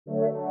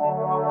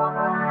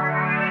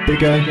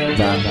Bigger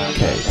than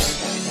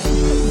capes.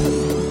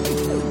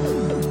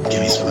 Give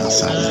me some of that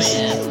sadness.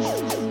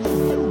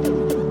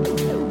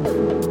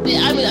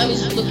 Yeah, I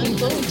was looking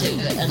forward to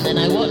it, and then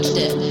I watched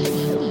it.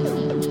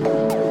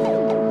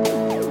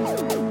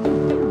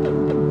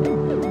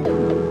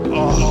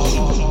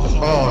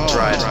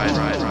 Right.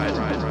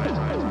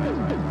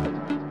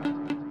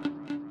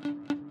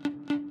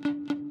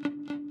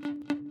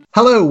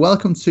 Hello,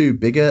 welcome to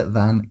Bigger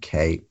Than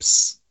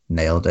Capes.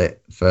 Nailed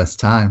it.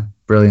 First time.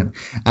 Brilliant.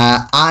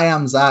 I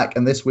am Zach,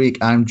 and this week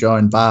I'm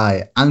joined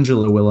by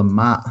Angela, Will, and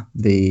Matt,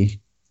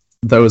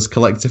 those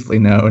collectively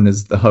known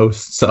as the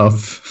hosts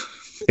of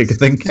Bigger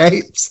Than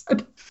Capes.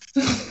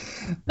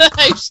 The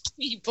host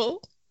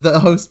people. The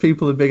host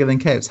people of Bigger Than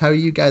Capes. How are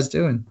you guys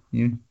doing?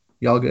 You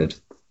all good?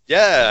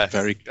 Yeah.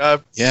 Very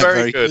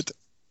good.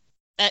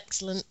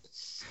 Excellent.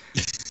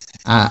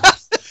 I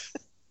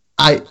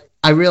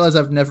realise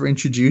I've never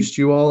introduced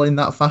you all in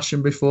that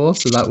fashion before,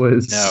 so that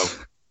was... No,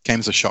 came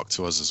as a shock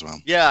to us as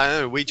well. Yeah, I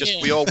know.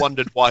 We all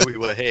wondered why we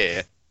were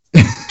here.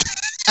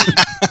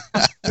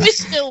 We're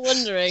still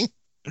wondering.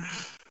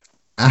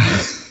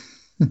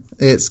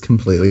 It's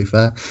completely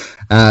fair.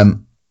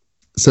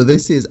 So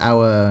this is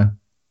our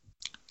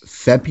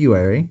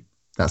February.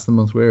 That's the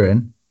month we're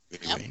in.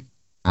 Yep.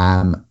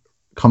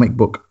 Comic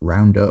book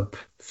roundup,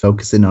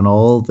 focusing on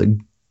all the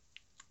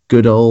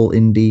good old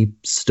indie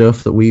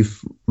stuff that we've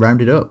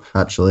rounded up.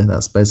 Actually,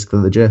 that's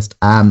basically the gist.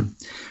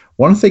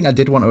 One thing I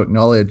did want to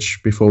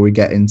acknowledge before we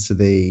get into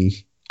the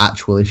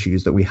actual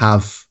issues that we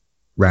have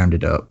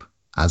rounded up,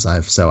 as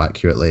I've so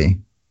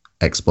accurately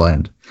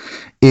explained,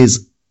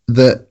 is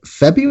that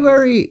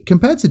February,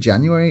 compared to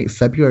January,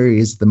 February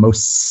is the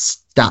most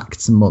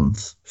stacked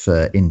month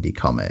for indie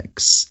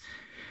comics.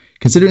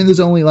 Considering there's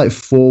only like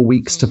 4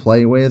 weeks to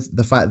play with,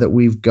 the fact that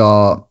we've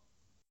got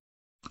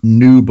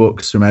new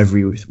books from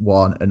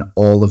everyone and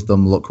all of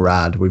them look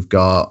rad. We've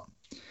got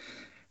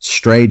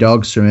Stray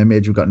Dogs from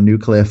Image, we've got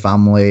Nuclear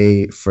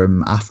Family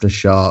from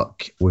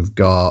Aftershock, we've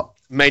got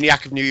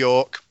Maniac of New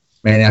York.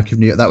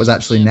 That was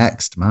actually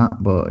next, Matt,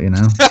 but you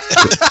know,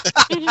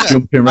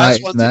 jumping right I just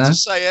in wanted there. to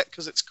say it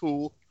because it's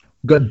cool.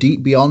 We've got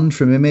Deep Beyond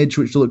from Image,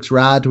 which looks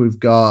rad. We've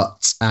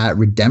got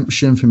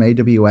Redemption from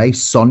AWA,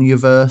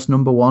 Sonyaverse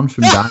 #1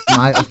 from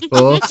Dynamite, of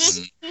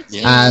course.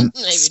 And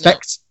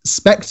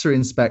Spectre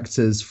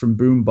Inspectors from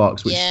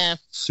Boombox, which is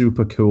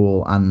super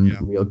cool and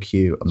real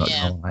cute. I'm not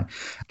going to lie.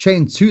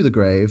 Chained to the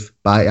Grave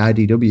by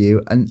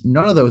IDW, and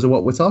none of those are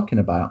what we're talking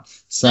about.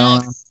 So,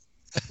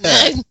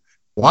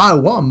 wow,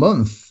 what a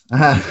month.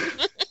 What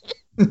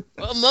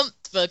a month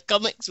for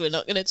comics we're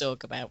not going to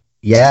talk about.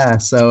 Yeah,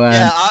 so...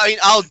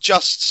 I'll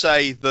just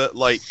say that,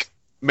 like,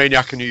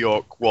 Maniac of New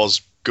York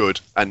was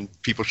good, and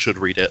people should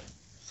read it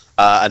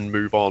and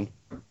move on.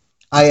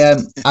 I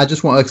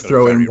just want to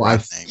throw in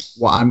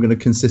what I'm going to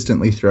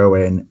consistently throw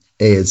in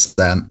is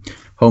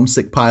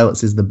Homesick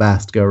Pilots is the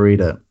best. Go read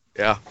it.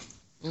 Yeah.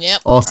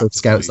 Yep. Also,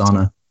 Scout's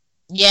Honor.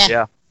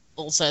 Yeah.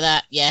 Also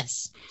that,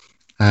 yes.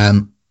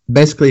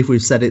 Basically, if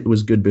we've said it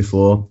was good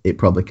before, it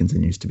probably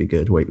continues to be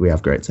good. We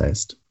have great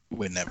taste.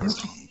 We're never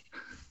wrong.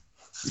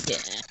 Yeah.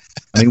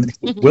 I mean,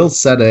 Will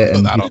said it,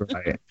 and he's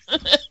right.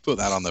 Put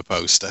that on the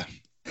poster.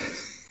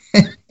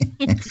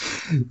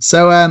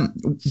 So,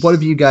 what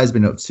have you guys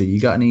been up to?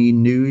 You got any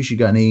news? You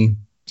got any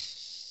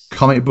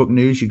comic book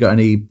news? You got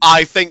any...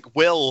 I think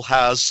Will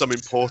has some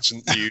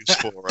important news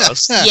for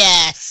us.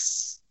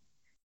 Yes.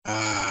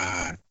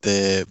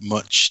 The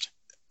much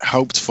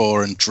hoped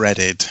for and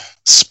dreaded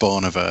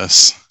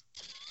Spawniverse.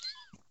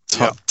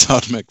 Todd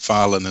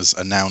McFarlane has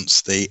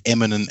announced the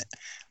imminent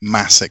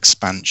mass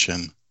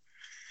expansion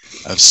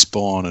of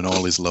Spawn and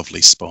all his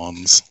lovely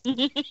spawns.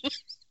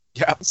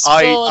 Yeah,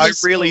 I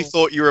really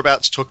thought you were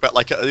about to talk about,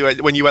 like,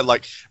 when you went,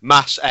 like,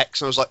 Mass X,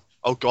 and I was like,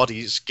 oh god,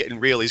 he's getting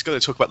real. He's going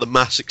to talk about the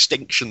mass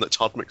extinction that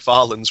Todd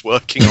McFarlane's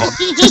working on.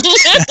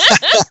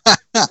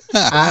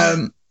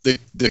 The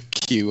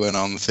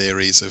QAnon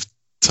theories of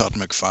Todd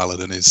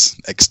McFarlane and his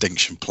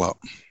extinction plot.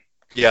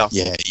 Yeah.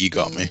 Yeah, you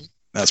got me.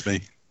 That's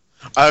me.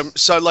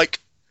 So, like,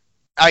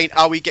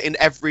 are we getting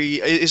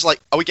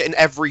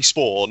every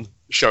Spawn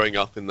showing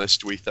up in this,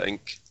 do we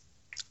think?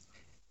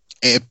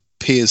 It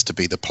appears to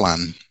be the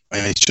plan. I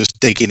mean, it's just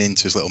digging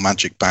into his little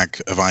magic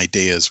bag of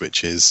ideas,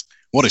 which is,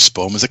 what if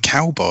Spawn was a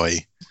cowboy?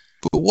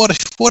 But what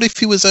if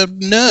he was a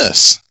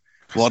nurse?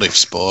 What if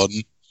Spawn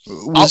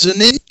was a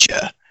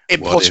ninja?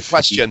 Important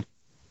question.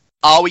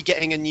 Are we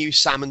getting a new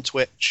Sam and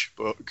Twitch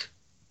book?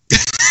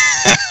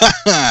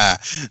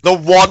 The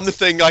one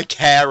thing I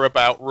care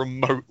about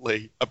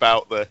remotely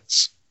about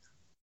this.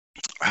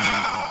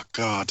 Oh,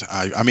 God.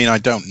 I mean, I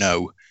don't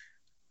know.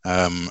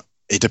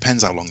 It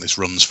depends how long this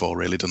runs for,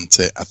 really, doesn't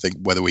it? I think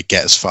whether we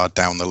get as far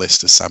down the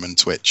list as Sam and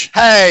Twitch.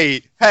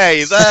 Hey,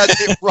 they're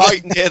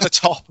right near the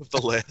top of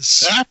the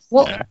list.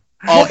 What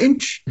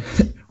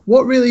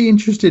really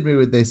interested me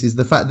with this is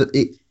the fact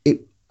that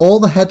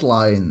all the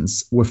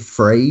headlines were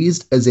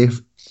phrased as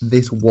if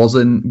this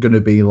wasn't going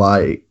to be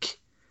like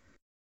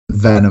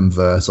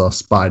Venomverse or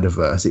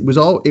Spider-Verse. It was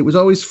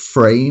always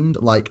framed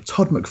like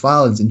Todd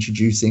McFarlane's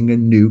introducing a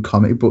new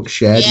comic book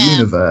shared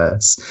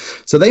universe.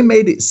 So they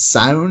made it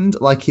sound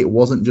like it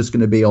wasn't just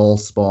going to be all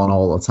Spawn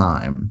all the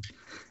time.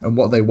 And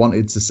what they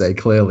wanted to say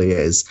clearly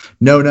is,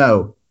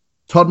 no,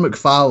 Todd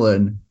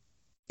McFarlane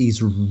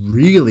is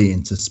really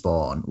into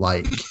Spawn.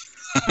 Like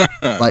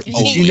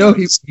you know,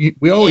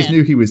 we always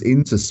knew he was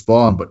into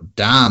Spawn, but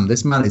damn,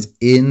 this man is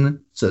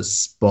into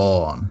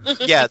Spawn.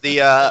 Yeah,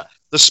 the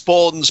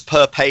spawns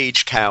per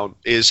page count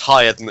is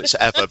higher than it's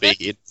ever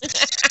been.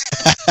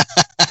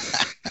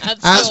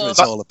 That's what it's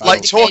all about.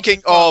 Like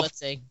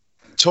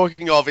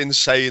talking of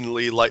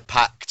insanely like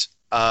packed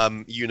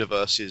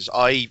universes,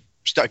 I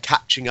started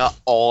catching up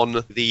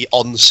on the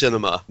On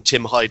Cinema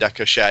Tim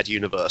Heidecker shared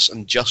universe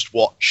and just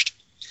watched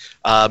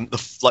the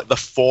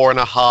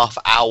 4.5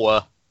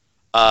 hour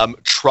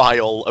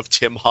trial of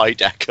Tim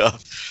Heidecker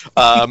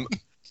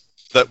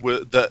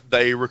that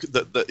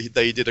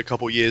they did a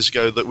couple years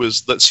ago.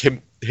 That's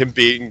him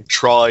being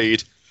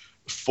tried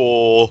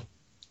for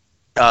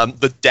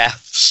the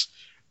deaths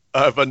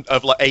of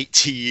like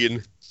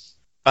 18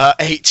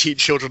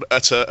 children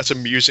at a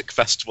music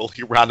festival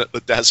he ran at the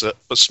desert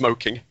for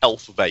smoking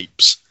health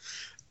vapes.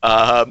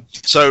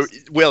 So,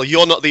 Will,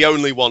 you're not the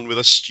only one with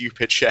a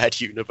stupid shared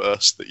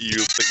universe that you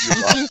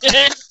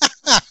like.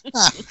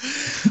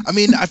 I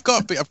mean, I've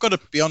got to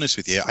be honest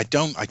with you. I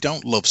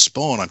don't love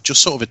Spawn. I'm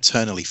just sort of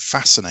eternally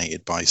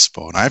fascinated by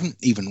Spawn. I haven't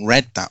even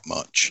read that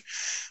much,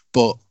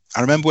 but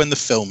I remember when the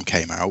film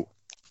came out,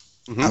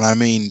 and I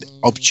mean,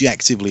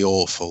 objectively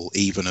awful.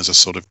 Even as a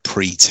sort of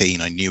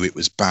pre-teen, I knew it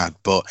was bad,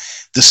 but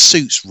the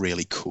suit's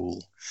really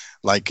cool.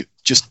 Like,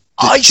 just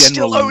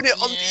still own it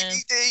on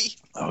DVD.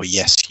 Oh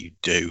yes, you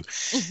do.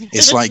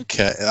 It's like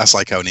that's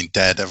like owning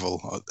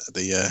Daredevil.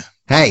 The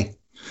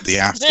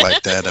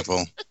Affleck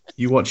Daredevil.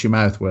 You watch your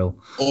mouth, Will.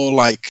 Or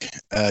like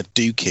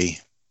Dookie.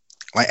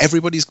 Like,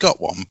 everybody's got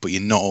one, but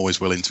you're not always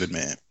willing to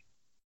admit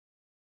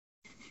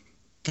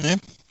it. Yeah.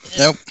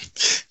 Nope.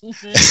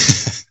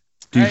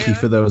 Dookie,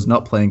 for those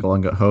not playing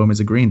along at home, is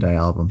a Green Day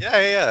album.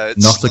 Yeah.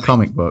 It's not a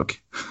comic book.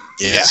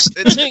 Yeah.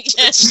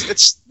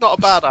 It's not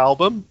a bad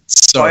album.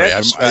 Sorry,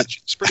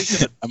 it's pretty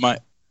good.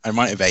 I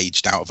might have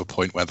aged out of a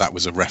point where that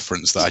was a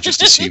reference that I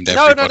just assumed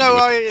everybody No.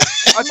 would I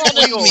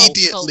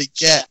immediately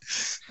get.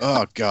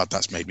 Oh God,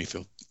 that's made me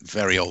feel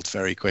very old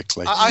very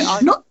quickly.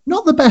 Not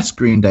the best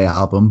Green Day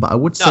album, but I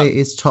would say it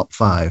is top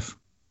 5.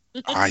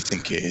 I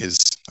think it is.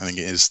 I think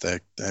it is their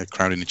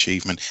crowning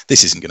achievement.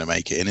 This isn't going to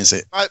make it in, is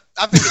it? I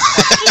think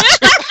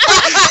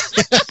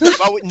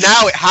well,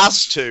 now it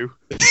has to.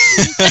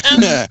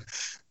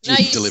 Now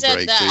you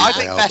said that. I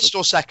think best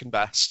or second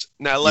best.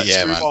 Now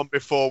let's move on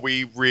before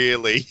we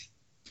really.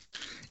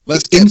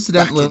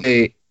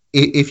 Incidentally,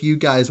 if you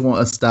guys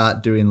want to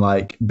start doing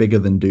like Bigger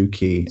Than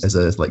Dookie as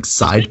a like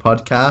side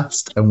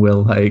podcast, and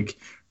we'll like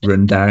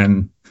run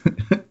down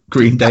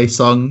Green Day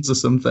songs or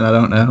something, I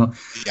don't know.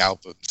 The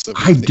albums.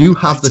 I do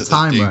have the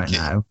time right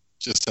now.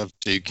 Just have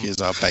Dookie as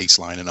our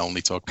baseline and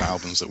only talk about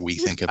albums that we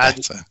think are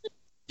better.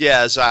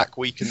 Yeah, Zach,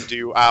 we can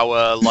do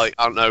our like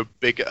I don't know,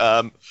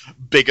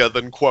 Bigger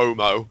Than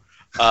Cuomo,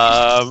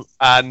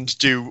 and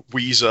do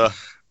Weezer.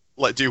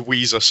 Like, do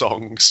Weezer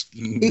songs.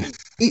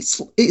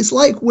 It's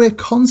like we're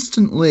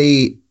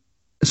constantly,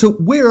 so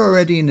we're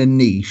already in a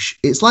niche.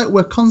 It's like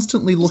we're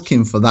constantly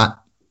looking for that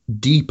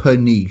deeper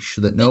niche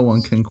that no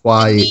one can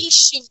quite.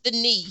 Niche of the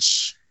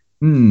niche.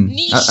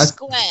 Niche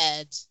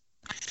squared.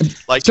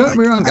 Like, don't get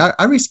me wrong,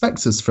 I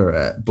respect us for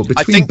it, but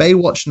between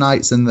Baywatch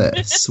Nights and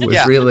this,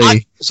 we're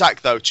really.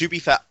 Zach, though, to be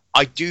fair,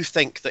 I do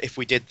think that if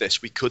we did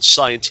this, we could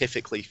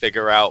scientifically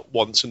figure out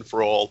once and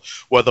for all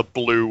whether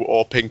Blue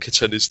or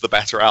Pinkerton is the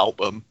better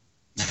album.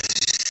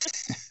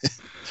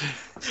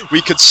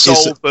 We could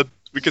solve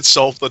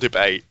the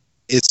debate.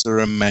 Is there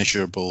a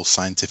measurable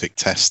scientific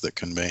test that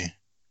can be?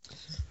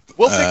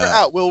 We'll figure it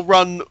out. We'll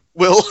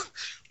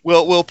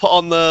put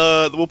on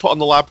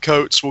the lab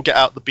coats. We'll get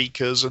out the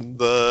beakers and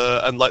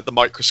the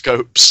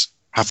microscopes.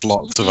 Have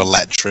lots of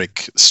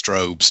electric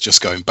strobes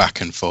just going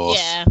back and forth.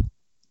 Yeah,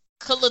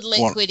 coloured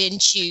liquid in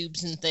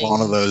tubes and things.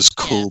 One of those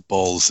cool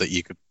balls that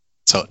you could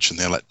touch and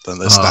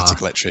the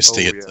static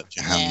electricity would touch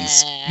your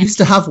hands. Yeah. Used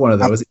to have one of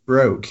those. It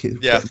broke.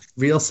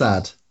 Real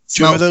sad.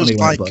 Do you remember those funny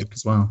when it broke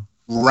as well?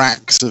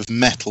 Racks of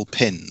metal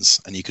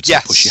pins, and you could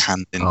sort of push your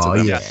hand into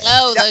them? Yeah.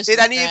 Oh, those did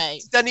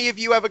any of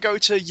you ever go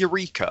to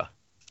Eureka?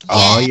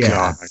 Oh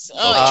Yes.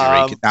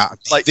 God. Eureka. Now,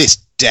 this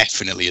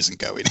definitely isn't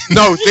going in.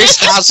 No, this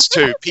has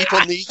to. People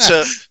need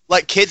to,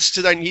 like, kids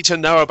today need to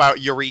know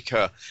about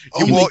Eureka.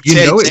 You know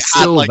it's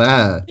still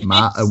there,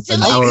 Matt,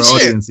 and our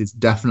audience is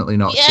definitely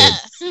not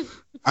kids.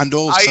 And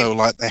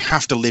also, they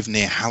have to live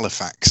near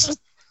Halifax.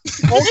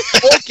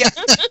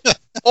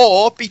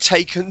 or be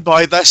taken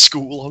by their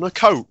school on a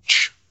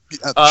coach.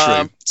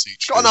 True.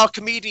 It's got an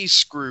Archimedes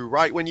screw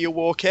right when you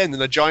walk in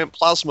and a giant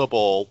plasma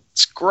ball.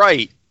 It's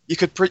great. You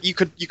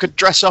could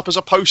dress up as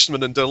a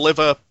postman and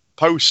deliver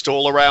post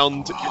all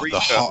around Eureka. The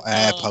hot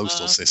air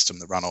postal system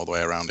that ran all the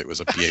way around it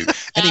was a beaut.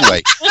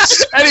 Anyway.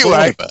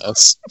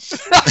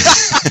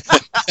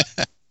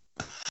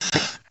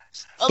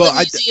 Other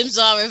museums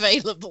are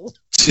available.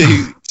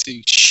 To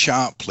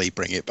sharply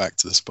bring it back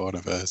to the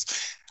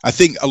Spawniverse, I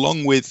think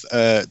along with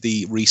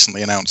the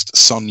recently announced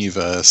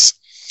Sonyaverse,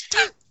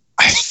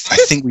 I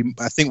think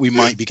we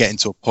might be getting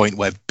to a point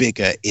where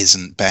bigger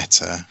isn't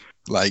better.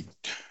 Like,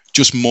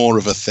 just more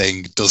of a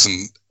thing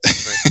doesn't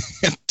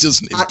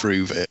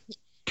improve it.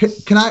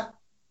 Can I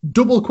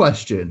double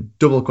question?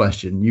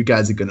 You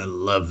guys are gonna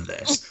love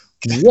this.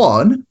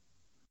 One,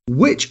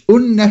 which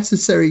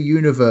unnecessary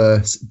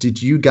universe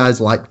did you guys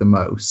like the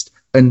most?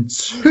 And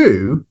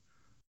two,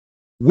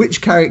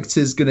 which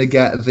character's gonna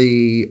get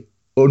the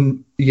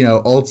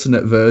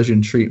alternate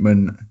version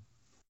treatment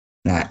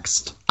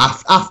next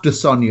after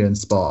Sonya and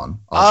Spawn?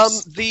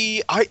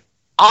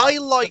 I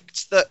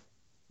liked that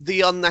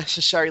the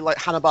unnecessary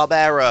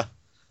Hanna-Barbera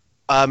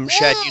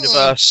shared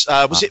universe.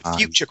 Was it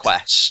Future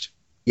Quest?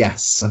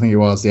 Yes, I think it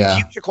was. Yeah,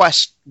 Future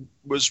Quest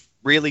was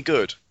really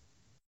good.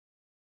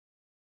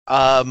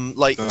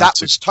 That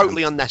was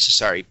totally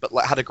unnecessary, but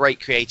had a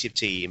great creative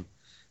team,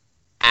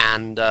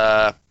 and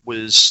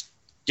was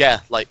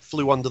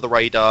flew under the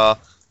radar.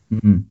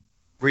 Mm-hmm.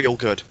 Real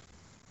good.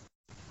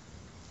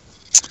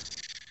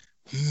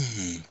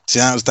 See,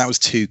 that was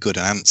too good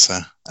an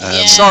answer.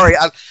 Sorry.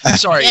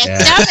 Sorry.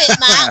 Yeah, damn it,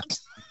 Matt.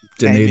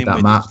 Didn't need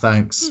that, Matt.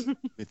 Thanks.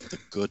 With the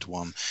good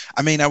one.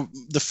 I mean,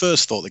 the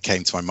first thought that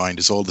came to my mind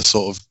is all the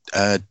sort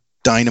of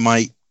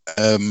Dynamite,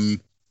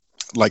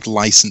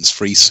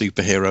 license-free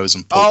superheroes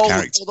and pulp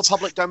characters. All the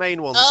public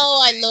domain ones.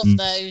 Oh, I love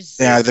those.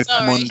 Yeah, the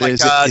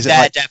Commanders. Is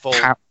it Daredevil?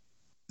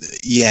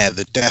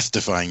 The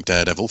death-defying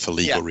Daredevil for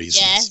legal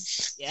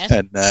reasons. Yes.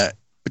 And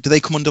do they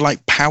come under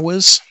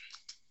powers?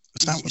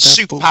 Was that what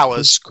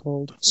Superpowers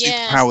called?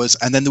 Yeah. Superpowers,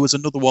 and then there was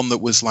another one that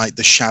was like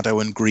the Shadow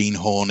and Green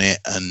Hornet,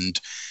 and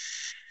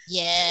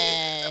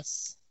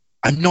yes,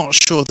 I'm not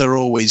sure they're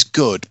always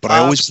good, but I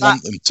always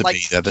want them to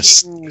be. They're the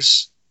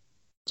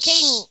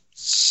King.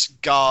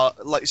 Scar,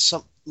 because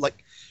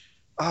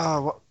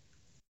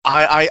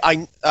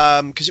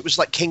it was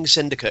King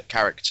Syndicate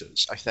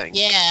characters, I think.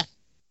 Yeah.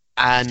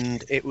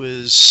 And it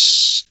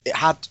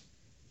had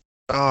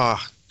god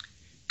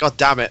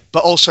damn it!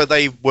 But also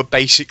they were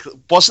basically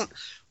wasn't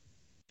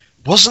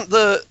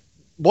it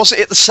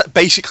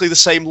basically the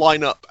same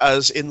lineup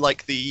as in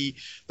the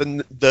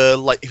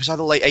it was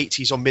either late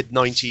 80s or mid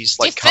 90s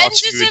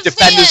cartoon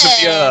Defenders of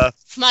the Earth.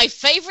 My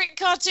favourite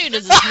cartoon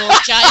as a small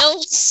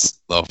child.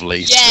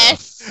 Lovely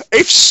yes. stuff.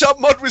 If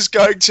someone was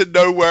going to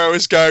know where I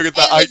was going with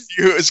that, I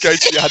knew it was going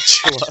to be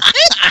Angela.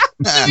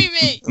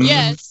 me.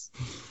 Yes.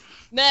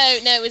 No,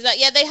 it was that.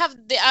 Yeah, they have.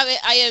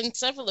 I own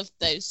several of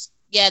those.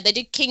 Yeah, they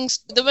did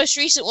the most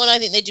recent one I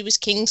think they did was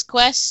King's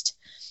Quest.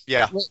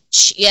 Yeah.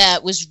 Which,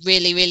 was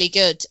really, really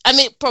good. I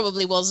mean, it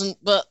probably wasn't,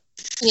 but,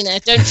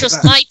 don't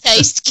trust my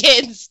taste,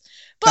 kids.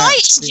 But I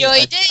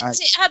enjoyed it.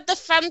 It had the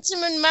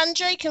Phantom and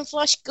Mandrake and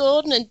Flash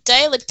Gordon, and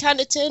Dale had kind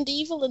of turned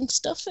evil and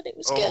stuff, and it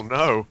was good. Oh,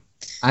 no.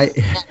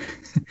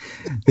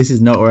 This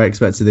is not where I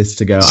expected this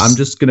to go. I'm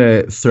just going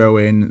to throw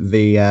in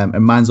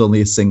and mine's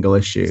only a single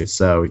issue,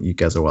 so you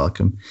guys are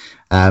welcome.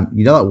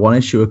 You know that one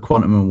issue of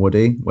Quantum and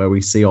Woody where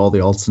we see all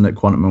the alternate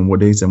Quantum and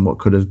Woodies and what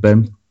could have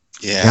been?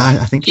 Yeah,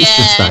 I think it's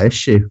just that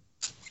issue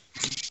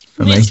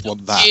for me. I just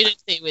want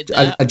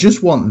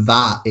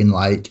that in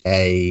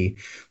a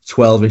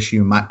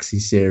 12-issue maxi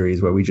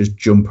series where we just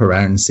jump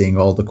around seeing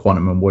all the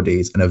Quantum and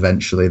Woodies and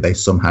eventually they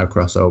somehow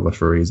cross over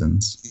for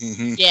reasons.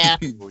 Mm-hmm. Yeah.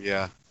 Oh,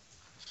 yeah.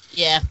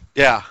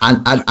 Yeah.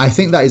 And I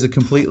think that is a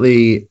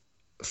completely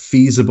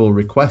feasible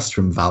request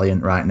from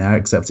Valiant right now,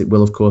 except it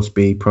will, of course,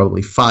 be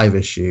probably 5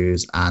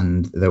 issues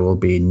and there will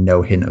be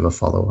no hint of a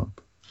follow-up.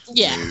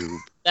 Yeah.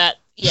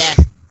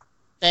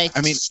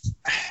 I mean,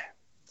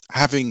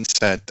 having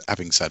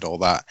said all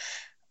that,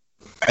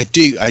 I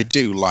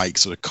do like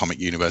sort of comic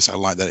universe. I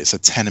like that it's a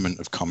tenement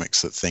of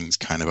comics that things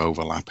kind of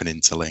overlap and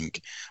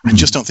interlink. I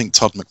just don't think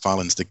Todd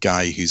McFarlane's the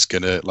guy who's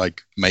gonna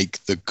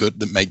make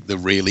the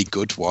really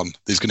good one.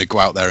 Who's gonna go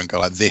out there and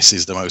go this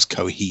is the most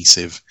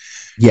cohesive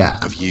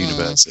of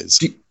universes.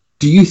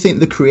 Do you think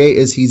the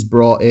creators he's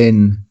brought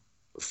in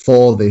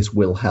for this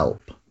will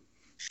help?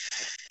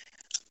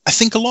 I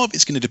think a lot of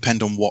it's going to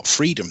depend on what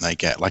freedom they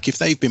get. If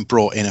they've been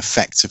brought in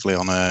effectively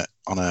on a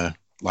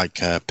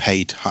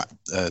paid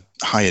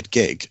hired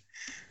gig,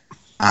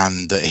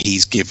 and that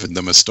he's given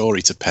them a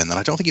story to pen, then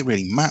I don't think it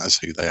really matters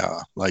who they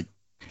are.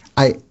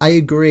 I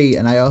agree,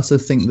 and I also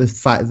think the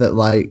fact that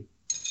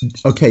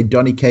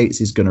Donny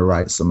Cates is going to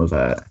write some of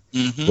it,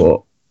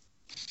 but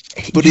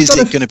is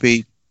it going to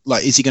be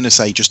is he going to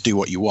say just do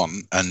what you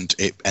want, and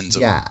it ends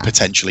up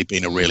potentially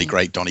being a really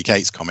great Donny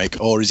Cates comic,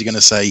 or is he going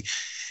to say,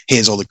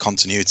 here's all the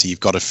continuity you've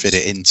got to fit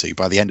it into.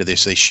 By the end of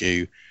this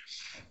issue,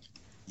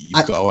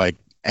 you've got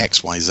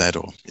X, Y, Z.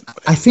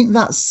 I think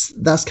that's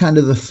kind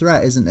of the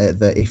threat, isn't it?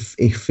 That if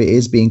it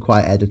is being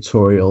quite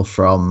editorial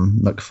from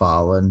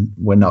McFarlane,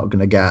 we're not going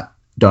to get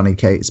Donny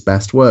Cates'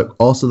 best work.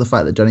 Also, the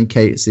fact that Donny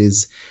Cates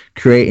is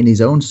creating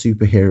his own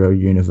superhero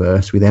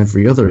universe with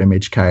every other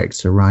Image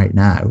character right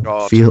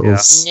now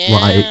feels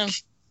like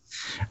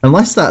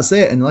Unless that's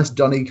it, unless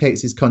Donny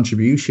Cates'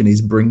 contribution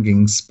is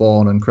bringing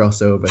Spawn and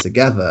Crossover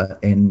together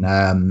in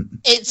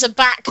it's a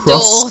backdoor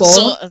Cross-spawn?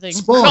 sort of thing.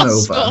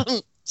 Spawn-over.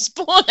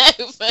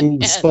 Spawn-over. Ooh,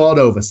 Yeah. Spawn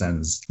over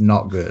sounds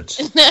not good.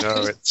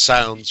 No, it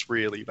sounds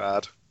really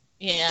bad.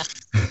 Yeah.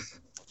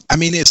 I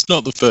mean, it's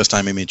not the first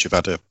time Image have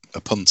had a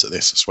punt at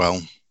this as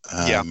well.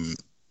 Yeah.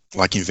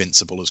 Like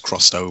Invincible has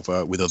crossed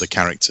over with other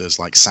characters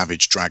like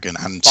Savage Dragon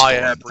and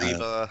Fire Spawn,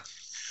 Breather.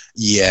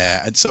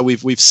 yeah, and so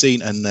we've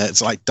seen, and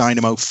it's like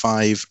Dynamo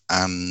 5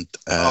 and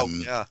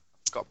yeah,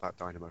 forgot about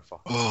Dynamo 5.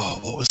 oh,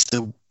 what was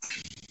the?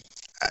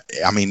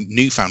 I mean,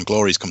 Newfound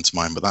Glory's come to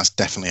mind, but that's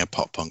definitely a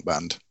pop punk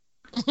band.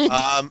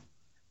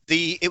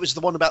 It was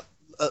the one about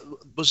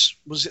was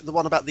it the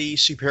one about the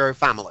superhero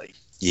family?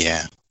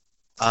 Yeah,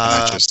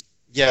 and I just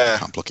Yeah,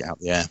 can't pluck it out.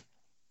 Yeah,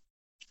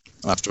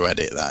 I'll have to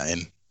edit that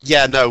in.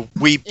 yeah. No,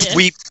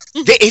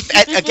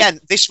 Yeah. again,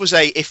 this was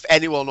if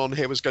anyone on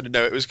here was going to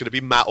know, it was going to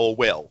be Matt or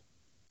Will,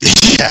 Yeah,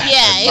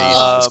 it and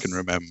was. I can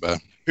remember.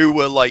 who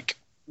were like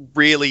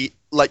really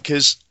like,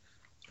 because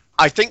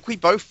I think we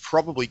both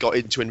probably got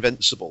into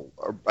Invincible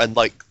and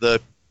like the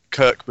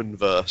Kirkman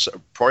verse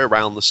probably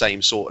around the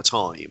same sort of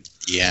time.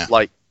 Yeah,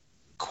 Like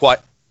quite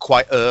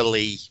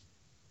early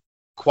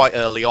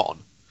on,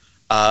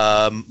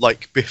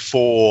 like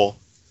before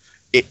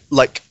it,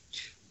 like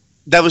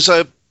there was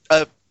a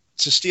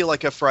to steal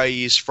like a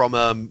phrase from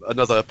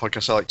another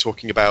podcast I like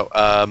talking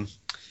about,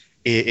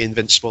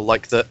 Invincible,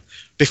 like that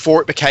before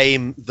it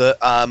became that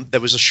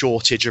there was a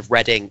shortage of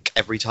red ink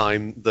every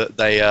time that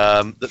they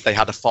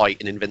had a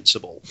fight in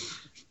Invincible.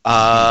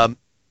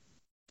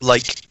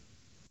 Like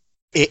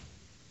it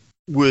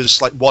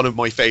was like one of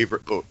my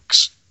favorite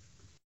books.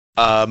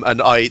 And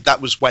that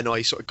was when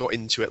I sort of got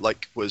into it,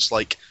 like was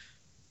like,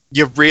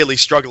 you're really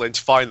struggling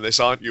to find this,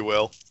 aren't you,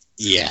 Will?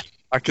 yeah.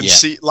 I can Yeah.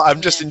 see, like, I'm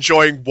just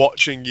enjoying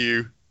watching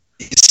you.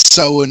 It's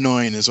so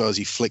annoying as well as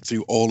you flick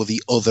through all of the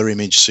other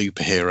Image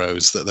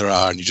superheroes that there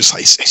are, and you're just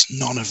like, it's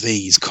none of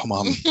these. Come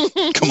on,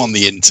 come on,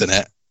 the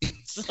internet.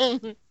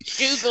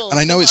 Google. And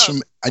I know it's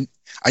from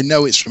I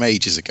know it's from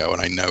ages ago, and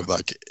I know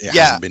like it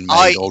Yeah, hasn't been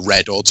made or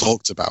read or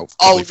talked about.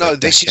 probably for a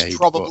This decade, is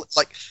probably but-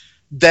 like,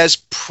 there's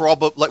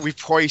probably like we've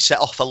probably set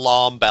off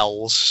alarm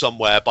bells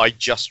somewhere by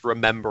just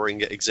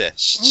remembering it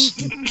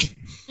exists.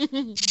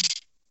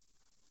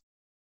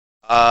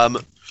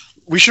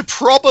 We should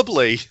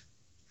probably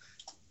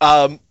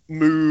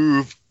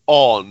move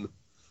on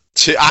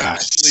to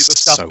actually the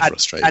stuff, so and,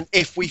 frustrating. and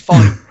if we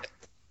find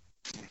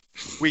it,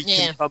 we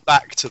Yeah. can come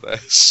back to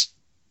this.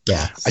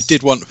 Yeah. I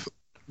did want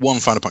one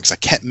final point because I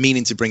kept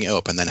meaning to bring it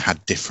up and then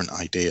had different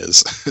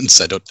ideas and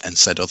said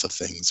other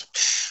things.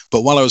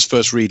 But while I was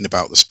first reading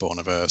about the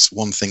Spawniverse,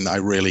 one thing that I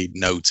really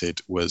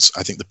noted was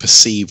I think the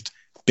perceived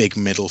big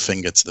middle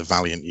finger to the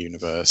Valiant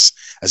universe,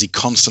 as he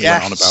constantly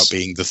went on about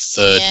being the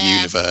third Yeah.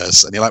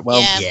 universe, and you're like,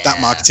 well, Yeah.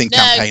 that marketing No,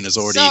 campaign has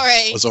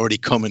already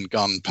come and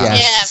gone Yeah.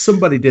 past. Yeah.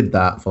 Somebody did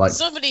that for like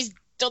Somebody's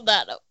done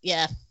that.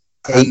 Yeah.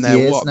 8 And they're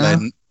years what now.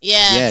 then?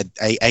 Yeah.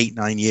 Yeah,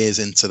 8-9 years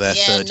into their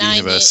Yeah, third 9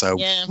 universe. years, So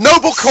yeah.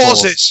 Noble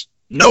causes.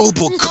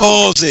 noble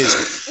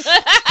causes.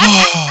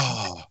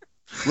 Oh.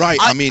 Right.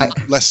 I mean,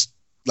 let's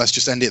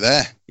just end it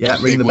there. Yeah,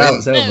 Big ring the win. bell.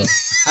 It's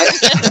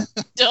over.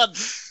 Done.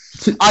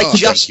 Oh,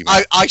 thank you,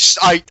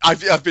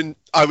 man.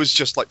 I was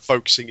just like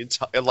focusing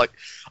like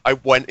I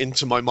went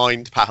into my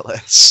mind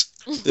palace.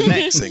 The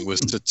next thing was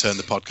to turn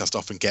the podcast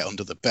off and get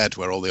under the bed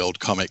where all the old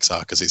comics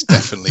are, because it's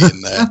definitely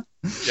in there.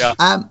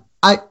 Yeah.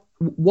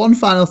 One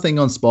final thing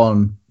on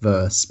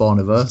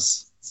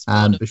Spawniverse,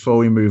 before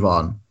we move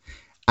on,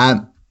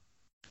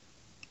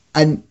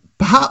 and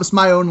perhaps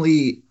my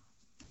only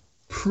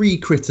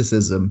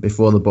pre-criticism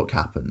before the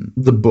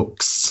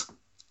books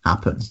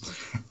happen,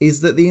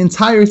 is that the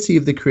entirety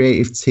of the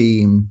creative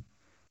team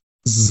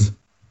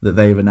that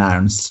they've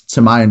announced,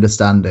 to my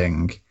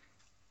understanding,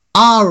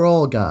 are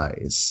all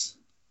guys,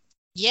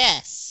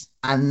 Yes.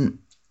 and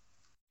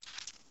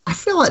I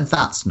feel like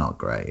that's not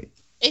great.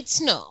 It's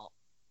not.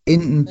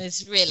 In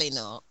It's really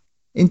not.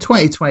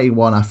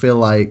 2021, I feel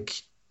like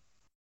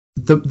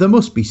there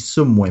must be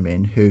some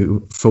women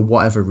who, for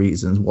whatever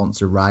reasons, want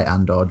to write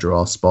and or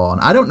draw Spawn.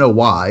 I don't know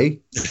why.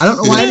 I don't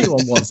know why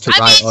anyone wants to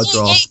write or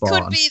draw it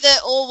Spawn. could be that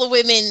all the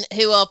women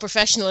who are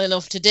professional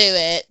enough to do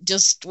it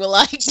just were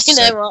like, you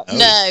know Said what? no.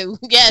 No.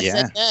 Yeah, Yeah.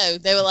 said no.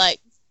 They were like,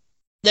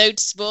 no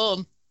to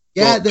Spawn.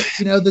 Yeah,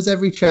 Well- there's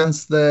every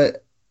chance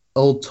that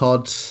old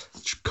Todd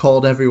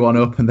called everyone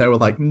up and they were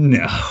like,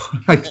 no,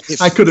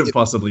 I couldn't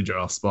possibly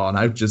draw Spawn.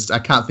 I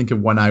can't think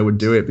of when I would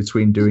do it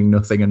between doing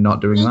nothing and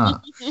not doing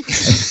that.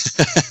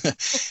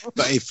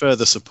 But it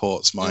further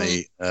supports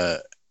my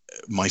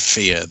my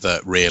fear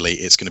that really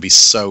it's going to be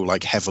so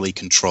like heavily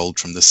controlled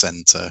from the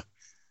center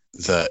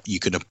that you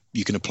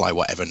can apply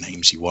whatever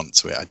names you want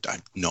to it.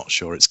 I'm not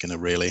sure it's going to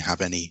really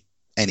have any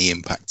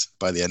impact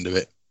by the end of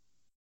it.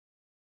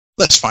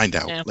 Let's find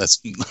out. Yeah.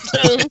 Let's.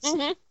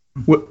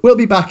 We'll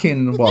be back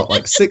in,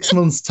 6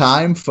 months'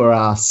 time for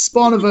our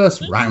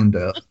Spawniverse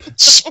roundup.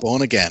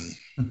 Spawn again.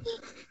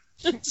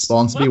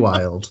 Spawn to be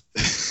wild.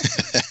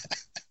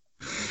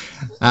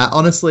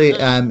 Honestly,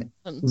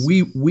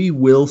 we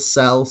will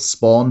sell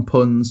Spawn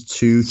puns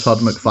to Todd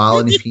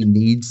McFarlane if he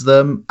needs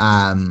them.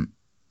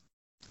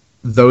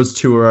 Those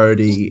two are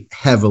already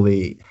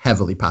heavily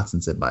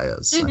patented by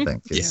us, I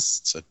think.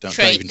 So don't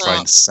even try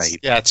and say.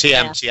 Yeah,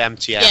 TM. Yeah,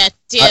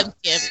 TM.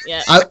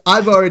 Yeah.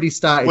 I've already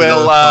started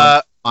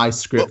my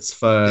scripts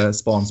for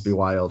Spawn to be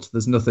wild.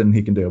 There's nothing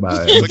he can do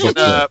about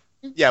it.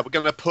 We're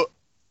gonna put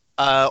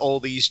all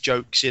these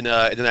jokes in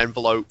an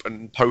envelope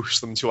and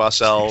post them to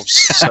ourselves,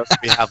 so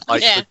we have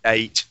the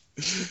date.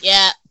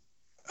 Yeah.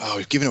 Oh,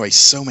 we've given away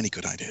so many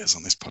good ideas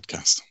on this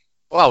podcast.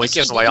 Well, we've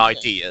given away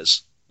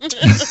ideas.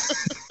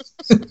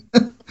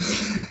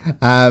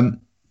 All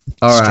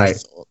right.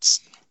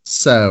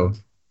 So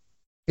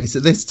it's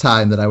at this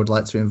time that I would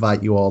like to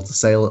invite you all to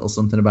say a little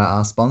something about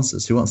our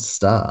sponsors. Who wants to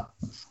start?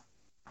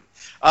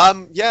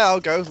 Yeah,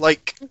 I'll go.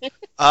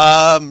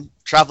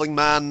 Traveling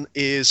Man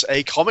is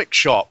a comic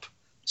shop.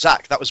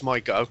 Zach, that was my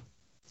go.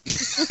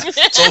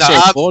 It's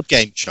also a board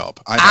game shop.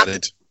 I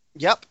added.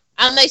 Yep.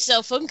 And they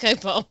sell Funko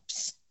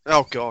Pops.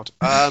 Oh God.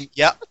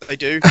 Yep, they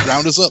do.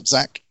 Round us up,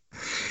 Zach.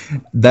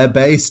 They're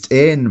based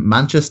in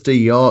Manchester,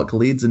 York,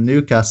 Leeds, and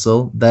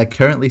Newcastle. They're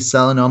currently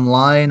selling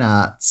online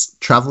at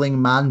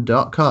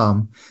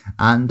travellingman.com,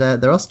 and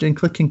they're also doing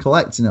click and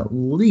collect in at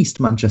least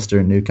Manchester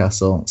and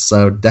Newcastle,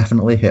 so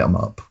definitely hit them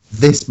up.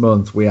 This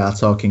month we are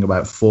talking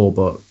about 4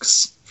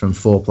 books from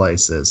 4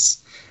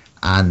 places,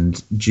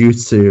 and due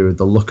to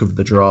the luck of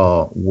the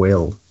draw,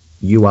 Will,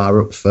 you are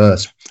up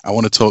first. I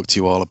want to talk to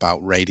you all about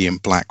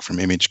Radiant Black from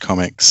Image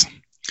Comics.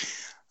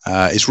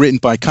 It's written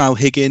by Kyle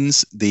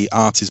Higgins, the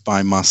art is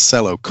by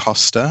Marcelo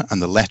Costa, and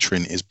the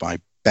lettering is by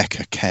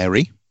Becca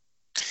Carey.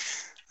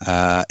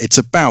 It's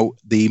about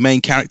the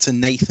main character,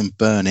 Nathan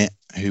Burnett,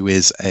 who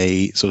is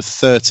a sort of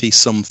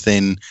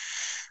 30-something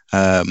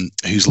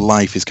whose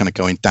life is kind of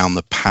going down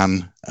the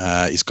pan.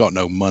 He's got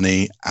no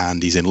money,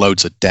 and he's in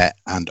loads of debt,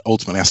 and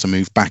ultimately has to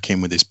move back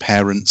in with his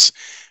parents,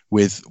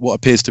 with what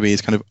appears to be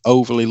his kind of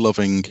overly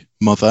loving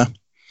mother,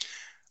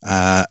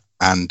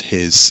 and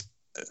his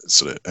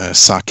sort of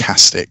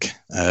sarcastic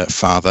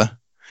father,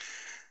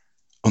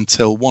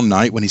 until one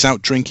night when he's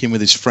out drinking with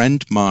his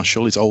friend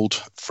Marshall, his old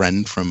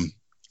friend from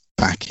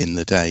back in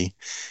the day,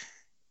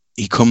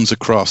 he comes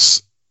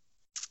across,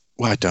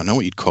 well, I don't know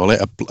what you'd call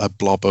it, a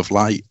blob of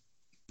light.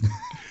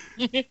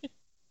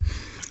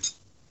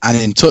 And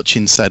in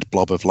touching said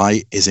blob of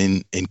light is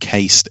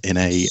encased in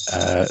a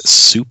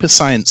super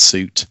science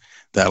suit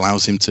that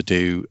allows him to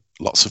do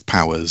lots of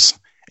powers,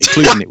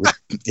 including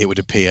it would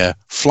appear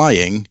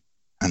flying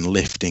and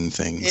lifting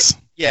things.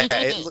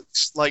 It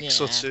looks like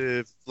sort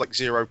of like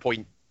 0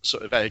 point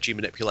sort of energy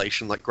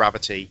manipulation, like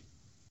gravity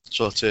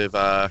sort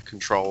of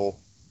control.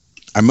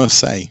 I must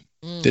say,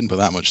 didn't put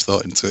that much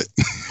thought into it.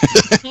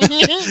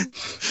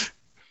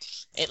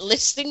 It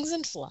lifts things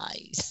and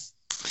flies.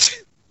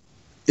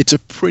 It's a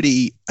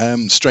pretty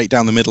straight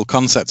down the middle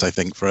concept, I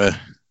think, for a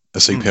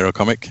superhero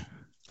comic.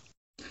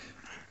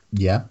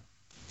 Yeah.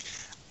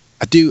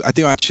 I do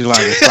actually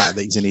like the fact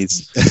that he's in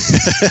his.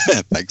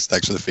 Thanks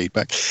for the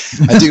feedback.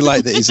 I do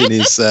like that he's in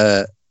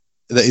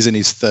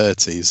his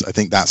 30s. I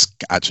think that's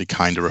actually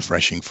kind of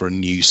refreshing for a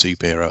new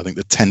superhero. I think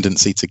the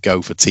tendency to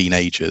go for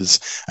teenagers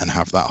and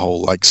have that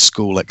whole like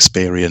school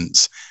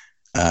experience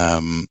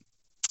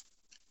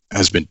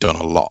has been done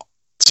a lot.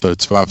 So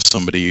to have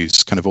somebody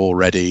who's kind of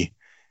already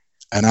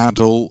an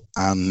adult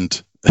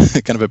and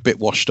kind of a bit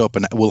washed up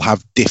and will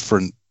have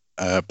different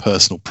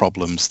personal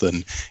problems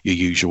than your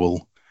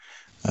usual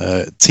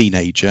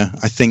teenager,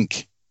 I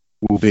think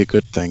will be a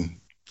good thing.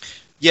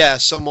 Yeah,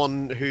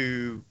 someone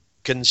who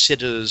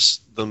considers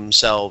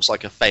themselves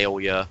like a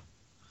failure,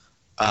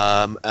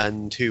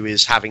 and who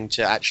is having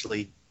to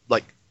actually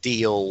like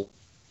deal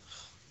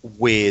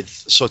with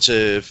sort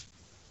of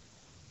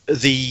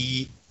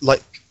the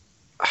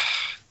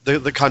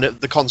kind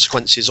of the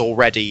consequences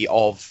already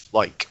of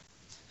like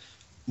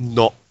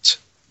not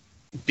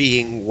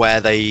being where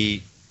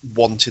they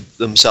wanted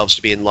themselves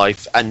to be in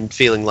life, and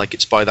feeling like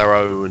it's by their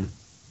own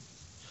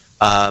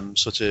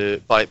sort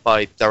of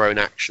by their own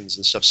actions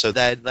and stuff. So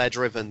they're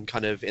driven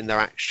kind of in their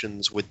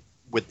actions with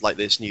like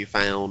this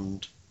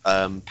newfound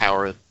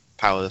power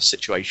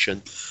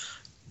situation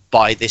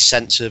by this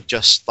sense of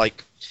just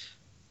like,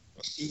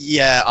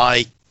 yeah,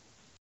 I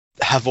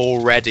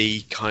already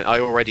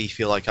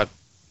feel like I've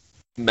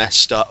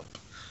messed up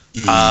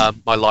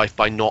my life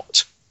by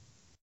not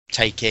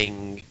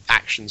taking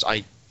actions.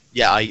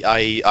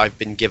 I've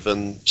been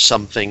given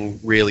something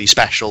really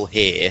special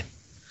here,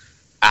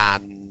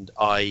 and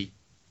I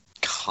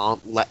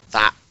can't let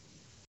that.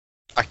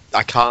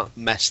 I can't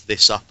mess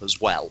this up as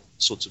well.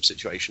 Sort of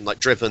situation, like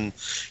driven.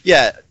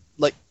 Yeah,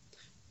 like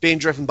being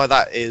driven by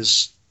that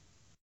is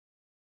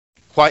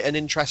quite an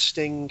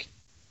interesting,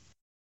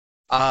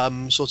 quite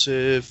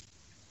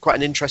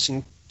an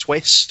interesting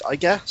twist, I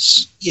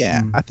guess.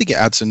 Yeah, I think it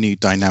adds a new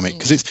dynamic,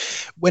 because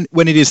it's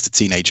when it is the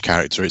teenage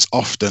character, it's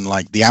often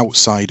like the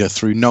outsider,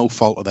 through no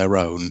fault of their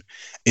own,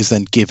 is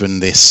then given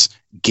this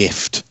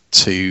gift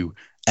to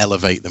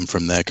elevate them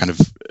from their kind of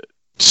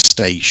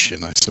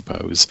station, I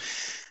suppose.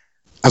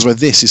 As where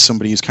this is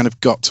somebody who's kind of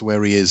got to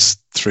where he is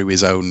through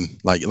his own,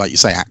 like you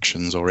say,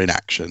 actions or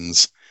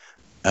inactions.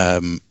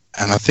 And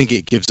I think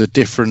it gives a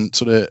different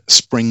sort of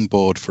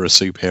springboard for a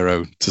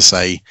superhero to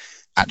say,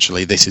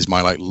 actually, this is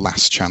my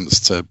last chance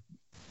to,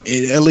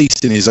 at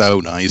least in his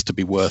own eyes, to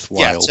be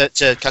worthwhile. Yeah,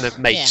 to kind of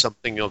make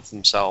something of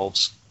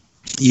themselves.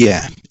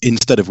 Yeah,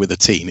 instead of with a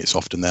teen, it's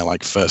often their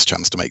first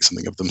chance to make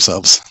something of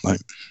themselves.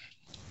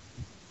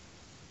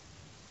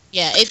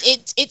 Yeah,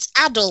 it's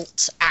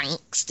adult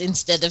angst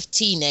instead of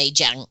teenage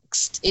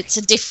angst. It's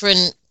a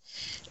different.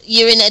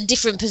 You're in a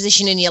different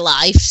position in your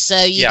life,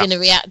 so you're going to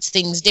react to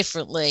things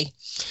differently.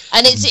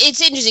 And it's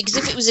interesting because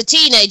if it was a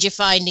teenager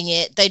finding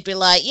it, they'd be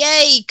like,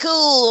 "Yay,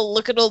 cool!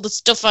 Look at all the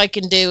stuff I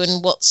can do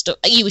and what stuff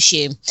you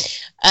assume,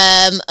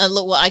 and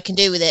look what I can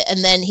do with it."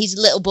 And then he's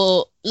a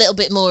little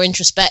bit more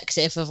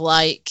introspective of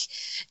what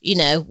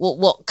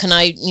can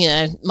I,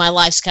 my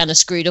life's kind of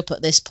screwed up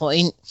at this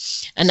point,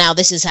 and now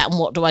this has happened.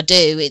 What do I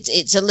do?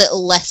 It's a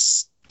little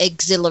less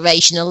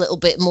exhilaration, a little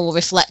bit more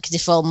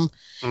reflective on,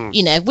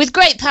 with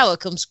great power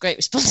comes great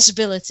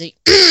responsibility.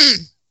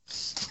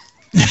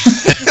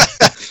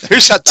 Who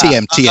said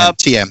that?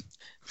 TM.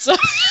 So,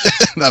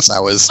 that's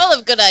ours. Full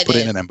of good ideas. Put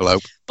it in an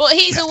envelope. But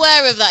he's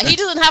aware of that. He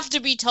doesn't have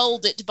to be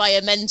told it by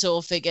a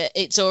mentor figure.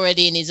 It's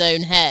already in his own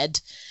head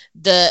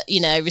that,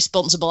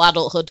 responsible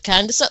adulthood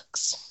kind of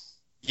sucks.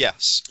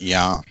 Yes.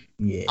 Yeah.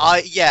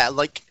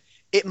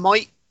 It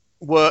might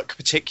work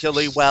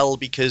particularly well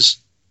because,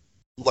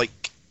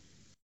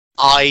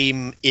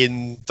 I'm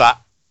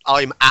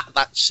at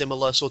that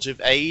similar sort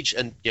of age,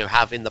 and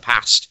have in the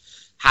past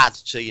had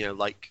to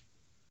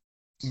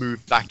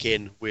move back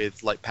in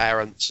with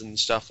parents and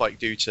stuff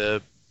due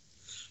to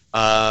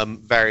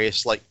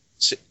various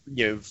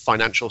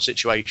financial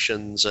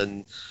situations,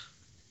 and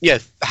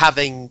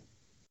having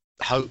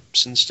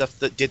hopes and stuff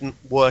that didn't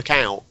work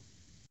out.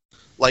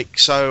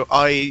 It's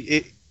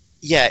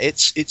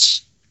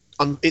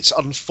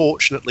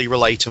unfortunately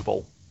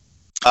relatable.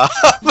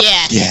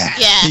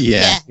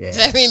 Yeah,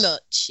 very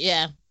much,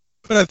 yeah.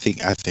 But I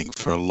think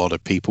for a lot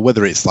of people,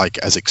 whether it's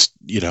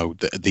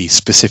the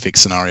specific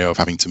scenario of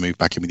having to move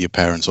back in with your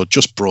parents, or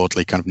just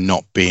broadly kind of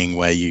not being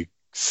where you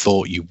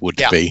thought you would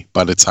be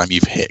by the time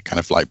you've hit kind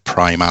of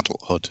prime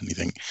adulthood, and you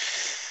think,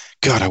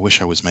 God, I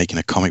wish I was making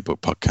a comic book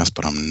podcast,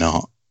 but I'm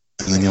not.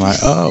 And then you're like,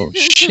 oh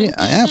shit,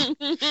 I am.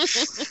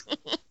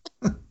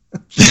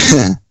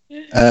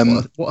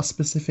 What a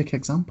specific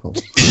example.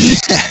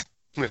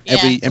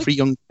 Every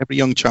young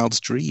child's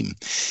dream.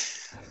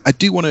 I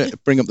do want to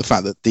bring up the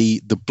fact that the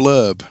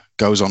blurb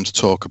goes on to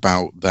talk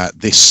about that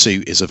this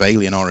suit is of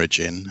alien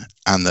origin,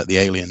 and that the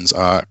aliens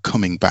are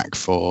coming back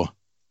for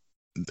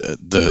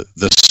the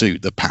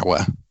suit, the power.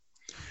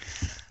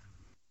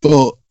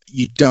 But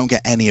you don't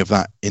get any of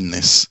that in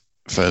this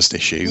first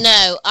issue.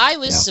 No, I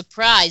was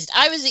surprised.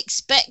 I was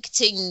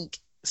expecting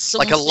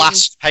something a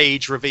last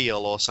page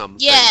reveal or something.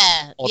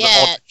 Yeah, on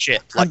the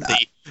ship,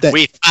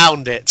 we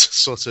found it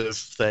sort of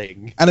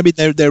thing. And I mean,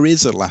 there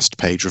is a last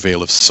page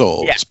reveal of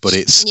sorts, but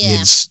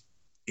it's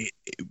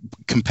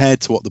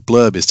compared to what the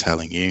blurb is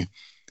telling you,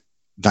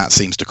 that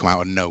seems to come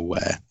out of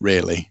nowhere,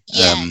 really.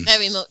 Yeah,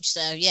 very much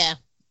so. Yeah,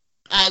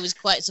 I was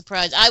quite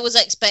surprised. I was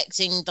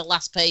expecting the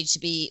last page to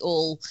be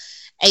all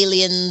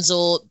aliens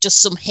or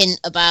just some hint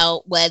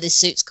about where this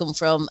suit's come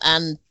from,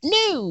 and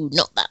no,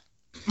 not that.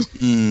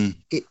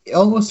 It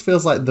almost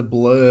feels like the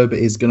blurb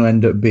is going to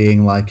end up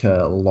being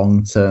a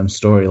long-term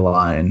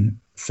storyline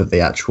for the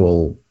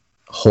actual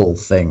whole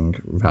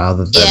thing,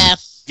 rather than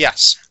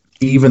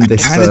even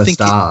this first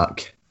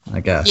arc, I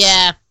guess.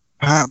 Yeah.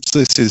 Perhaps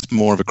this is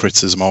more of a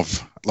criticism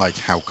of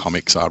how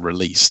comics are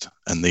released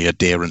and the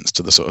adherence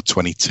to the sort of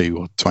 22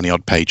 or 20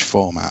 odd page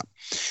format,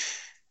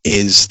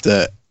 is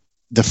that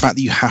the fact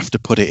that you have to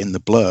put it in the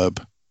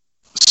blurb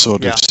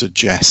sort of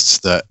suggests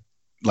that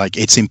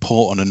it's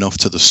important enough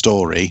to the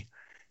story,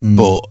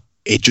 but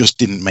it just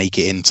didn't make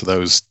it into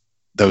those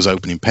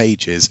opening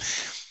pages.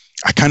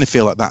 I kind of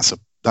feel like that's a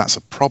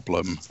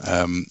problem,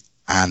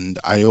 and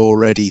I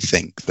already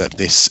think that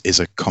this is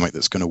a comic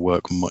that's going to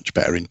work much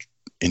better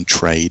in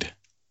trade.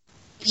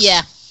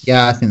 Yeah,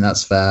 I think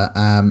that's fair.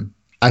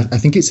 I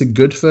think it's a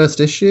good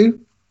first issue,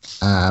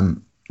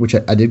 which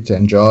I did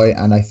enjoy,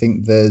 and I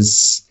think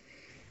there's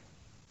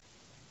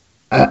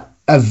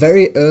a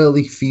very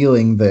early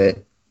feeling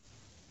that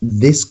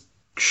this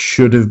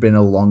should have been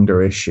a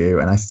longer issue,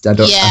 and I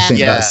think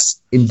that's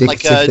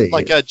indicative.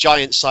 Like a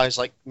giant size,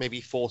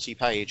 maybe 40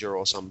 pager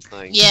or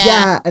something.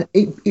 Yeah, and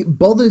it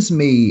bothers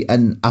me,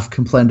 and I've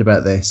complained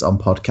about this on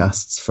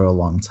podcasts for a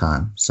long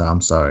time, so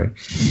I'm sorry,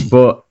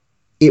 but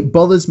it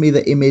bothers me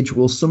that Image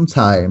will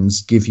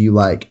sometimes give you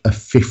a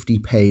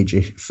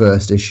 50-page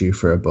first issue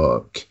for a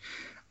book,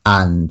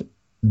 and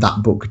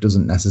that book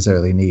doesn't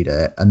necessarily need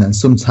it, and then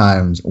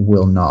sometimes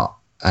will not,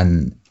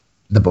 and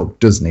the book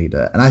does need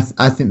it. And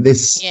I think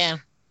this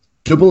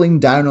doubling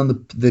down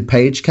on the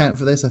page count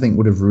for this, I think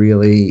would have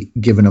really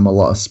given them a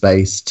lot of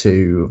space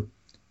to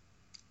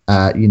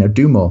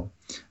do more.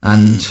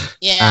 And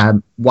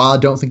while I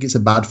don't think it's a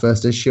bad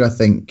first issue, I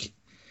think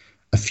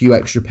a few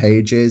extra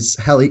pages.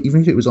 Hell,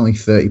 even if it was only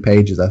 30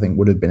 pages, I think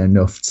would have been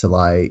enough to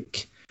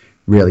like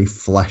really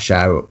flesh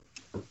out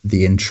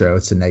the intro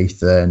to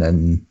Nathan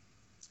and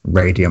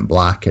Radiant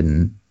Black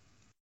and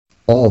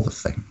all the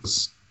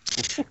things.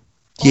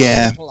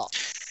 Yeah,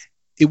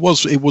 it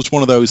was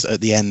one of those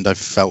at the end. I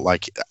felt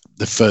like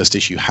the first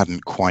issue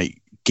hadn't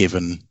quite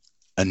given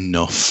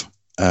enough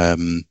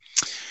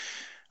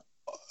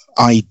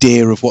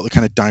idea of what the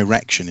kind of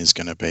direction is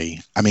going to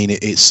be. I mean,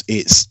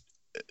 it's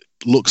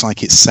looks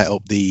like it's set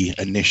up the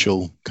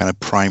initial kind of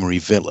primary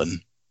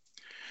villain,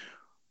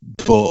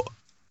 but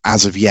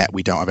as of yet,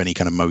 we don't have any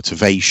kind of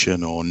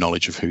motivation or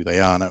knowledge of who they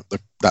are. Now,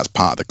 that's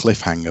part of the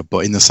cliffhanger.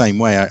 But in the same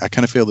way, I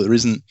kind of feel that there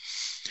isn't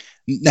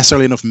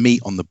necessarily enough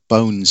meat on the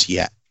bones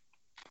yet.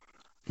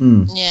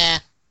 Yeah.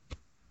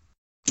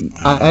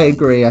 I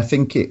agree. I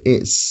think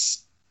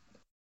it's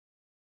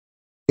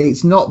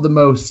not the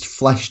most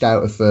fleshed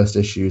out of first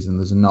issues, and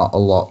there's not a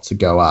lot to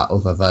go at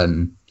other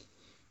than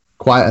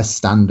quite a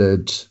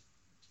standard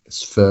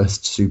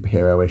first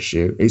superhero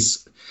issue.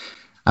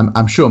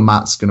 I'm sure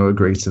Matt's going to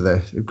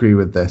agree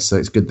with this, so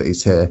it's good that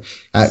he's here.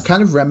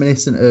 Kind of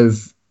reminiscent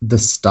of the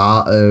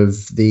start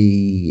of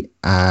the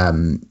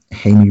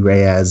Jaime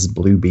Reyes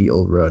Blue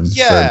Beetle run for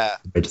the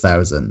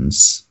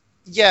mid-thousands.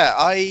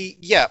 I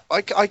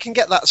can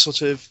get that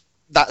sort of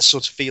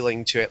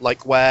feeling to it,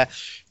 like where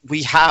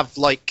we have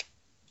like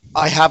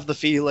I have the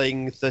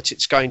feeling that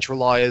it's going to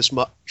rely as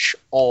much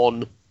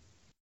on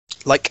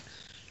like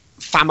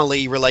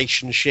family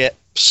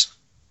relationships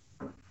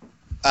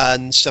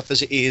and stuff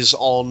as it is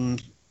on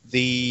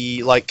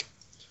the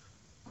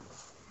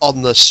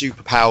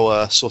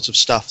superpower sort of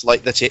stuff,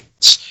 like that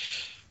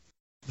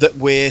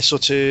we're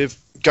sort of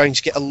going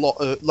to get a lot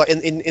of like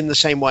in the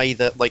same way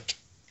that like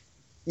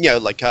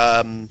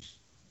that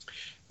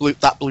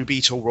Blue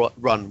Beetle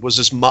run was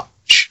as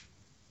much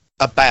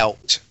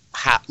about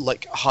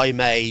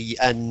Jaime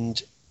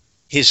and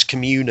his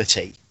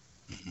community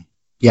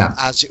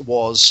as it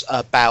was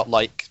about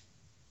like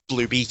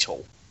Blue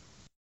Beetle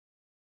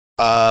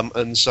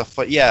and stuff.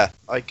 But yeah,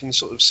 I can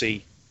sort of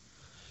see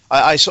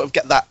I sort of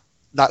get that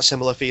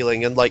similar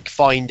feeling, and like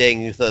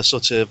finding the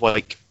sort of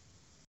like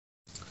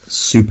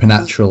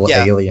supernatural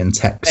alien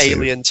tech,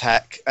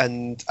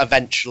 and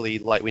eventually,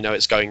 like we know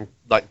it's going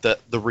like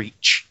the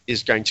Reach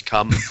is going to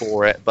come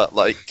for it, but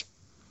like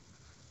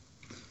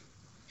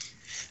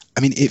I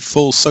mean, it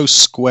falls so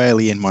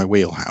squarely in my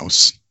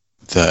wheelhouse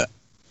that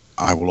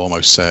I will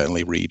almost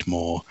certainly read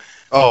more.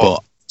 Oh,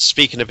 but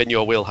speaking of in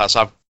your wheelhouse,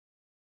 I've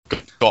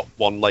got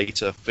one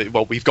later.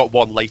 Well, we've got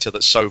one later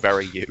that's so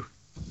very you.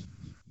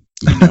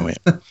 You know it.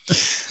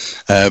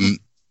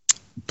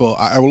 But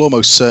I will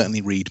almost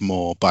certainly read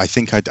more, but I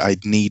think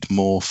I'd need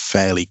more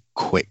fairly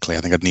quickly.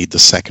 I think I'd need the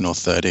second or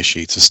third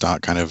issue to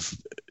start kind of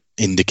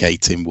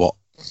indicating what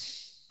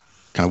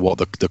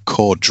the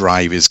core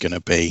drive is going to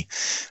be.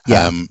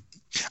 Yeah.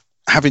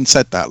 Having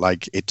said that,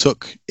 like it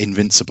took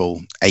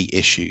Invincible 8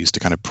 issues to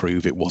kind of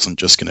prove it wasn't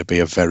just going to be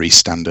a very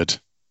standard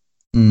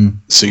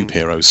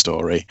superhero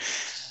story.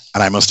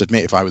 And I must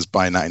admit, if I was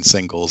buying that in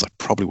singles, I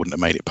probably wouldn't have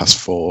made it past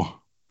 4.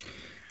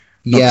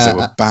 Not because they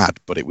were bad,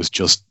 but it was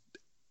just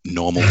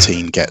normal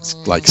teen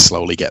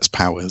slowly gets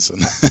powers.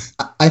 And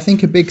I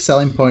think a big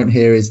selling point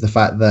here is the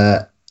fact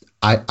that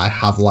I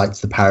have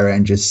liked the Power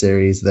Rangers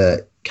series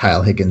that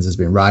Kyle Higgins has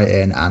been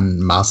writing, and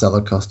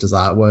Marcelo Costa's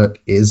artwork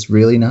is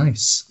really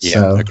nice. Yeah,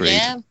 so, agreed.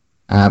 Yeah.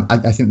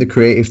 I think the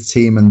creative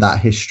team and that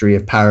history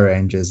of Power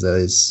Rangers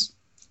is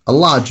a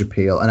large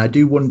appeal, and I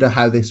do wonder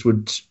how this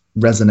would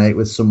resonate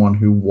with someone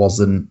who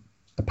wasn't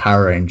a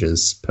Power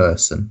Rangers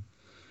person.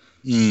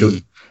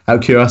 Out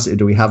of curiosity,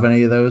 do we have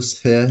any of those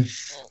here?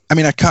 I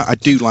mean, I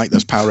do like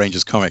those Power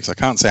Rangers comics. I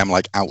can't say I'm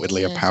like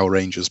outwardly a Power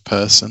Rangers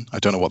person. I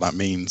don't know what that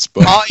means,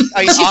 but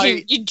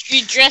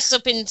you dress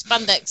up in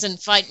spandex and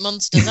fight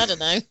monsters. I don't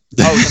know.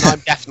 Oh, then I'm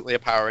definitely a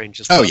Power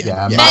Rangers person. Oh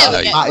yeah,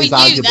 Matt is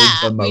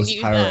arguably the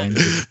most Power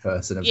Rangers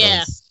person of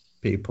those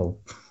people.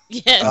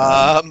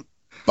 Yeah.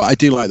 But I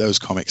do like those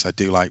comics. I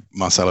do like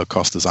Marcelo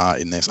Costa's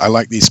art in this. I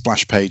like the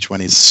splash page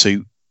when his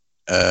suit,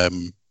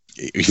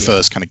 he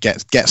first kind of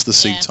gets the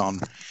suit on,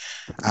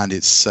 and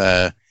it's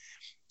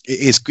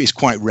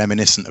quite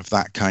reminiscent of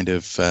that kind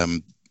of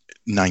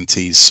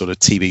 90s sort of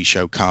TV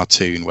show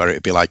cartoon where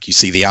it'd be like you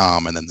see the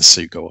arm and then the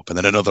suit go up and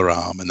then another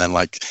arm and then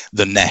like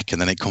the neck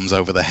and then it comes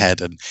over the head,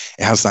 and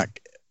it has that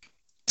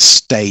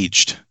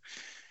staged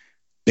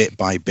bit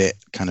by bit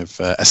kind of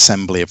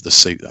assembly of the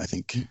suit. I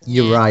think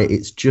you're right.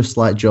 It's just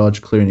like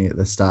George Clooney at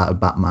the start of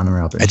Batman or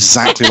Robin.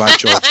 Exactly like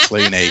George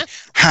Clooney.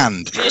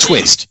 Hand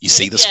twist, you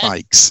see the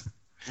spikes.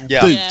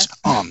 Boot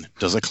on,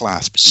 does a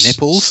clasp.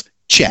 Nipples,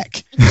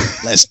 check.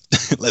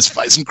 Let's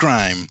fight some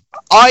crime.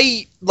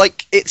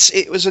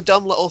 It was a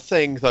dumb little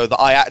thing though that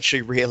I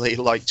actually really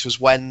liked, was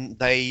when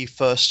they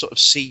first sort of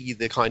see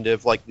the kind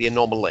of like the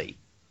anomaly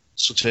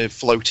sort of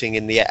floating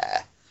in the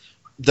air.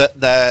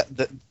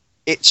 That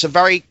it's a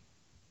very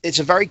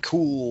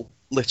cool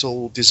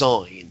little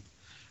design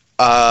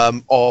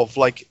of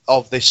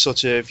this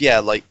sort of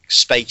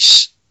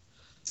space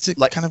Is it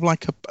like kind of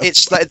like a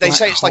it's like they black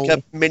say it's like hole?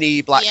 a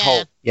mini black Yeah.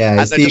 hole. Yeah,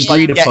 And it's they're the just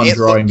like, agreed yeah, upon it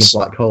drawing looks- of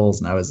black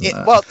holes now, isn't it?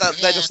 Well, they're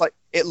Yeah. just like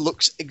it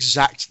looks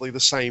exactly the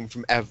same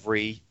from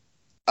every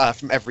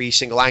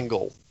single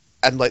angle,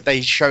 and like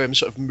they show him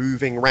sort of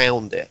moving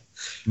around it,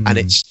 and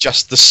it's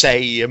just the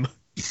same.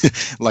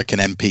 Like an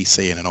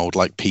NPC in an old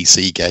like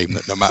PC game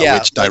that no matter Yeah,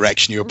 which like-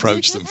 direction you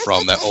approach them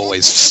from, they're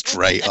always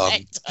straight on.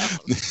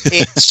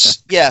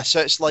 It's so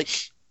it's like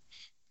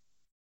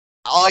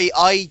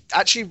I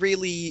actually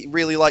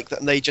really like that,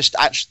 and they just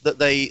that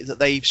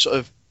they sort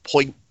of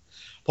point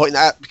that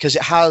out, because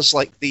it has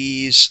like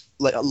these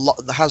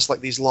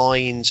these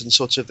lines and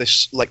sort of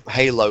this like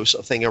halo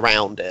sort of thing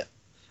around it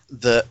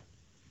that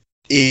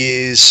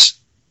is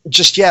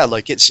just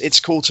like it's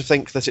cool to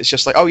think that it's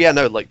just like, oh yeah,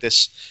 no, like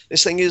this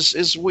thing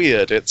is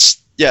weird.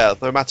 It's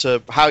no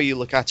matter how you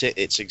look at it,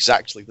 it's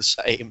exactly the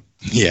same.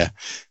 Yeah.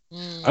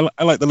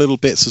 I like the little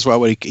bits as well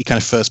where he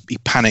kind of he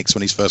panics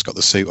when he's first got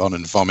the suit on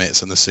and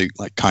vomits, and the suit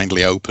like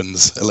kindly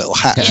opens a little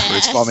hatch for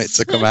his vomit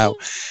to come out,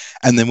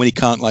 and then when he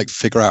can't like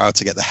figure out how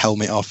to get the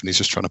helmet off and he's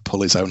just trying to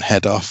pull his own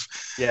head off.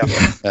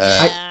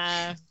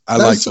 I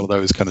liked all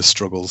those kind of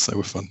struggles. They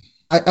were fun.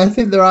 I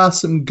think there are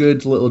some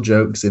good little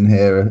jokes in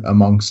here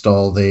amongst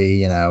all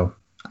the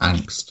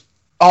angst.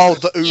 Oh,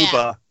 the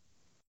Uber,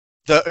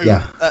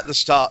 at the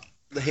start,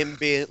 him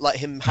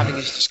having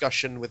his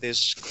discussion with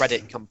his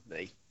credit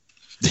company.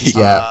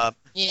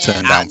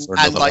 Turned down for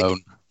another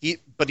loan.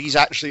 But he's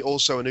actually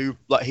also an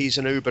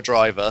Uber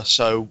driver.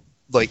 So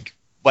like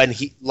when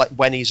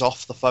he's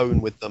off the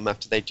phone with them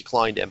after they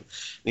declined him,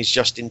 and he's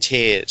just in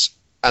tears,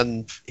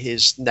 and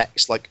his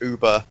next like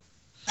Uber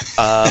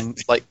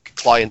like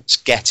clients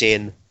get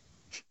in.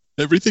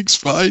 Everything's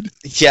fine.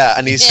 Yeah,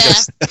 and he's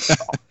just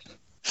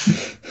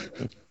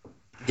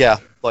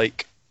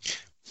like.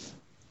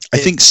 I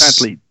think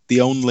sadly the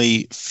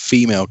only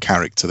female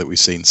character that we've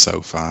seen so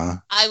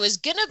far. I was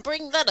gonna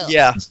bring that up.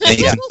 Yeah.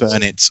 Megan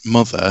Burnett's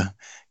mother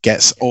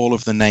gets all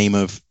of the name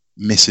of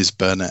Mrs.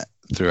 Burnett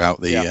throughout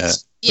the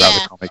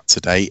comic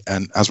to date,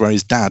 and as well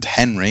his dad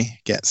Henry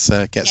gets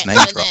name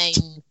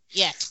dropped.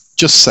 Yes.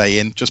 Just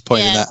saying, just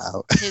pointing that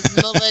out.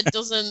 His mother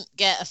doesn't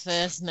get a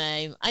first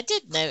name. I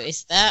did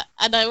notice that,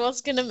 and I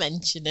was going to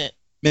mention it.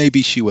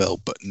 Maybe she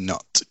will, but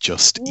not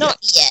just yet. Not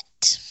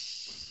yet.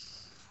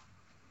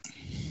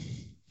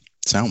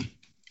 So,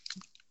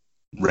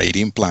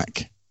 Radiant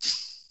Black.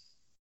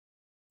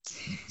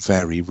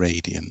 Very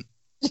radiant.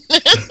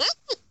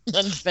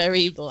 And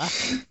very black.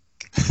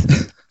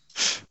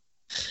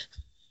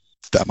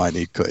 That might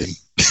need cutting.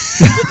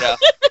 Yeah.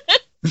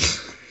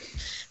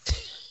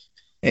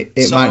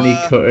 It might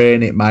need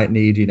cutting. It might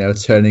need,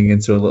 turning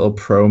into a little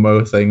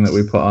promo thing that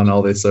we put on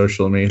all this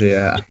social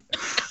media.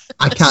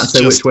 I can't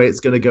say which way it's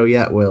going to go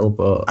yet, Will.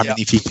 But I mean,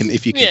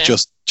 if you can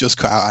just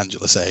cut out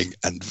Angela saying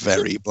 "and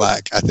very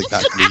black," I think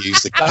that can be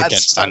used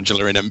against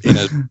Angela in a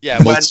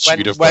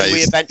multitude of ways. When we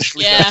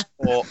eventually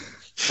go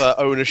for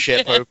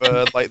ownership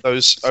over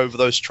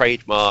those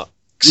trademarks.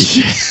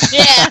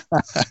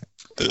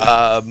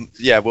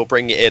 We'll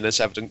bring it in as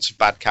evidence of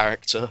bad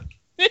character.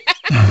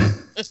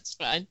 That's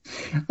fine.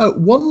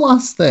 One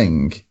last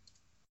thing,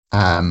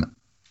 and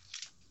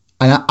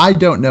I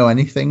don't know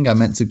anything. I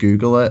meant to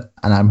Google it,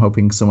 and I'm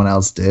hoping someone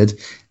else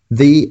did.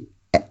 The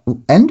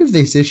end of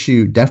this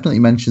issue definitely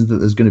mentions that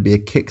there's going to be a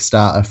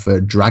Kickstarter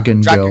for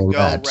Dragon Girl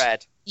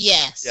Red.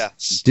 Yes.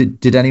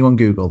 Did anyone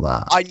Google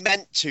that? I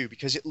meant to,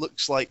 because it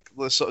looks like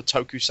the sort of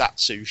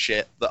tokusatsu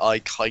shit that I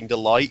kind of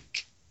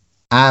like.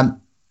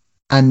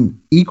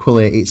 And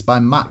equally, it's by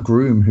Matt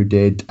Groom, who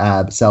did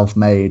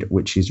Self-Made,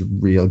 which is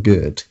real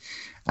good.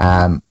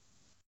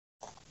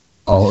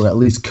 Or at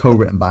least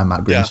co-written by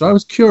Matt Groom. Yeah. So I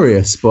was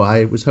curious, but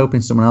I was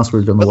hoping someone else would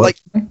have done the work.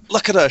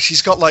 Look at her.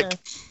 She's got like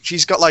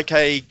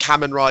a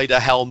Kamen Rider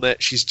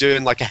helmet. She's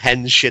doing like a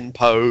henshin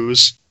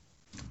pose.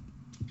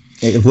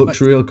 It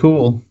looks real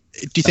cool.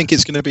 Do you think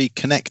it's going to be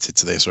connected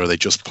to this, or are they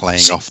just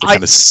playing off the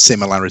kind of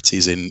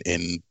similarities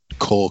in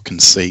core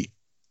conceit?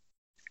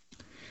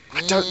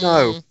 I don't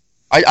know.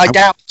 I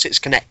doubt it's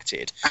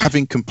connected.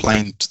 Having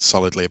complained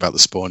solidly about the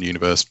Spawn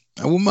universe,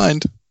 I won't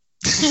mind.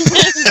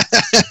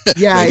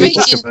 Yeah,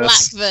 Radiant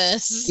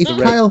Blackverse. If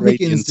Kyle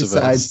Higgins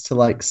decides to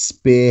like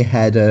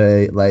spearhead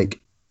a like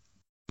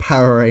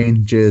Power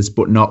Rangers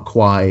but not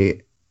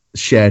quite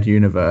shared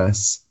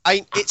universe,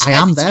 I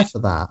am there for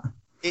that.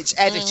 It's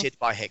edited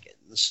by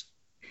Higgins.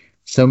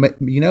 So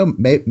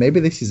maybe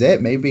this is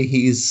it. Maybe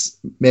we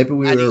were wrong.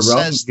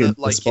 The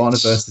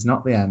Spawniverse is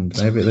not the end.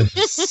 Maybe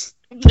this.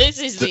 This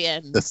is the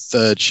end. The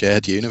third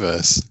shared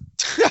universe.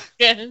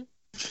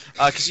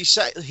 Because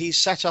he's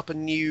set up a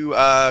new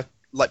line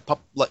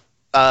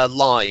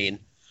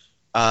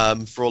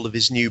for all of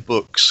his new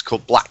books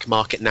called Black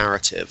Market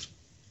Narrative.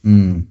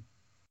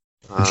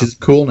 Which is a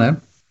cool name.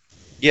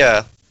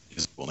 Yeah,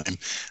 it's a cool name.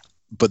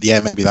 But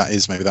yeah, maybe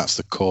that's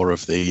the core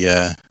of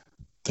the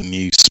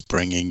new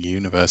springing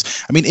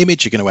universe. I mean,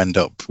 Image are going to end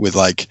up with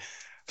like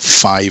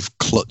 5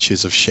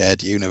 clutches of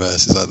shared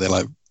universes, aren't they?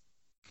 Like.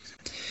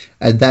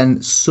 And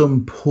then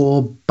some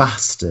poor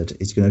bastard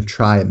is going to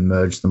try and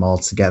merge them all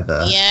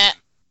together. Yeah.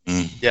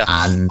 Yeah.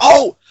 And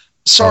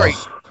Sorry,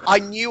 Oh. I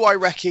knew I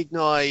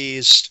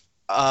recognised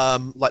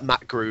like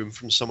Matt Groom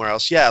from somewhere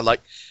else. Yeah,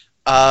 like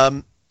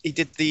he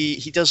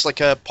does like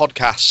a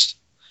podcast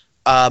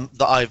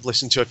that I've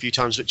listened to a few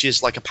times, which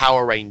is like a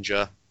Power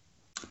Ranger.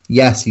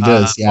 Yes, he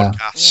does. Yeah.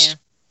 Podcast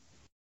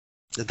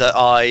that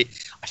I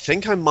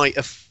think I might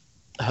have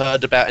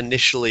heard about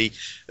initially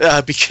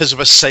because of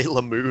a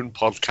Sailor Moon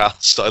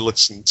podcast I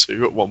listened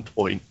to at one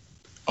point.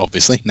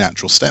 Obviously,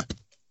 natural step.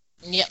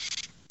 Yep.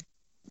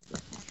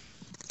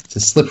 It's a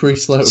slippery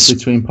slope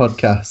between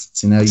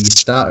podcasts. You know, you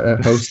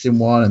start hosting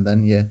one, and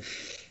then you're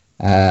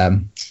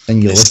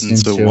listening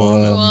to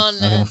One,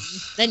 one.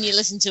 then you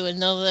listen to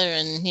another,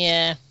 and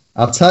yeah.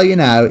 I'll tell you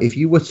now, if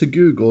you were to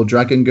Google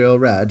Dragon Girl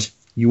Red,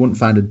 you wouldn't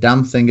find a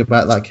damn thing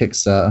about that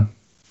Kickstarter.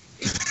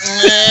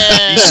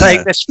 You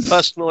saying this from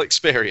personal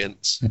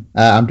experience?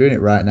 I'm doing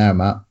it right now,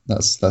 Matt.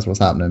 That's what's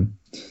happening.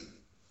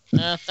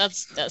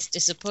 That's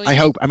disappointing. I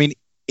hope. I mean,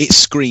 it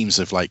screams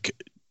of like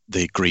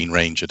the Green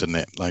Ranger, doesn't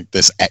it? Like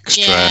this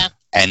extra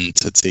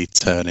entity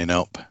turning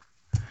up.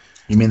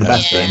 You mean the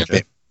best Yeah.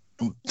 Ranger?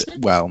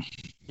 Well,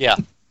 Yeah.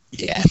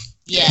 yeah.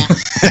 Yeah.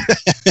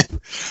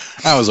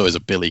 I was always a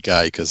Billy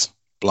guy because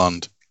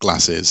blonde,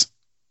 glasses.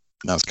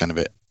 That was kind of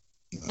it.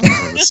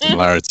 The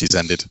similarities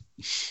ended.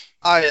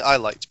 I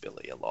liked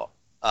Billy a lot,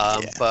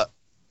 Yeah. but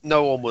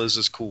no one was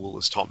as cool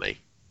as Tommy.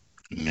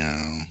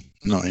 No,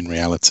 not in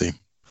reality.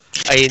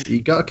 I mean,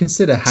 You got to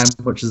consider how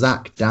much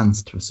Zack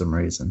danced for some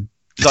reason.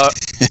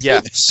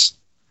 yes.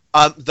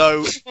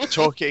 Though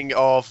talking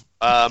of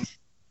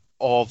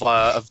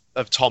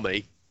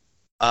Tommy,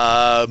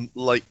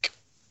 like,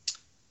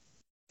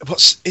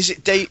 is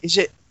it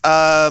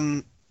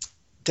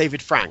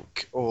David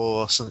Frank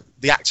or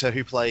the actor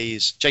who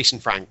plays Jason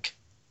Frank?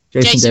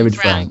 Jason Jason David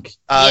Frank.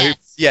 Frank.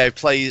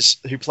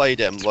 Who played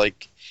him,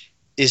 like,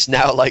 is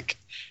now like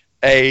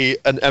an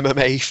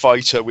MMA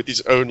fighter with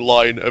his own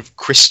line of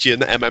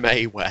Christian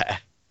MMA wear.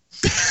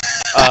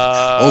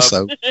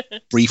 Also,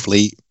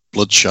 briefly,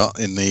 Bloodshot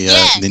in the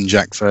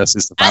Ninjak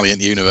versus the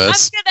Valiant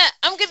Universe.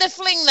 I'm gonna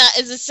fling that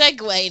as a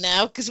segue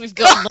now because we've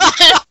got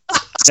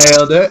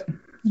Nailed it.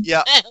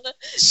 Yeah.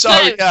 So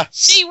No, yeah,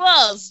 she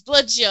was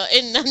Bloodshot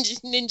in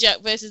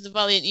Ninjak versus the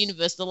Valiant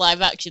Universe, the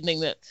live action thing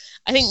that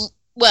I think,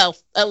 well,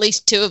 at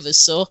least two of us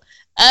saw.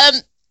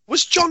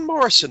 was John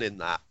Morrison in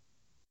that?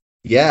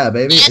 Yeah,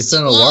 baby. Yes,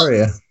 Eternal he was.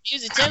 Warrior. He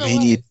was I Eternal mean,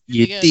 Warrior.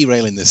 you're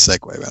derailing this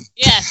segue, man.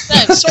 Yeah,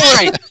 so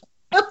Sorry.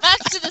 back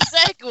to the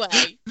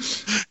segue.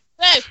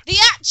 So, the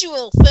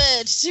actual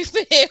third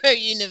superhero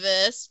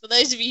universe, for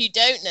those of you who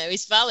don't know,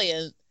 is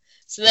Valiant.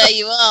 So there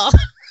you are.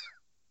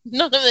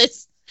 None of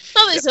this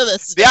other The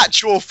stuff.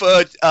 actual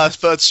third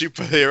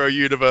superhero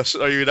universe,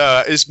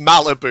 is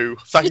Malibu.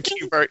 Thank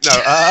you very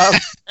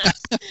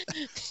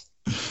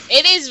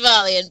It is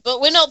Valiant,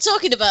 but we're not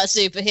talking about a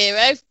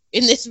superhero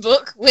in this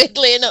book,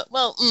 weirdly enough.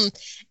 Well,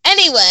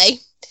 anyway,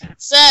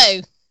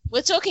 so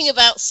we're talking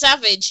about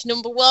Savage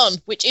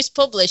 #1, which is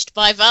published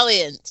by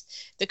Valiant,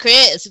 the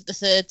creators of the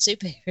third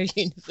superhero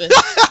universe.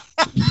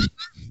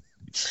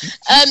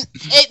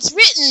 It's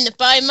written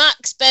by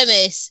Max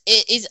Bemis.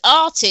 It is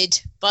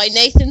arted by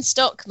Nathan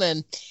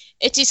Stockman.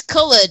 It is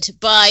coloured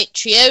by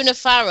Triona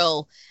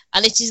Farrell,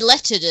 and it is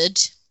lettered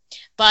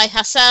by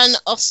Hassan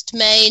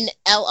Ostmain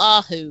El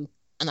Ahu,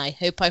 and I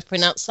hope I've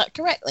pronounced that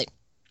correctly.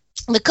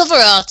 The cover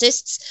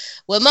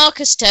artists were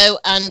Marcus Toe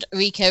and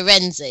Rico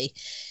Renzi.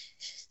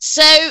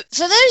 So,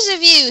 for those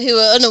of you who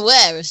are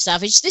unaware of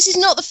Savage, this is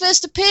not the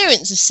first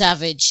appearance of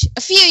Savage.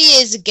 A few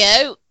years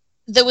ago,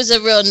 there was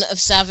a run of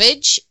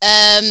Savage,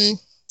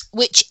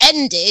 which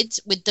ended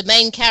with the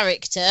main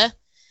character,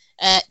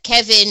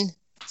 Kevin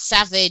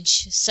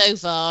Savage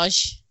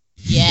Sauvage.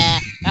 Yeah,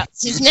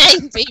 that's his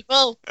name,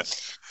 people.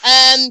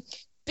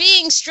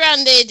 Being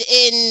stranded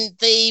in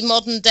the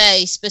modern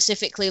day,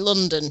 specifically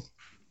London.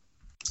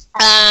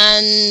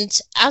 And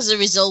as a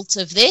result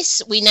of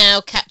this, we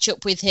now catch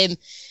up with him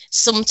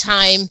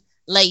sometime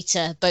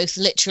later, both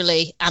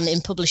literally and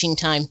in publishing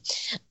time.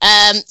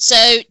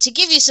 So to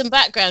give you some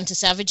background to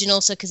Savage, and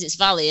also because it's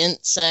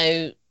Valiant,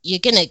 so you're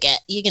gonna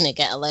get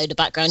a load of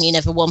background you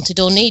never wanted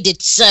or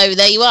needed. So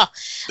there you are.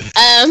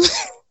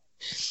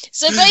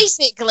 So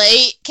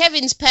basically,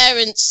 Kevin's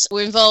parents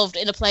were involved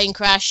in a plane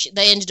crash.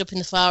 They ended up in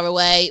the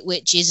Faraway,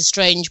 which is a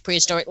strange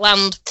prehistoric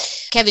land.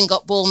 Kevin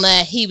got born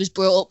there. He was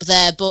brought up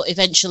there, but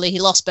eventually he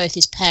lost both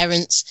his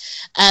parents.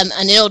 And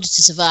in order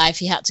to survive,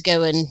 he had to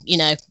go and,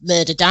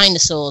 murder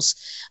dinosaurs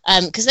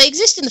because they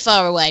exist in the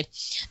Faraway.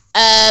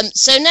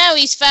 So now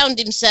he's found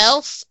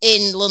himself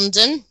in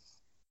London.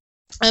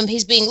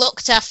 He's being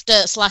looked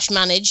after /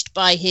 managed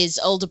by his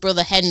older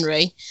brother,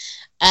 Henry.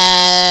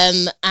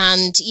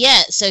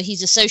 So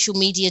he's a social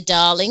media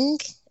darling.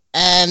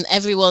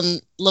 Everyone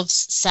loves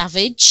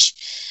Savage,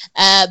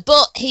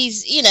 but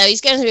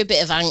he's going through a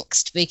bit of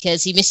angst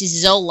because he misses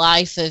his old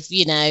life of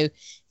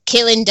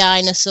killing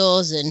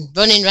dinosaurs and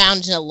running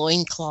around in a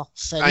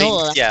loincloth and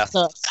all of that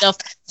sort of stuff.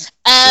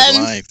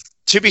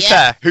 To be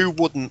fair, who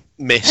wouldn't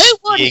miss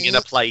being in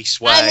a place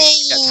where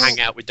you get to hang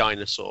out with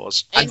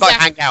dinosaurs? And by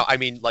Exactly. hang out, I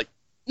mean like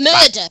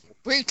Murder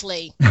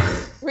brutally.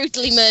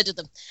 brutally murder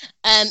them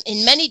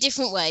in many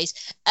different ways.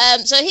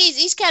 So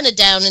he's kind of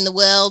down in the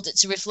world.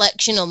 It's a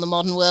reflection on the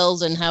modern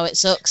world and how it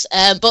sucks.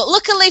 But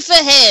luckily for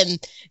him,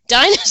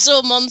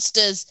 dinosaur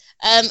monsters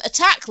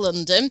attack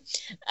London,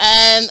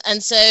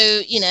 and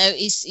so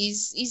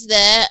he's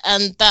there,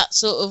 and that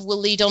sort of will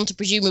lead on to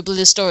presumably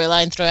the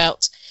storyline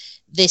throughout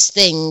this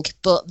thing.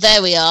 But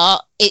there we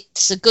are.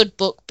 It's a good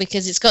book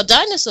because it's got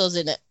dinosaurs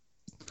in it.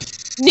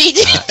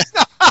 Needed.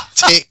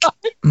 Tick.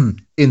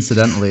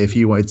 Incidentally, if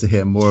you wanted to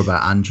hear more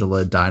about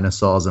Angela,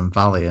 dinosaurs, and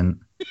Valiant,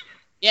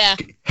 Yeah.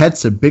 head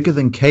to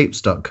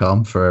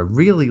biggerthancapes.com for a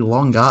really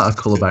long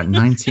article about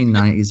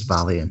 1990s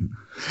Valiant.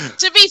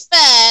 To be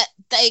fair,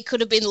 they could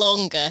have been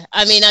longer.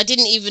 I mean, I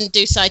didn't even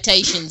do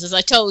citations, as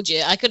I told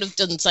you. I could have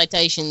done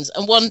citations,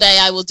 and one day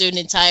I will do an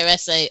entire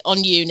essay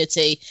on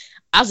Unity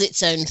as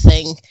its own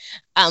thing,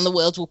 and the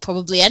world will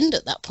probably end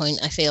at that point,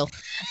 I feel.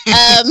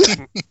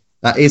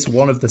 That is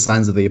one of the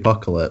signs of the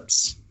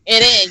apocalypse.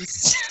 It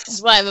is.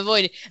 That's why I've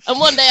avoided. And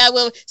one day I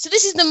will. So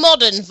this is the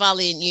modern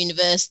Valiant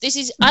universe.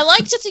 I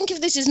like to think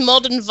of this as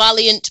modern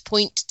Valiant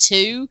Point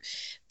 2,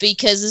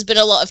 because there's been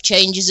a lot of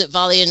changes at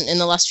Valiant in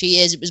the last few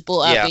years. It was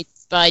bought out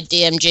by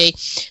DMG.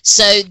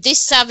 So this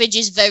Savage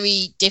is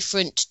very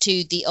different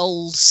to the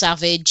old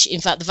Savage. In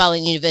fact, the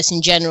Valiant universe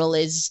in general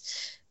is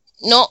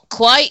not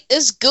quite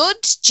as good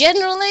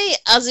generally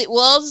as it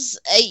was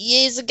 8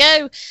 years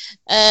ago.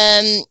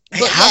 It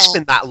has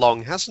been that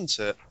long, hasn't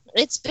it?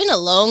 It's been a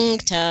long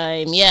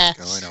time, yeah.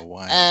 Going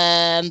away.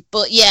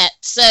 But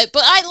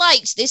I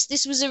liked this.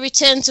 This was a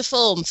return to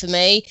form for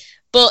me.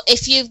 But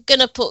if you're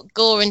gonna put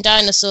gore and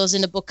dinosaurs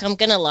in a book, I'm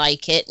gonna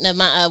like it, no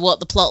matter what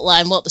the plot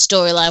line, what the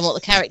storyline, what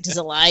the characters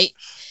are like.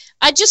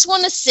 I just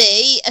want to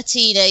see a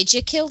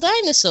teenager kill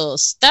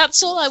dinosaurs.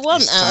 That's all I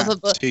want out of a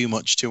book. Too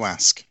much to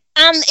ask.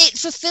 And it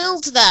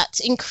fulfilled that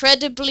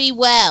incredibly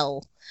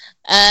well.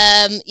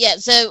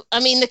 So I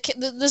mean,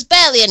 there's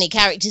barely any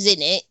characters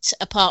in it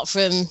apart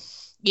from,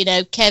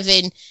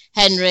 Kevin,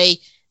 Henry,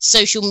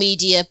 social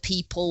media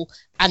people,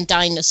 and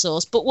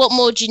dinosaurs. But what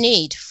more do you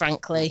need,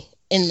 frankly,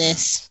 in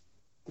this?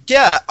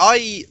 Yeah,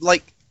 I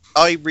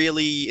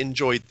really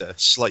enjoyed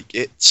this.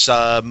 It's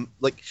I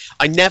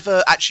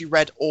never actually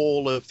read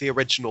all of the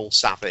original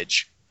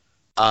Savage,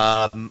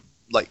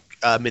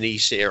 mini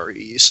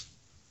series.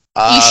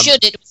 You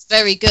should. It was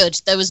very good.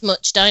 There was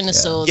much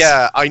dinosaurs.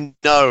 Yeah, I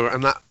know,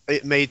 and that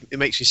it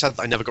makes me sad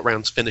that I never got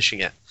around to finishing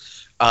it.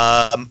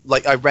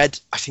 I read,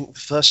 I think, the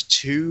first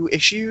 2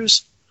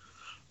 issues,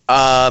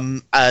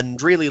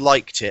 and really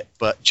liked it,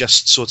 but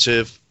just sort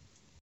of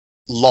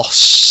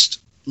lost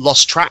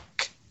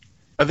track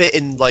of it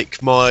in my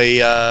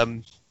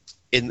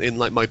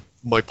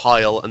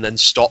pile, and then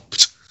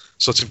stopped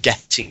sort of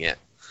getting it.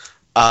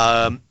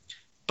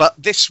 But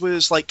this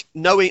was I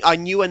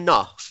knew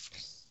enough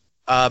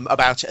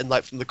about it,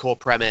 and from the core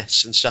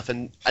premise and stuff,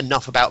 and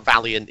enough about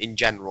Valiant in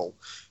general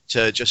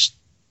to just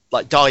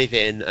dive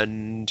in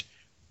and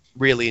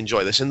really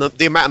enjoy this. And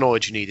the amount of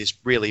knowledge you need is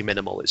really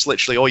minimal. It's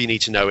literally all you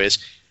need to know is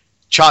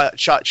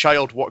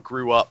child what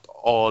grew up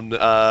on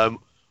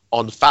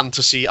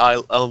Fantasy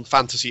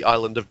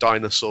Island of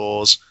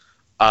Dinosaurs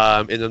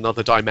in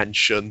another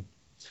dimension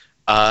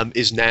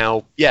is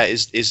now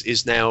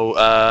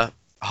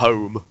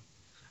home.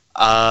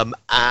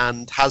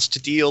 And has to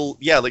deal,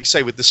 like you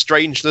say, with the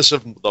strangeness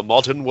of the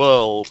modern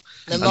world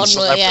and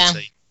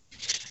celebrity.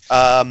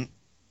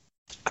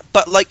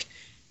 But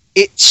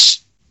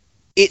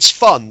it's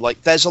fun.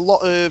 There's a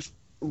lot of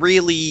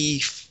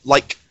really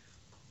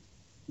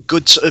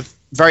good sort of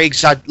very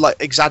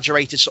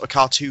exaggerated sort of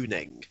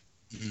cartooning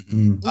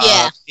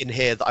in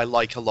here that I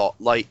like a lot.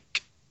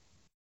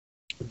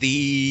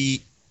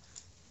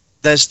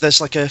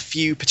 There's a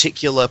few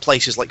particular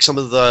places, some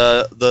of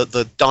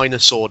the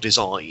dinosaur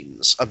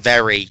designs are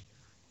very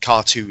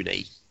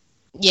cartoony.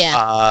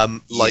 Yeah.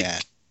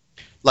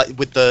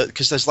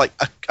 Because there's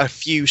a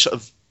few sort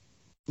of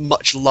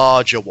much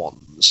larger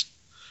ones,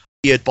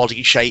 weird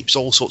body shapes,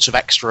 all sorts of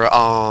extra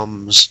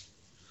arms,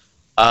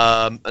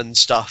 and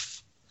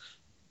stuff.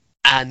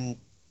 And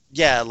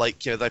they're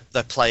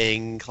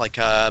playing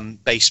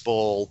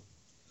baseball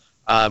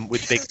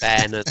with Big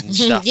Ben and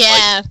stuff.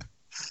 Yeah.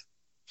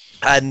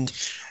 And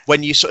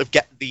when you sort of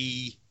get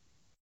the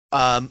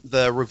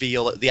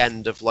reveal at the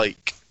end of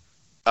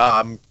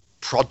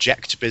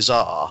Project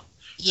Bizarre,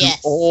 who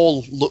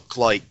all look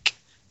like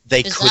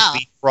they Bizarre. could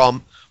be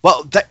from.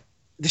 Well,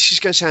 this is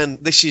going to sound.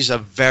 This is a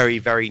very,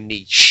 very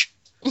niche,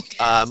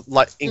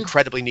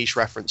 incredibly niche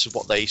reference of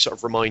what they sort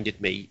of reminded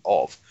me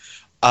of.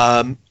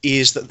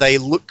 Is that they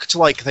looked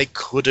like they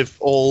could have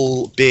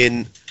all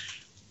been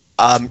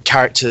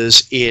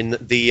characters in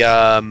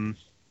the.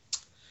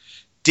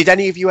 Did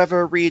any of you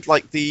ever read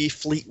the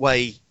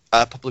Fleetway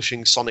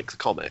publishing Sonic the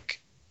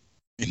Comic?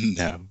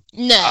 No.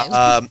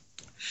 No.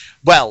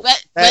 Well,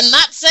 when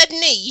Matt said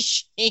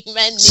niche, he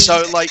meant niche.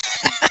 So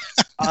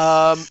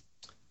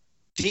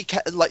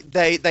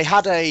they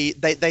had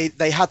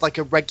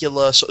a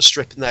regular sort of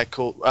strip in there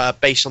called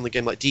based on the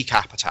game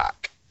Decap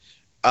Attack,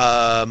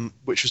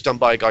 which was done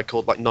by a guy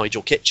called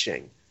Nigel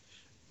Kitching,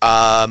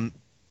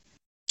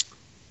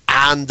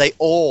 and they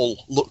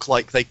all look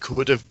like they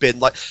could have been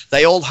like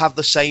they all have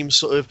the same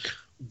sort of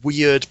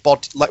weird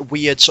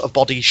sort of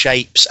body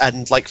shapes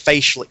and like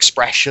facial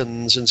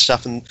expressions and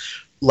stuff, and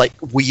like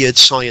weird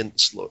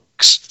science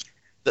looks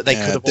that they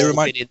could have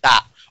all been in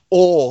that,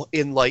 or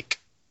in like.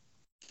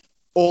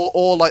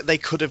 Or like they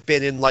could have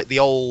been in like the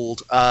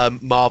old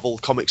Marvel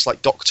comics,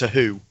 like Doctor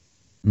Who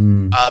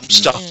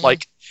stuff.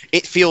 Like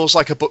it feels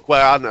like a book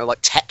where, I don't know,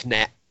 like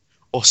TechNet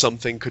or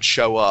something could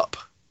show up.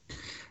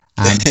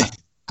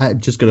 I'm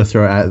just gonna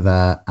throw it out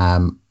there.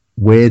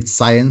 Weird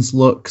science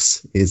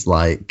looks is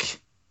like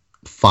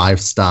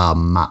 5-star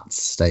Matt's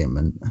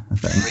statement, I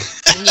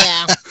think.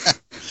 Yeah.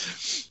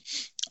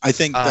 I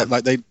think that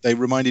like they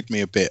reminded me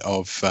a bit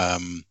of.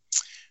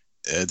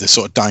 The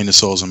sort of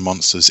dinosaurs and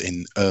monsters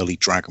in early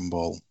Dragon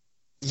Ball.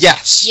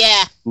 Yes.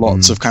 Yeah.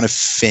 Lots of kind of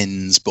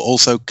fins, but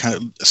also kind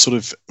of sort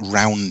of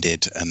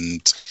rounded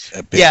and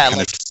a bit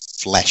kind of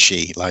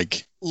fleshy,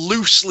 like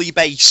loosely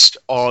based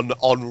on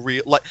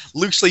real, like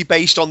loosely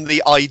based on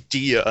the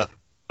idea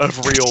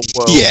of real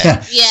world.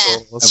 Yeah. Yeah.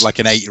 Of like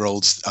an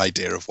 8-year-old's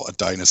idea of what a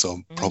dinosaur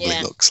probably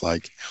looks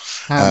like.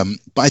 But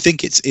I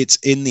think it's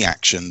in the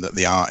action that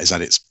the art is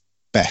at its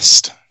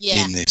best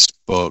in this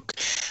book.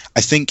 I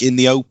think in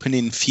the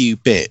opening few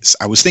bits,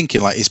 I was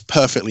thinking like it's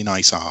perfectly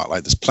nice art.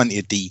 Like there's plenty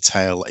of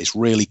detail. It's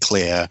really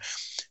clear,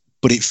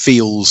 but it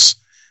feels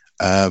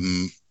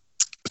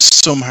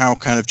somehow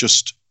kind of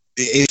just.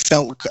 It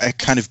felt a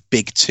kind of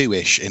Big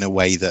Two-ish in a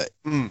way that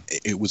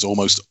it was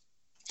almost.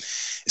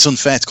 It's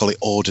unfair to call it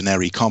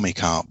ordinary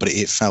comic art, but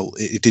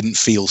it didn't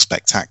feel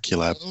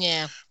spectacular.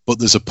 Yeah. But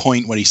there's a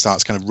point where he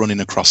starts kind of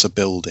running across a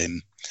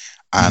building,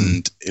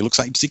 and it looks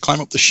like, does he climb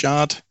up the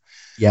Shard?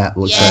 Yeah,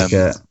 looks like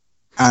it.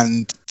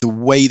 And the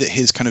way that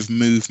his kind of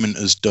movement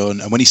is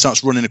done, and when he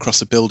starts running across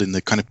the building,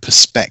 the kind of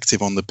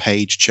perspective on the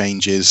page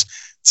changes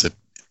to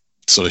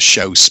sort of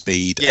show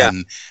speed. Yeah.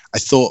 And I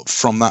thought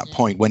from that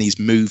point, when he's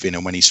moving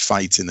and when he's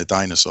fighting the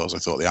dinosaurs, I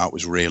thought the art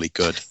was really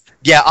good.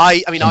 Yeah,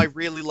 I mean, I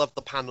really love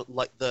the panel,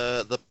 like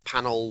the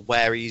panel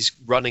where he's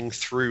running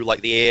through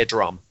like the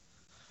eardrum.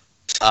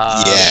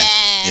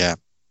 Yeah.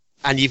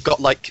 And you've got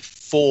like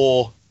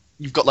four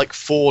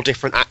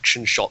different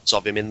action shots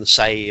of him in the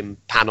same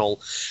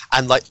panel,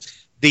 and like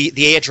the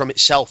eardrum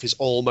itself is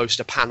almost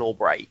a panel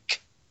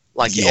break,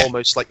 like it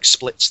almost like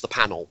splits the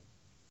panel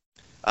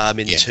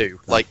in two.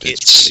 Like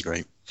it's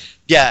really great.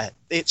 Yeah,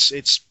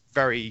 it's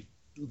very,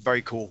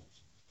 very cool.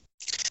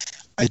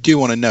 I do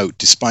want to note,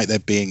 despite there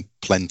being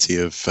plenty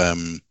of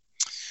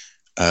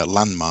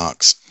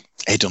landmarks,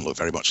 it doesn't look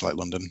very much like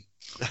London.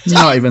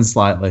 Not even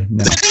slightly.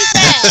 No.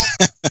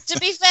 To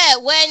be fair,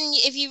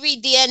 if you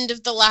read the end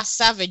of the last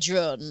Savage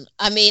run,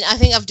 I mean, I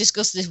think I've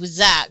discussed this with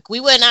Zach. We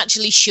weren't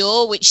actually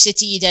sure which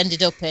city you'd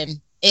ended up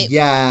in.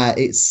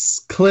 It's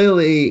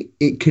clearly,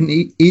 it can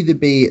either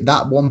be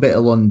that one bit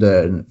of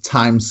London,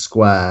 Times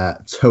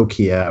Square,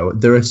 Tokyo.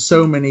 There are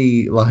so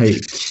many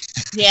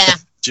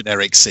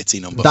generic city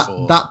number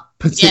 4. That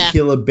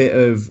particular bit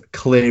of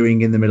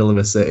clearing in the middle of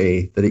a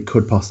city that it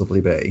could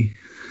possibly be.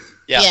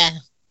 Yeah.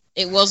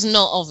 It was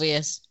not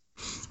obvious.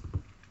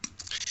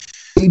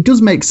 It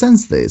does make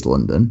sense that it's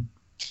London.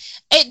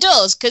 It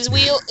does, because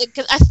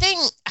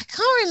I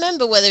can't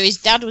remember whether his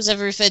dad was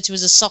ever referred to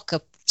as a soccer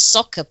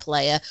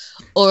player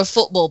or a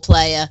football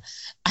player.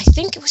 I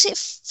think it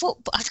was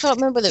football. I can't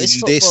remember whether it was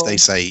football.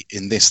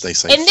 In this they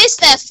say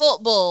they're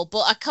football,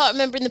 but I can't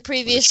remember in the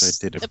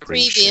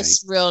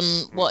previous run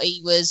what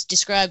he was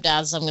described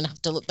as. I'm going to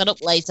have to look that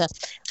up later.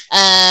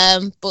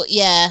 But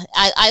yeah,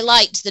 I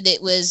liked that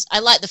it was. I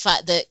like the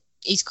fact that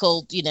he's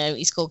called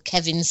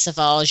Kevin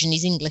Savage and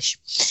he's English.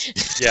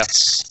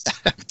 Yes.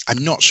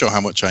 I'm not sure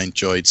how much I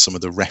enjoyed some of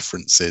the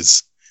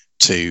references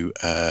to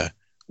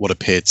what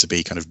appeared to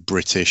be kind of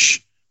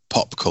British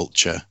pop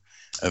culture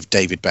of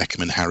David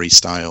Beckham and Harry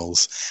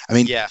Styles. I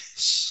mean,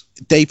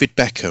 David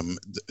Beckham,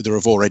 there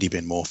have already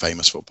been more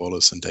famous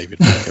footballers than David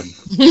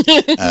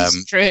Beckham.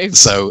 That's true.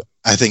 So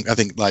I think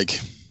like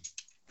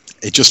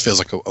it just feels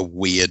like a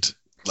weird.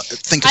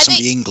 Think of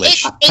somebody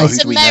English.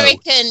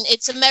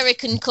 It's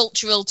American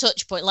cultural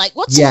touch point. Like,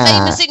 what's a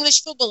famous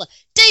English footballer?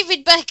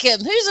 David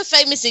Beckham. Who's a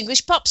famous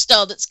English pop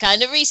star that's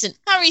kind of recent?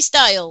 Harry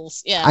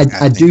Styles. Yeah.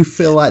 I do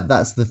feel like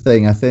that's the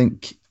thing. I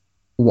think,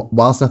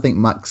 whilst I think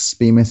Max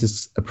Bemis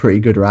is a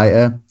pretty good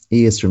writer,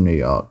 he is from New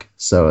York.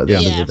 So at the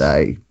end of the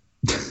day.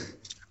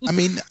 I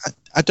mean,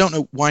 I don't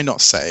know why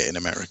not say it in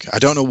America. I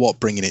don't know what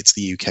bringing it to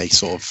the UK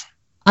sort of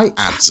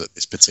adds at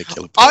this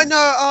particular point. I know.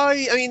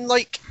 I mean,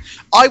 like,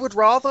 I would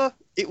rather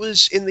it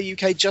was in the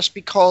UK just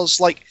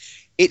because, like,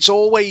 it's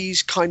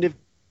always kind of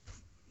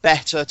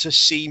better to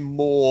see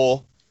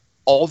more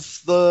of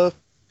the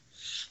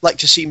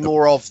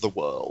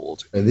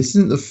world. This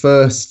isn't the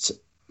first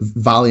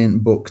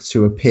Valiant book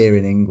to appear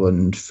in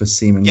England for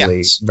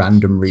seemingly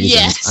random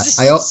reasons.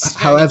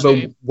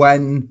 However,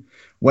 when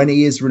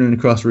he is running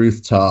across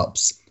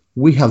rooftops,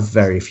 we have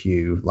very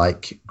few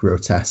like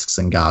grotesques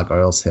and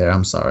gargoyles here.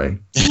 I'm sorry.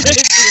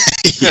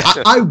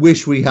 I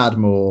wish we had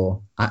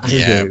more. I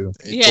do.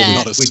 Yeah.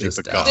 Not a We just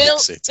super don't. Garlic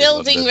City,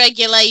 Building London.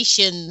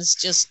 regulations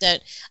just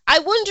don't. I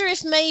wonder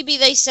if maybe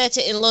they set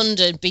it in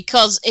London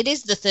because it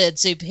is the third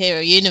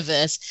superhero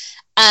universe,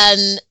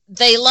 and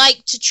they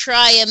like to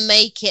try and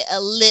make it a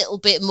little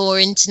bit more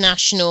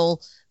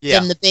international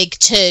than the big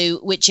two,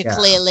 which are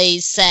clearly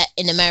set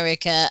in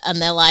America.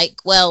 And they're like,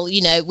 well,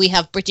 you know, we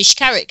have British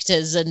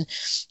characters and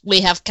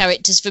we have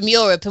characters from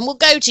Europe, and we'll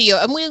go to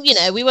Europe, and we'll, you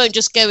know, we won't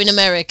just go in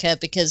America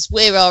because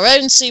we're our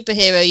own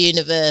superhero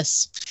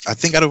universe. I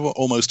think I'd have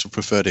almost have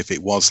preferred if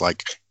it was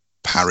like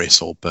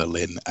Paris or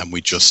Berlin, and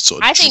we just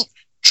sort of I think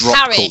drop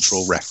Paris.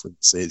 cultural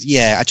references.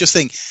 Yeah, I just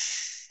think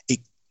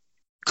it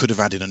could have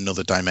added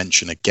another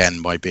dimension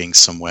again by being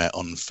somewhere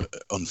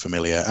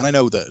unfamiliar. And I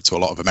know that to a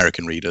lot of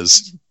American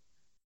readers,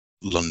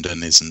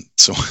 London isn't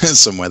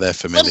somewhere they're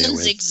familiar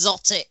London's with.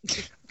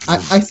 exotic.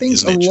 I think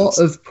Isn't a it lot just?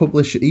 of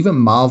publishers, even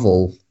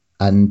Marvel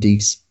and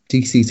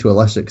DC to a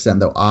lesser extent,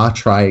 though, are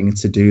trying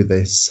to do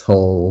this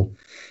whole,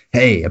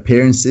 hey,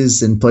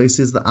 appearances in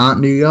places that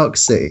aren't New York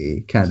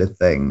City kind of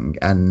thing.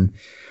 And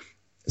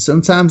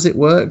sometimes it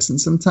works and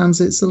sometimes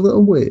it's a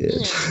little weird.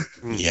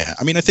 Yeah,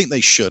 I mean, I think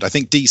they should. I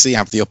think DC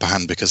have the upper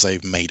hand because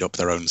they've made up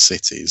their own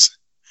cities.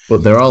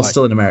 But they're all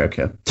still in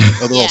America.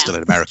 Oh, they're all Yeah. still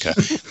in America.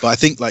 But I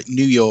think like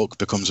New York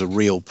becomes a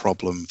real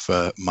problem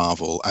for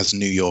Marvel as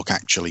New York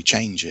actually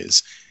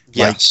changes.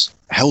 Yes.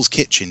 Hell's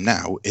Kitchen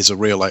now is a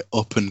real like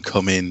up and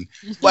coming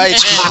Well,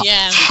 it's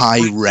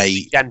high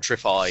rate.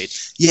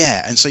 gentrified.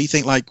 Yeah, and so you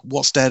think like,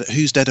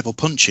 who's Daredevil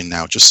punching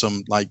now? Just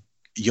some like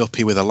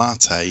yuppie with a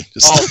latte,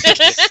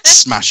 just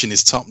smashing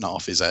his top knot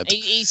off his head.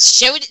 He's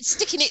showing it,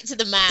 sticking it to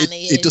the man.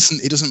 It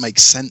doesn't make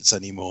sense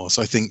anymore.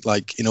 So I think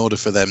like in order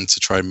for them to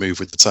try and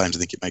move with the times, I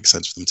think it makes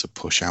sense for them to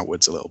push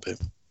outwards a little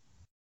bit.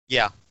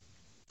 Yeah.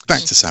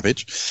 Back to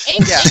Savage.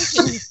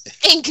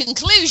 In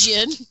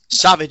conclusion,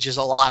 Savage is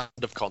a land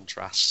of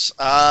contrasts.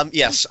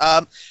 Yes.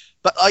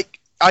 But I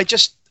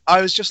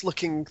was just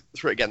looking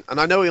through it again,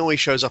 and I know he only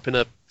shows up in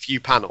a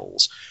few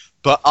panels,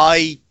 but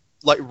I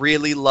like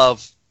really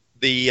love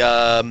the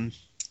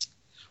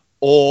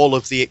all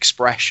of the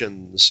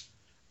expressions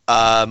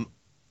that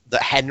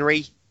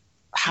Henry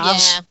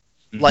has.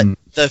 Like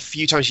the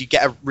few times you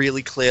get a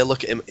really clear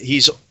look at him,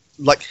 he's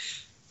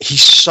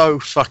so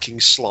fucking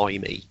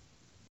slimy.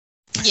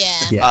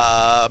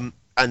 yeah.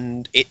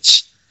 And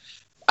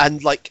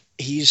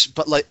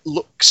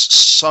looks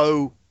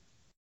so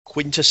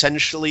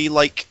quintessentially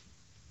like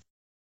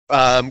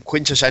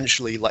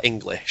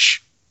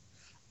English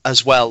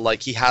as well.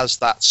 Like he has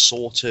that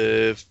sort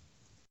of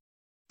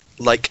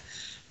like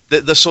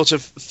the sort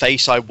of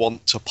face I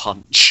want to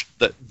punch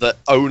that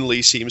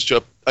only seems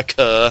to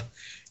occur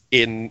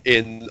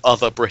in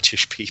other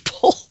British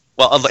people.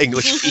 Well, other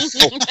English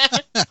people.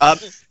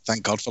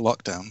 Thank God for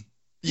lockdown.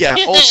 Yeah.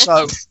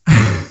 Also,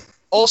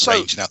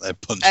 Raging out there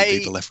punching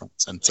people left, right,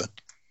 centre.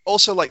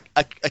 Also, like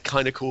a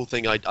kind of cool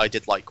thing I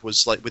did like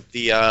was like with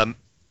the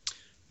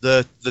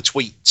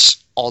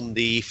tweets on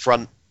the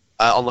front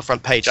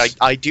page.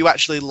 I do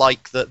actually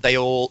like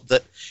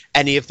that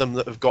any of them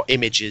that have got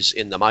images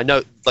in them. I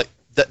know like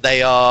that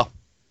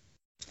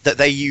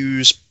they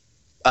use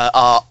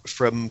art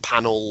from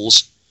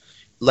panels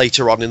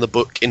later on in the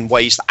book in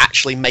ways that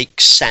actually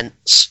make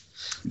sense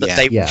that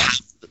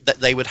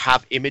they would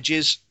have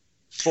images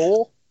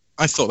for.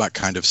 I thought that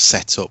kind of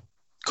setup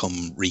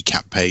come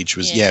recap page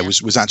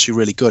was actually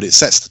really good. It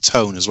sets the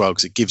tone as well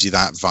because it gives you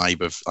that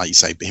vibe of, like you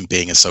say, him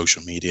being a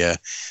social media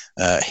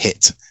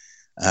hit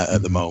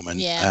at the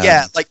moment.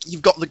 Like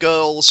you've got the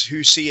girls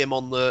who see him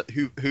on the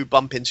who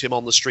bump into him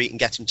on the street and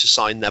get him to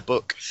sign their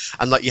book,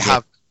 and like you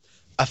have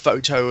a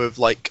photo of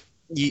like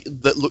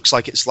that looks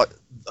like it's like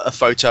a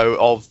photo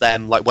of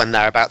them like when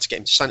they're about to get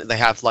him to sign it. They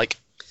have like,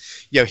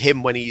 you know,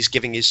 him when he's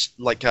giving his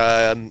like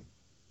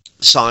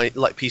sign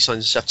like peace signs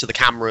and stuff to the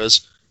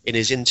cameras in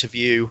his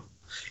interview.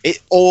 It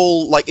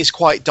all like is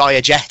quite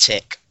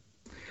diegetic.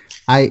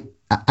 I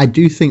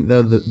do think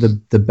though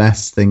that the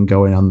best thing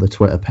going on the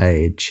Twitter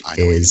page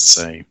is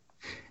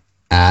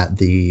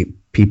the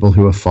people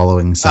who are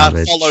following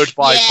Savage, followed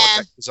by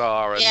Project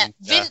Bazaar and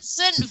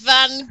Vincent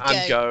Van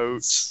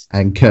Goat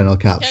and Colonel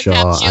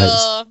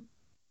Capshaw.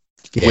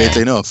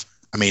 Weirdly enough,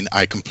 I mean,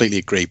 I completely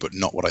agree, but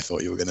not what I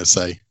thought you were going to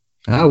say.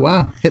 Oh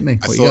wow, hit me!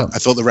 I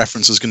thought the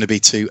reference was going to be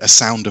to A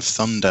Sound of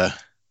Thunder.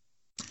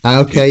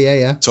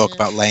 Okay, Talk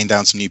about laying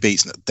down some new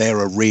beats.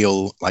 They're a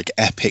real like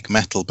epic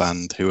metal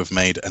band who have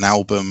made an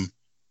album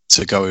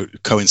to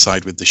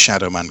coincide with the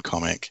Shadow Man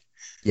comic.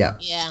 Yeah.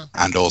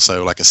 And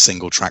also like a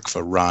single track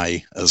for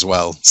Rye as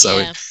well.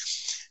 So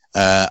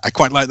I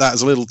quite like that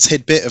as a little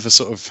tidbit of a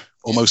sort of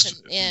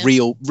almost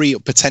real,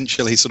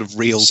 potentially sort of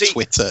real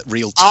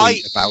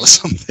tweet about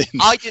something.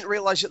 I didn't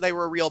realize that they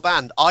were a real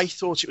band. I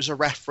thought it was a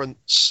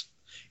reference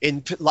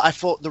I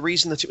thought the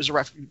reason that it was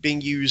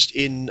being used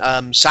in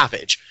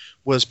Savage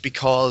was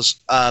because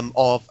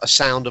of A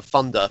Sound of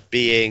Thunder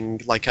being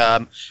like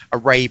a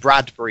Ray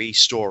Bradbury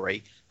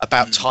story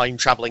about time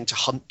traveling to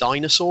hunt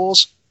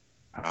dinosaurs.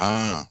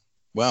 Ah,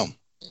 well,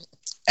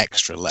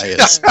 extra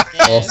layers.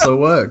 Also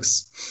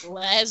works.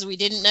 Layers we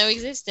didn't know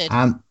existed.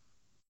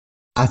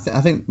 I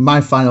think my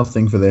final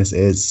thing for this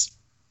is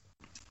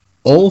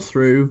all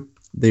through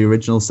the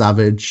original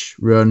Savage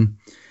run,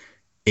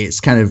 it's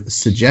kind of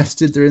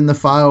suggested they're in the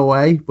far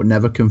away, but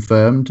never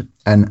confirmed.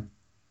 And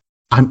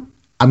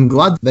I'm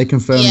glad they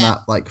confirmed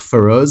that, like,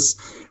 for us.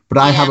 But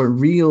I have a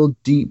real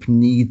deep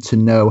need to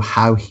know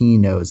how he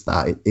knows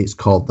that it's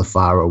called the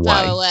far away.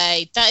 Far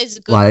away. That is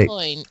a good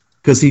point.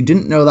 Because he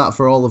didn't know that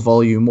for all of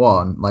Volume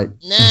 1. Like,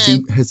 No.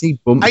 has he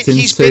bumped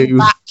He's been into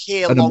back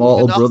here an long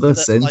immortal enough brother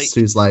that, since like,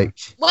 who's like...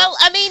 Well,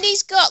 I mean,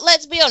 he's got,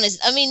 let's be honest,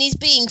 I mean, he's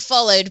being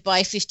followed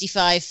by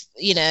 55,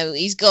 you know,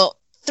 he's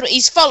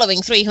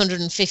following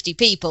 350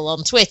 people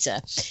on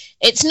Twitter.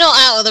 It's not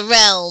out of the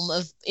realm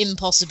of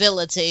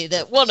impossibility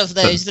that one of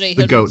those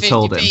 350 goat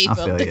told him,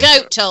 people, the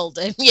goat told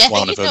him. Yeah,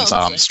 One of you know them's what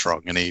I'm saying?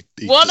 Armstrong, and he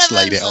One just of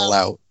laid it them's all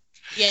out.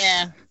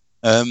 Yeah.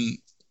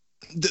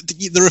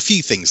 There are a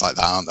few things like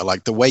that, aren't there?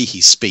 Like, the way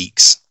he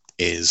speaks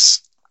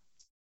is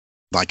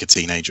like a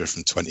teenager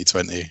from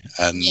 2020,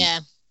 and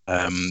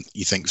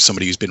you think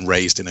somebody who's been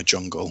raised in a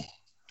jungle.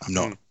 I'm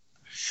not.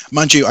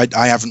 Mind you,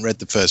 I haven't read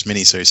the first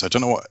miniseries, so I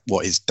don't know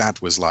what his dad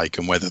was like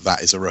and whether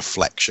that is a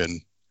reflection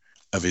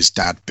of his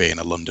dad being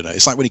a Londoner.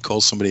 It's like when he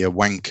calls somebody a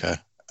wanker,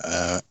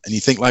 and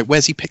you think, like,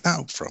 where's he picked that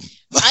up from?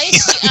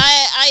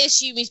 I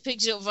assume he's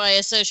picked it up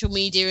via social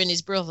media and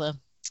his brother.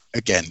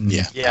 Again,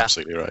 yeah,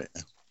 absolutely right.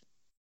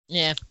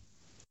 Yeah.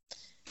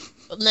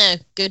 But no,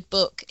 good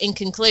book. In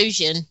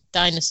conclusion,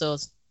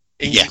 dinosaurs.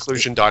 In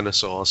conclusion,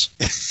 dinosaurs.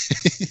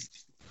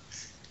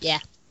 Yeah.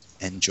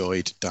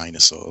 Enjoyed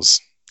dinosaurs.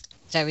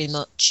 Very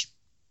much.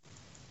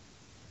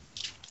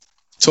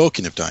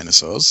 Talking of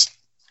dinosaurs,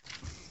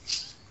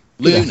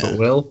 Yeah, Luna. but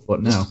will,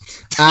 but no.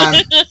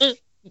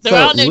 There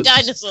are no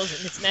dinosaurs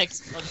in this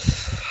next one.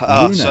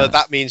 So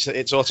that means that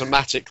it's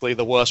automatically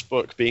the worst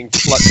book being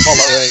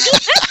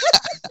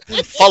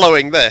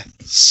following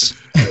this.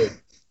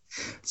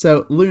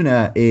 So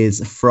Luna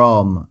is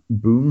from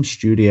Boom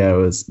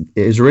Studios.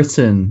 It is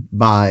written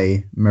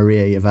by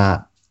Maria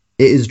Yavat.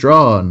 It is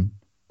drawn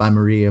by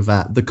Maria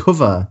Yavat. The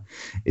cover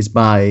is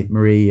by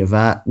Maria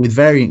Yavat, with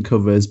variant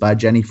covers by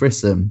Jenny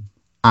Frissum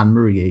and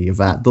Maria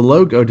Yavat. The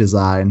logo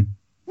design,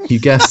 you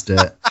guessed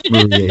it,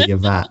 Maria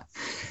Yavat.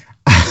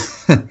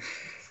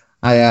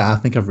 I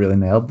think I've really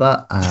nailed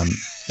that.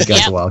 You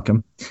guys are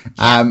welcome.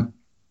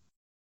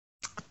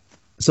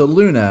 So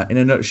Luna, in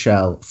a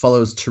nutshell,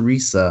 follows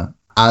Teresa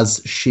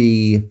as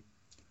she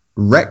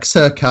wrecks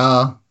her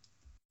car,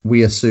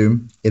 we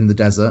assume, in the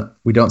desert.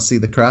 We don't see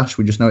the crash,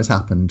 we just know it's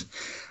happened.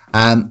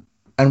 And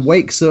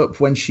wakes up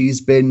when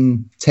she's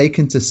been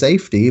taken to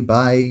safety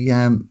by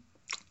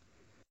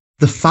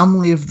the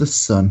family of the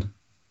sun.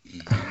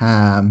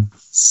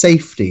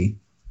 Safety,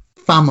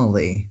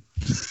 family,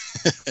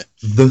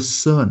 the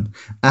sun.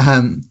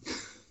 I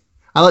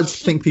like to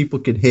think people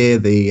could hear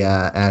the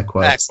air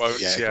quotes. Air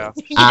quotes, yeah.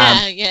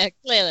 Yeah,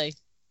 clearly.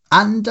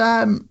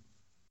 And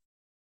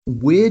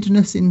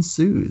weirdness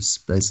ensues,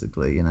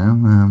 basically, you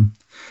know.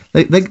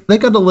 They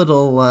got a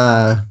little,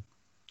 I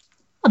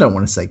don't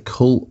want to say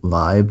cult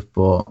vibe,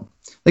 but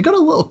they got a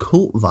little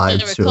cult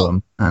vibe to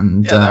them.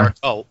 And, they're a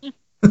cult.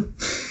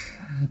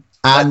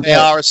 And they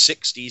are a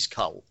 60s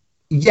cult.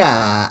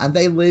 Yeah, and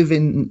they live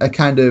in a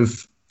kind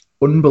of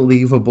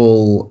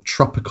unbelievable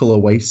tropical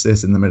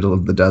oasis in the middle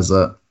of the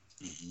desert.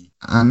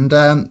 And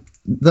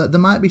there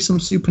might be some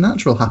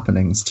supernatural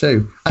happenings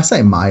too. I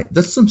say might.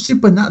 There's some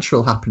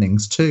supernatural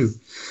happenings too.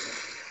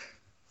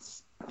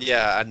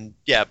 Yeah, and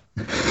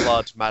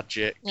blood,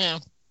 magic. Yeah.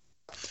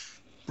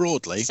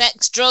 Broadly,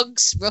 sex,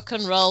 drugs, rock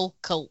and roll,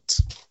 cult.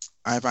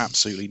 I have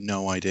absolutely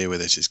no idea where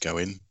this is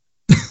going.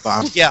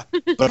 But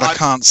but I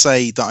can't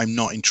say that I'm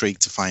not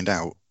intrigued to find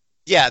out.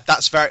 Yeah,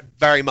 that's very,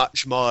 very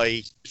much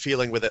my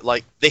feeling with it.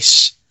 Like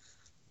this,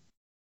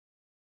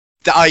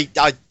 I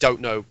don't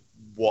know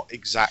what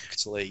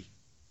exactly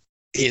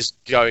is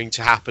going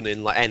to happen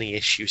in like any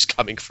issues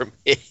coming from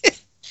here.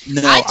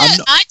 No, I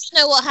don't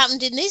know what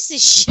happened in this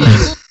issue.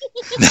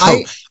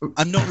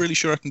 I'm not really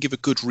sure I can give a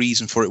good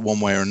reason for it one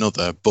way or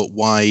another, but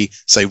why,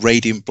 say,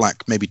 Radiant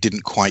Black maybe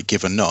didn't quite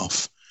give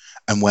enough,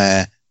 and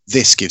where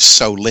this gives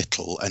so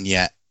little, and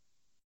yet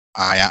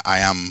I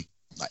am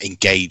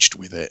engaged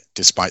with it,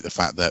 despite the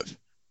fact that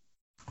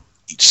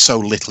so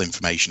little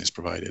information is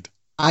provided.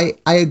 I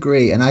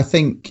agree, and I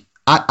think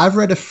I've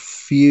read a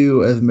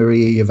few of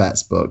Maria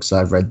Yavet's books. So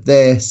I've read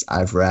this,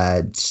 I've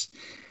read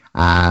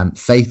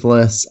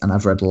Faithless, and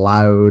I've read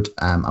Loud.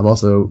 I've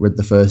also read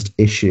the first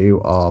issue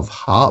of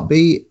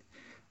Heartbeat,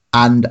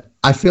 and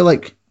I feel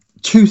like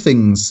two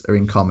things are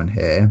in common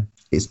here.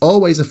 It's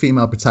always a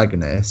female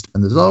protagonist,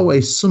 and there's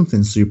always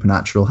something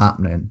supernatural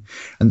happening.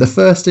 And the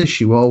first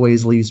issue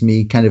always leaves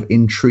me kind of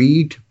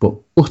intrigued, but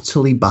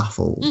utterly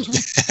baffled.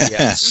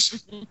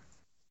 Yes.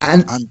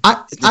 And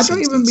I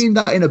don't even mean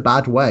that in a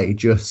bad way,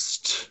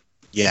 just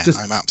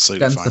I'm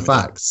absolutely fine with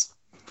facts.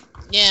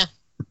 Yeah.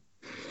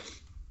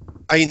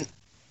 I mean,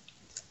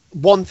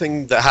 one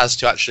thing that has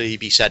to actually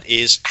be said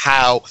is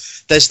how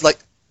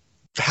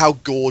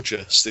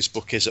gorgeous this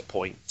book is at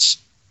points.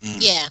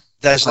 Yeah.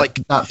 There's like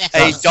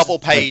a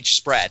double-page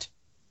spread.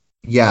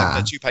 Yeah,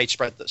 like a 2-page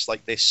spread that's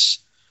like this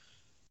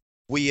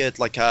weird,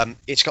 like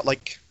it's got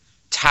like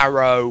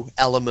tarot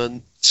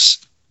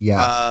elements.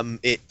 Yeah,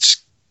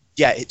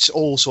 it's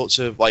all sorts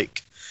of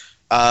like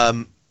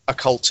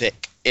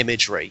occultic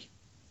imagery.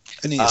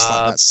 And it's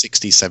like that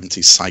 60s,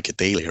 70s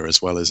psychedelia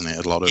as well, isn't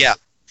it? A lot of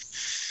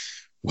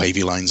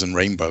wavy lines and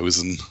rainbows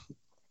and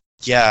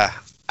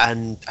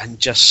and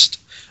just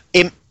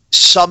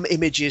some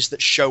images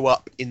that show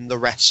up in the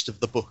rest of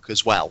the book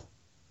as well.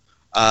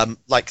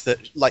 Like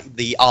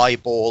the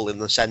eyeball in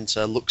the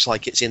center looks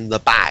like it's in the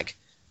bag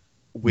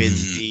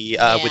with the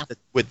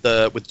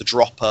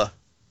dropper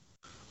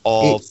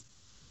of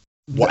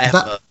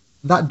whatever.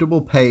 That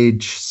double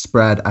page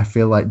spread, I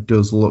feel like,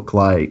 does look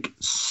like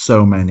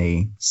so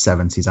many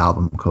 70s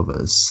album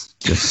covers.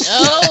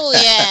 Oh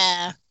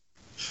yeah.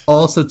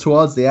 Also,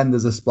 towards the end,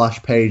 there's a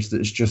splash page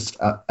that's just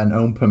an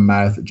open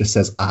mouth that just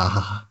says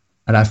 "ah,"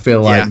 and I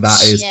feel like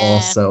that is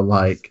also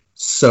like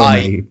so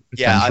many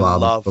potential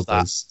album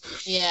covers.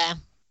 Yeah.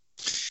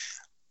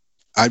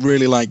 I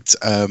really liked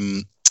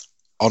on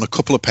a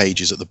couple of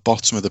pages at the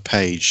bottom of the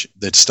page,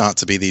 there'd start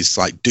to be these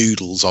like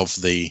doodles of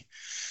the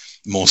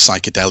more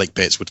psychedelic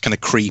bits would kind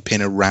of creep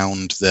in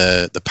around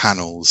the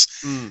panels.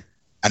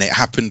 And it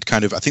happened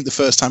kind of, I think the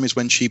first time is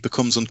when she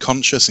becomes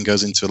unconscious and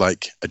goes into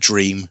like a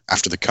dream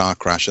after the car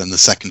crash, and the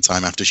second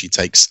time after she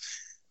takes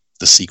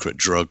the secret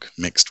drug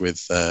mixed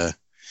with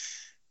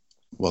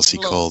what's he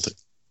called,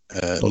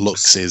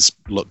 Lux's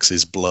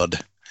blood.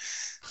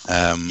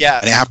 And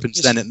it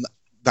happens then in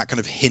that kind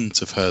of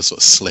hint of her sort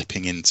of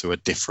slipping into a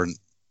different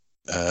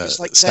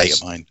state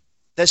of mind.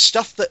 There's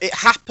stuff that it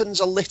happens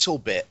a little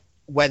bit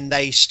when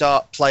they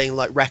start playing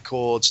like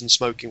records and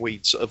smoking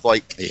weed sort of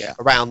like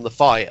around the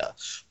fire,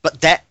 but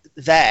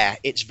there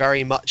it's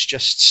very much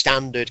just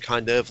standard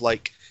kind of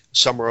like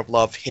Summer of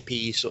Love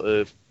hippie sort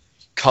of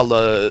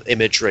color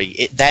imagery.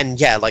 It then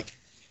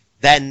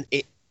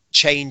it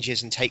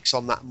changes and takes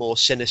on that more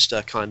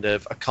sinister kind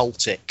of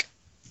occultic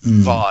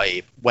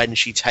vibe when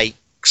she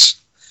takes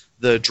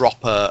the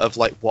dropper of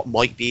like what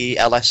might be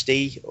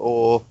LSD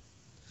or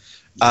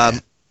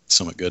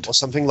something good or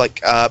something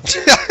like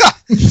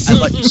and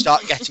like you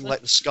start getting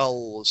like the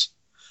skulls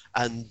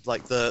and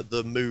like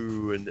the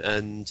moon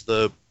and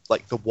the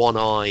like the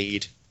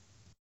one-eyed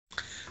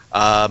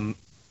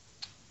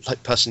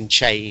like person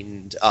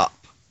chained up.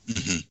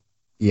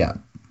 Yeah,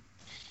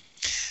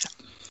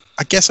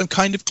 I guess I'm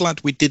kind of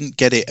glad we didn't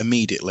get it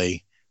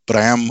immediately, but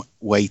I am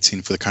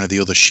waiting for the kind of the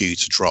other shoe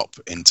to drop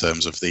in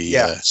terms of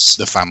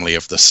the family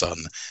of the son,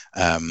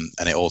 and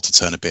it all to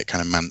turn a bit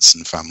kind of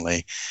Manson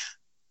family.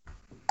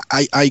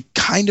 I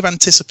kind of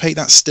anticipate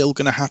that's still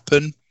going to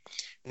happen,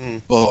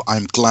 but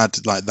I'm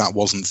glad like that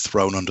wasn't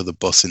thrown under the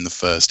bus in the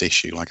first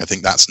issue. Like I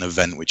think that's an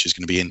event which is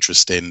going to be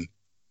interesting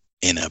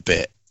in a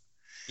bit.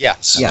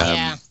 Yes.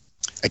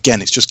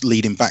 Again, it's just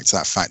leading back to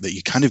that fact that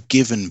you're kind of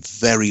given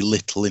very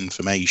little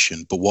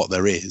information, but what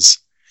there is,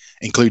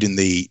 including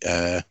the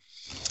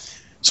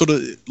sort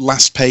of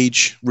last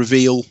page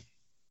reveal.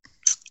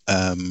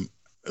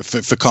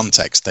 For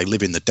context, they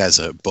live in the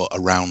desert, but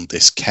around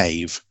this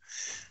cave,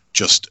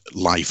 just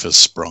life has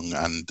sprung,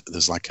 and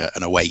there's like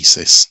an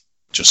oasis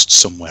just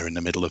somewhere in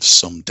the middle of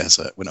some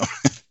desert.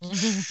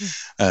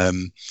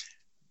 And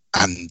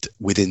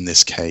within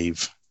this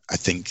cave, I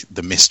think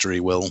the mystery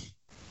will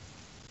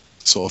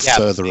sort of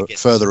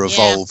further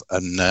evolve,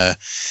 and I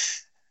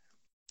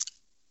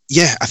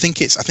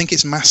think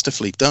it's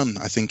masterfully done.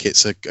 I think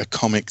it's a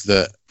comic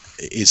that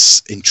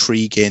is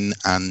intriguing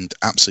and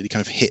absolutely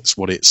kind of hits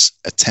what it's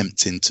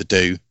attempting to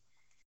do.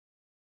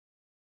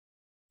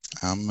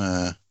 I'm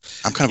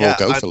kind of all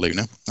go for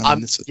Luna.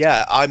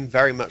 I'm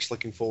very much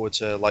looking forward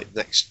to like the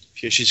next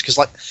few issues, because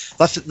like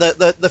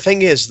the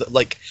thing is that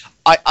like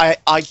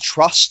I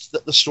trust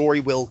that the story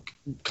will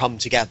come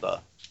together,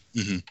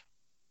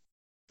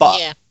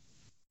 but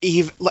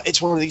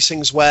it's one of these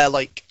things where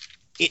like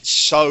it's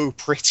so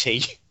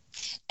pretty,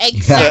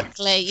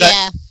 exactly,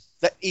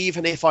 that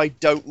even if I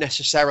don't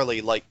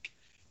necessarily like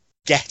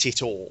get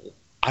it all,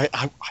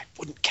 I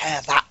wouldn't care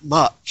that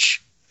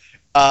much.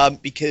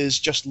 Because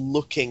just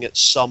looking at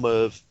some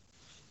of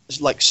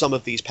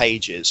these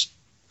pages,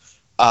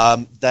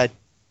 they're,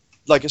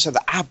 like I said,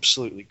 they're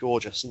absolutely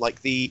gorgeous, and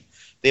like the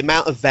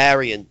amount of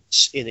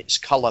variance in its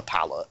color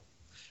palette,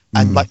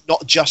 and like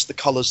not just the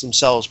colors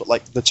themselves, but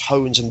like the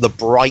tones and the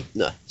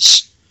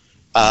brightness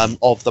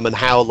of them, and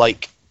how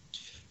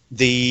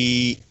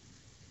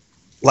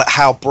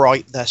how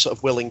bright they're sort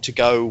of willing to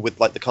go with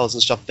like the colors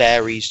and stuff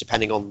varies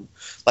depending on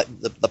like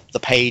the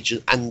page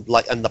and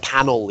the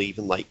panel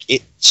even. Like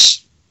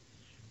it's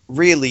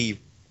really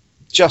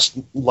just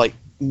like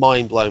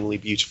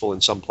mind-blowingly beautiful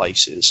in some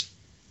places.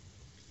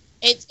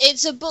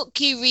 It's a book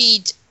you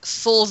read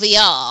for the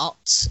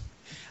art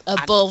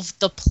above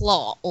the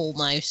plot,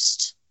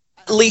 almost.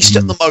 At least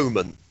at the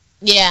moment.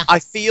 Yeah. I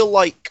feel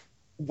like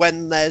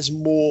when there's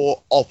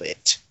more of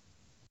it,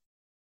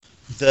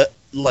 that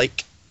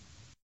like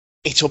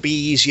it'll be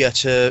easier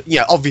to,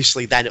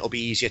 obviously then it'll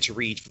be easier to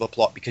read for the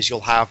plot, because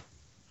you'll have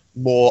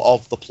more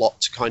of the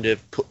plot to kind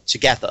of put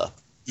together.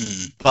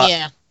 But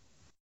yeah.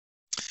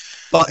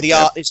 But the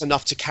art is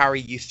enough to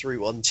carry you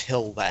through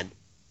until then.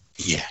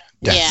 Yeah,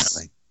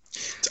 definitely.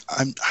 Yeah.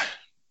 I'm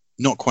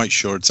not quite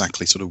sure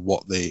exactly sort of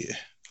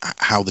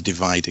how the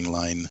dividing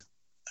line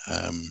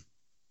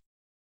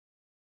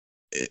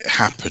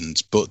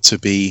happened, but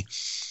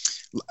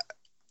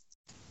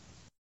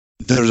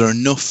there are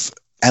enough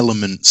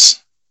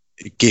elements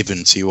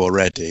given to you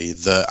already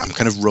that I'm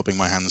kind of rubbing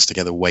my hands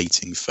together,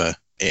 waiting for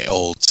it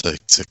all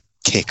to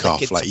kick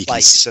off. Like you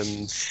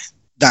can.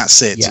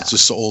 That's it. Yeah. It's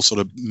just all sort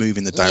of move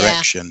in the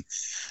direction.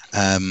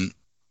 Yeah.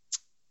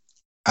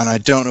 And I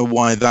don't know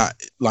why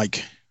that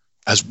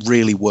has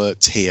really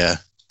worked here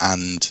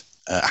and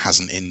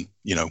hasn't in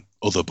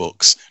other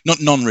books.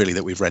 None really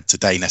that we've read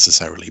today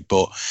necessarily,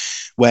 but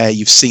where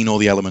you've seen all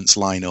the elements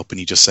line up and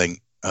you just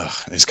think, ugh,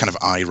 it's kind of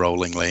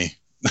eye-rollingly.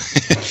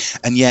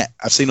 And yet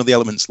I've seen all the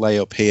elements lay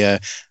up here,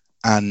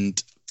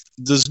 and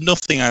there's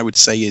nothing I would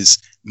say is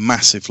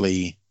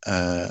massively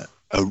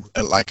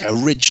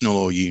original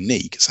or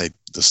unique. Say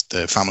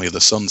the family of the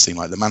Sun seem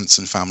like the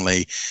Manson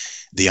family.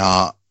 The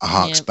art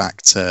harks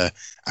back to,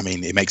 I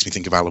mean, it makes me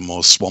think of Alan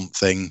Moore's Swamp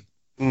Thing.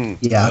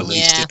 Yeah.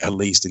 At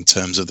least in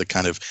terms of the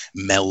kind of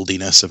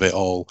meldiness of it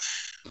all.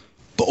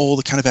 But all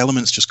the kind of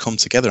elements just come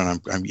together,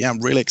 and I'm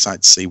really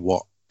excited to see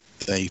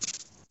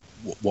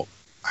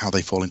how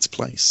they fall into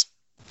place.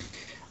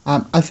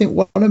 I think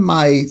one of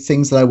my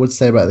things that I would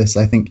say about this,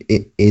 I think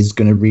it is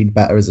going to read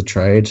better as a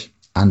trade,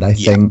 and I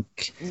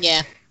think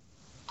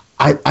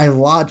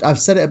I've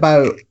said it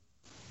about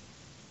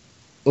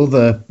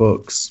other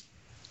books.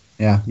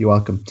 Yeah, you're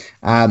welcome.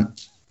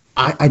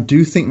 I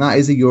do think that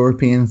is a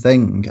European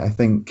thing. I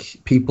think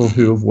people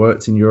who have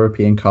worked in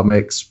European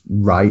comics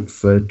write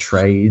for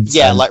trades.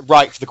 Yeah,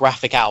 write for the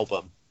graphic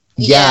album.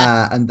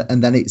 Yeah, and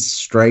then it's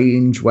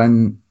strange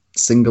when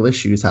single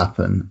issues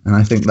happen. And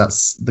I think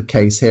that's the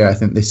case here. I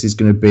think this is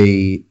going to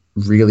be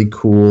really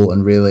cool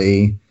and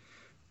really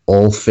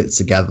all fit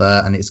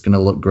together, and it's going to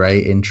look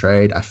great in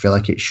trade. I feel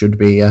like it should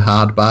be a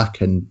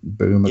hardback, and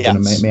boom, are going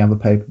to make me have a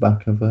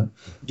paperback of it.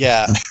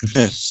 Yeah.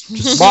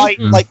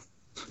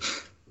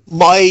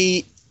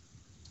 My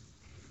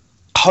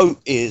hope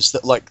is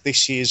that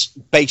this is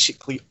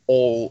basically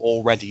all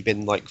already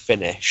been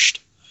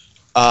finished,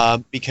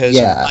 because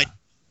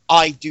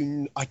I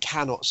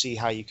cannot see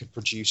how you could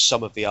produce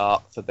some of the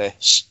art for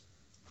this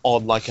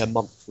on a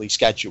monthly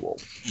schedule.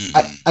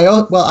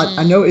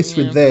 I noticed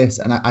with this,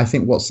 and I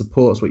think what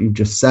supports what you've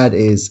just said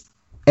is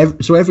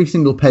every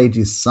single page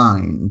is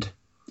signed.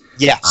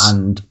 Yes.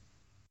 And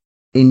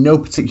in no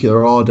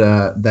particular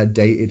order, they're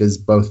dated as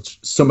both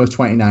summer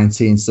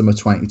 2019, summer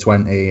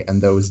 2020,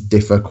 and those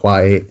differ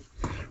quite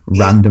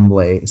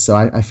randomly. So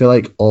I feel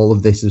like all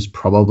of this has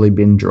probably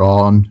been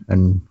drawn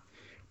and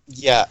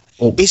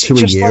up to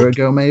a year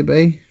ago,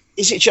 maybe.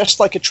 Is it just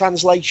a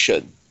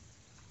translation?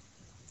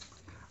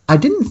 I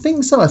didn't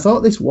think so. I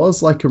thought this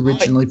was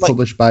originally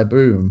published by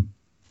Boom.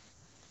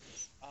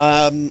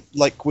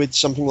 With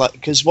something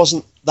because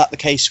wasn't that the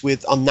case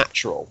with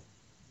Unnatural,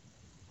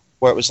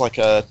 where it was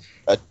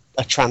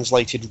a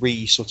translated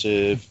sort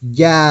of.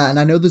 Yeah, and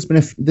I know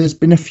there's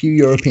been a few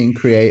European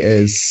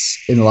creators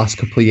in the last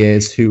couple of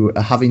years who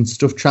are having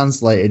stuff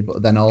translated,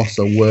 but then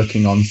also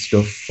working on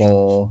stuff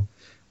for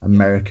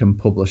American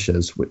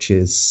publishers, which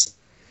is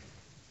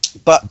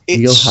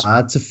real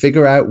hard to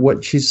figure out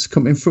which is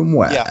coming from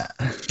where. Yeah,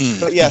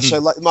 but so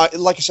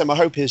like I said, my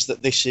hope is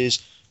that this is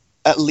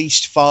at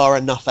least far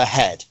enough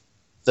ahead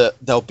that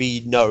there'll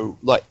be no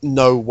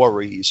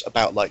worries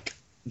about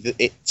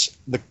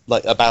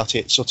about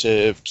it sort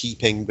of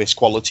keeping this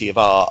quality of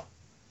art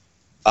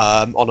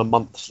on a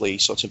monthly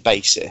sort of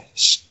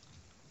basis.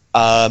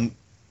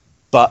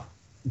 But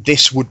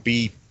this would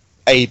be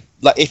if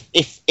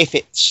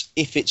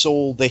it's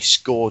all this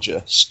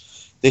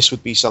gorgeous, this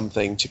would be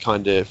something to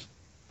kind of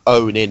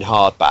own in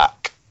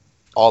hardback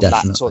on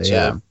that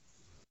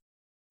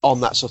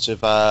sort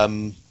of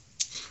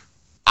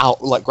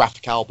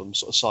graphic album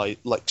sort of size,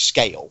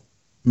 scale.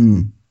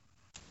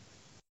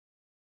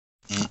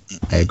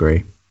 I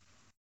agree.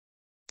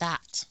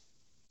 That.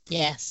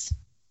 Yes.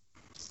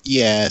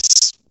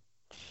 Yes.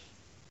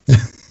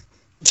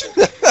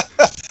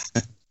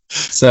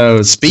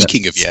 So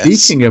speaking of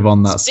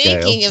on that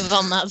scale.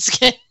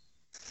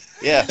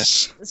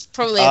 Yes. It's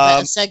probably a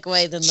better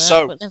segue than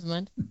that, but never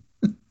mind.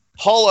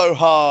 Hollow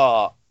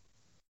Heart.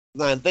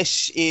 Now,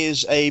 this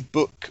is a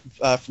book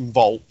from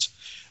Vault,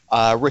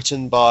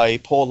 written by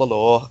Paul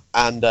Lalore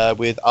and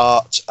with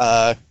art,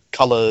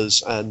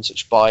 colours and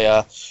such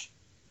by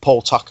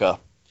Paul Tucker.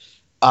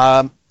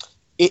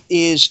 It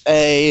is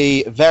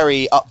a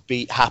very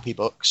upbeat, happy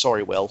book.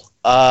 Sorry, Will.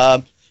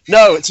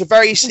 No, it's a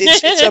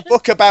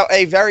book about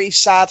a very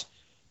sad,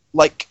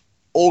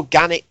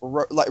 organic,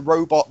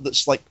 robot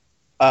that's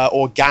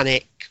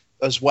organic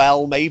as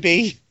well,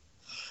 maybe.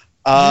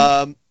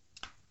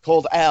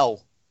 Called Elle,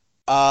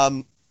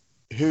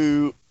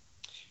 who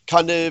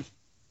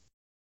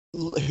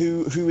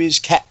is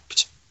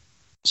kept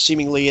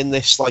seemingly in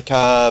this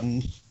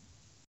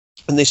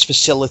this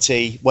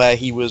facility where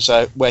he was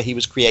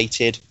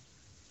created,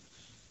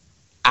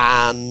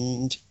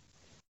 and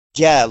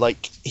yeah,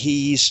 like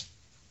he's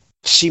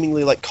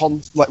seemingly like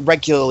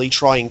regularly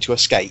trying to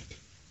escape.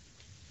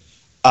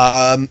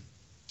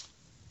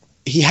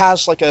 He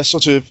has like a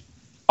sort of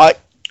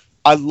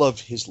I love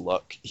his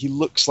look. He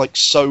looks like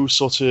so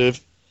sort of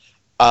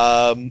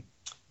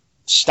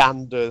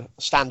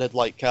standard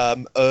like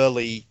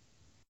early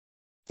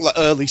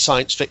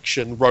science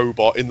fiction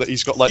robot, in that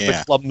he's got like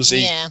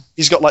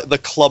the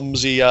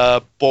clumsy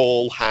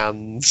ball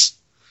hands,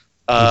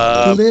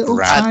 little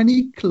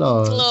tiny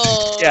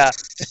claws. Yeah,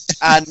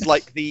 and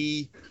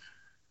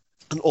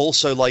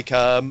also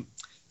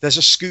there's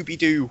a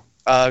Scooby-Doo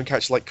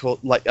character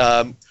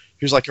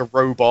who's like a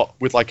robot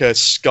with like a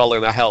skull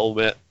and a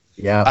helmet.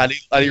 Yeah, and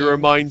he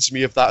reminds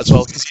me of that as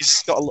well, because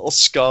he's got a little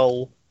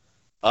skull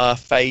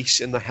face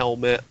in the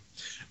helmet.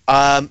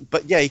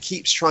 But yeah, he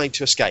keeps trying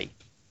to escape,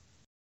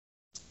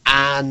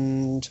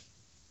 and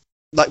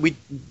like we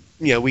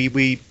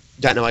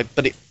don't know,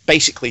 but it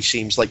basically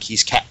seems like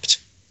he's kept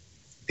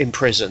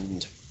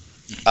imprisoned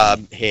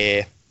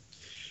here.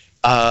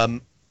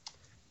 And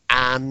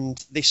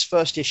this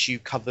first issue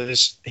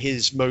covers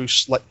his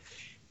most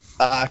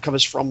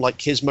from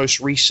his most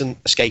recent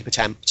escape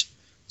attempt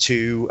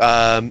to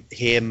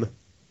him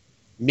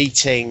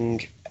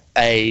meeting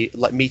a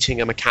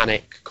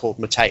mechanic called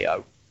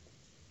Mateo,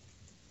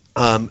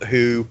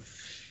 who,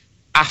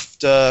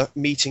 after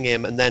meeting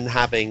him and then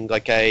having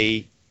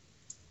a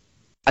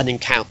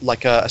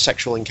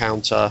sexual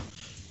encounter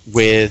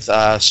with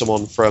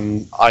someone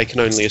from, I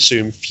can only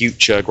assume,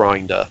 Future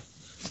Grinder,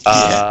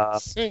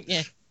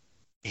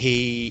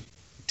 he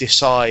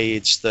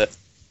decides that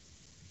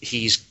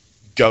he's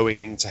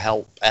going to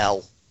help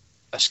Elle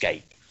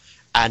escape.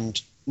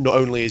 And not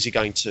only is he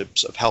going to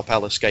sort of help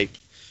Elle escape,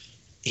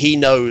 he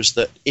knows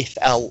that if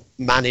Elle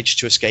managed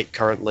to escape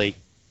currently,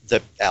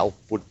 that Elle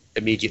would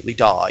immediately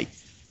die,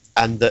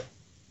 and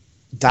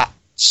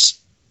that's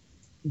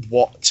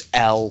what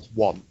Elle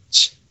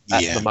wants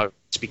at the moment,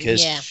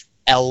 because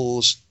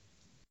Elle's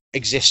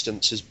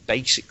existence has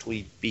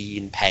basically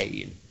been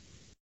pain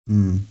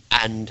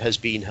and has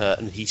been hurt,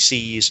 and he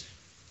sees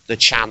the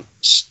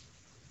chance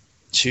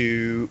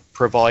to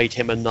provide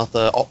him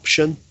another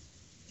option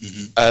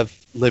of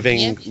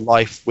living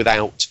life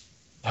without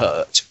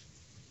hurt,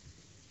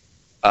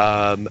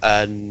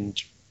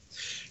 and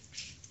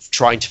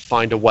trying to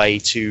find a way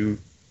to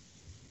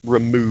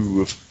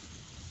remove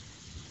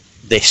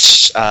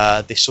this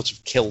sort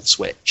of kill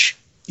switch.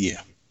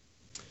 Yep.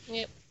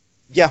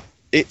 Yeah,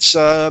 it's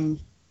a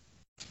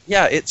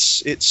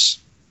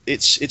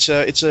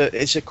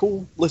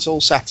cool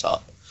little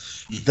setup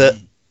that,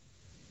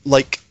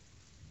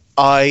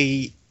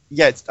 and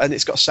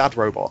it's got a sad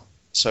robot,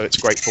 so it's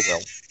great for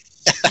Will.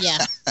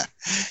 Yeah.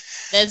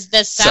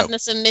 There's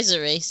sadness and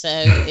misery, so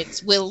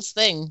it's Will's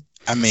thing.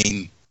 I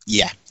mean,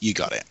 yeah, you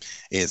got it.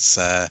 It's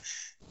a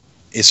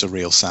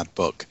real sad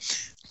book.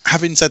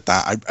 Having said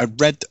that, I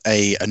read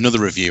another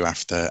review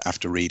after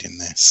reading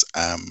this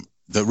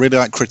that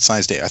really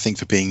criticised it, I think,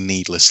 for being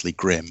needlessly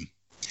grim.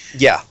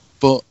 Yeah.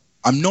 But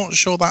I'm not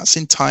sure that's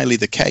entirely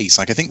the case.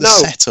 I think the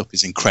setup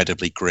is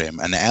incredibly grim,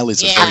 and Elle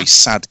is a very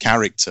sad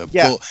character.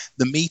 Yeah. But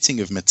the meeting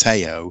of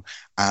Mateo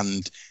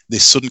and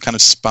this sudden kind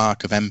of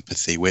spark of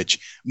empathy, which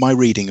my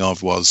reading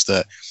of was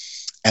that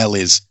Elle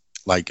is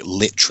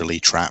literally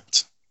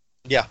trapped.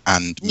 Yeah.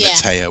 And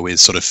Mateo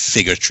is sort of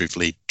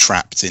figuratively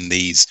trapped in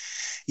these,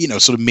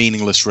 sort of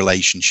meaningless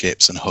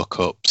relationships and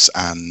hookups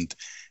and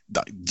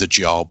the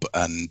job.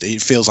 And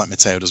it feels like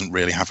Mateo doesn't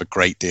really have a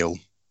great deal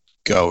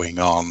going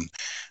on.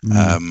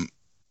 And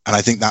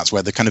I think that's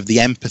where the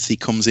empathy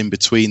comes in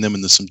between them,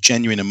 and there's some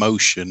genuine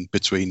emotion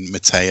between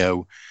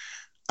Mateo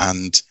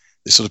and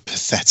this sort of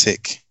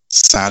pathetic,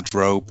 sad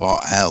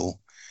robot Elle.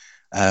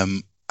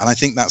 And I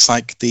think that's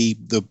the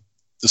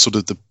sort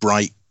of the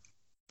bright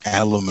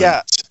element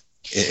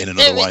in an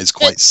otherwise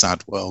quite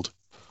sad world.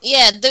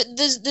 Yeah,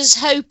 there's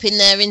hope in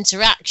their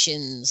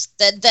interactions.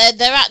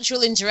 Their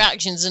actual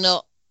interactions are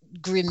not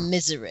grim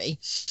misery.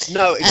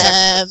 No,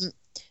 exactly.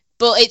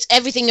 But it's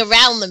everything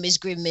around them is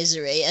grim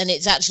misery, and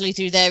it's actually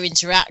through their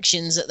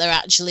interactions that they're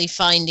actually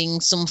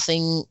finding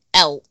something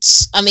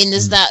else. I mean,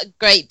 there's that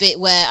great bit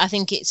where I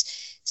think is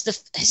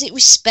it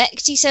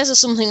respect he says or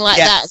something like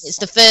that. It's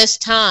the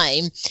first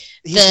time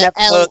he's never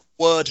heard the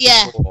word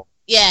before.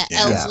 Yeah,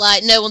 Elle's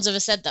like, no one's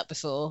ever said that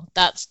before.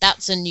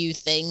 That's a new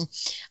thing,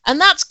 and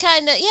that's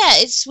kind of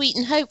it's sweet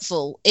and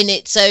hopeful in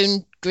its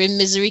own grim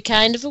misery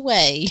kind of a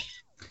way.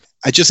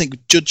 I just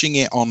think judging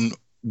it on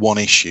one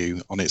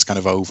issue, on its kind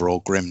of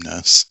overall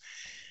grimness,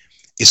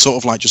 is sort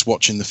of like just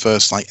watching the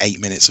first 8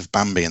 minutes of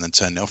Bambi and then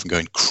turning it off and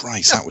going,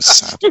 Christ, that was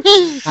sad.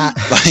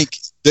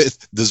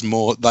 There's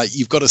more.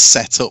 You've got to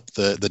set up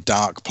the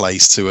dark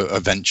place to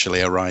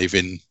eventually arrive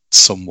in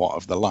somewhat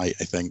of the light,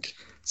 I think.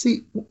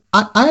 See,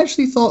 I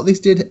actually thought this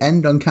did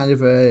end on kind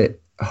of a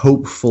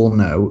hopeful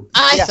note.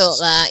 I thought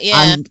that,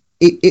 yeah. And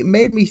it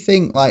made me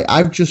think,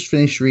 I've just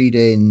finished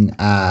reading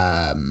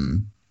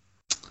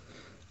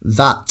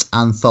that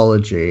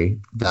anthology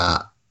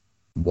that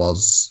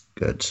was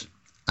good.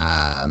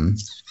 One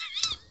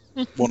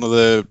of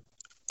the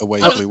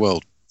Away Blue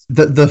World.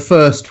 The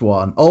first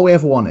one, All We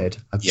Ever Wanted.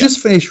 I've Yeah. just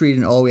finished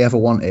reading All We Ever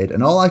Wanted,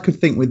 and all I could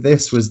think with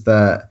this was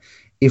that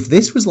if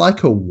this was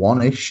like a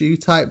one-issue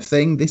type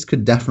thing, this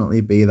could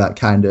definitely be that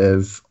kind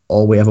of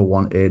All We Ever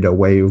Wanted,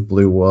 Away with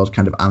Blue World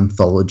kind of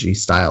anthology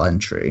style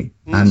entry.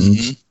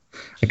 And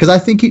because I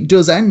think it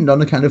does end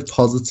on a kind of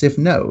positive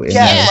note. in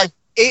Yeah. a- Like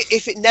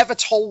if it never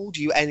told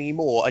you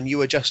anymore, and you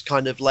were just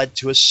kind of led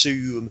to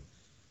assume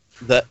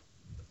that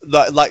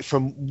like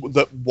from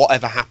that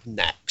whatever happened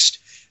next,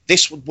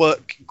 this would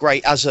work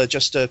great as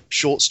just a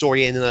short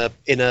story in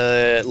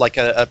a like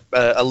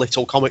a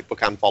little comic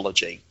book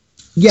anthology.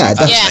 yeah,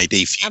 That's Yeah, an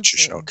AD Future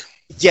absolutely. Shock.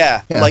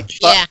 Yeah, Yeah. like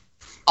but Yeah.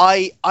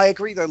 I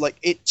agree though. Like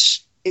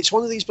it's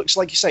one of these books,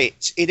 like you say,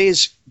 it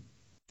is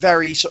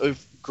very sort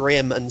of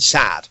grim and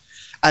sad,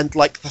 and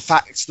like the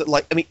fact that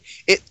like I mean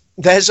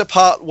there's a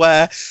part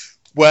where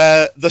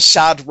the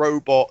sad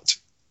robot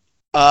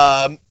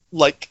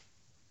like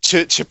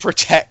to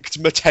protect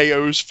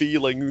Mateo's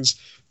feelings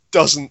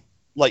doesn't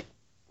like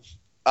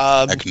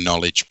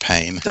Acknowledge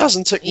pain.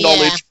 doesn't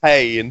acknowledge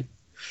pain,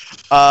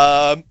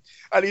 and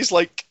he's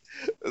like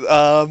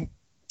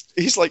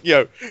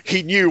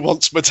he knew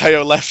once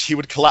Mateo left he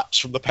would collapse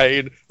from the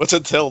pain, but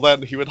until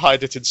then he would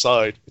hide it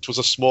inside. It was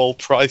a small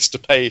price to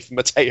pay for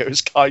Mateo's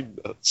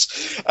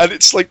kindness. And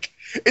it's like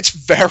it's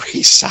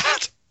very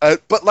sad,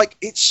 but like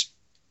it's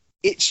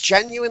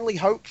genuinely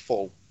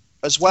hopeful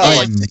as well.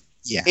 Like,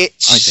 Yeah.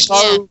 it's I think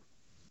so.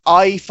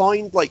 I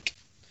find like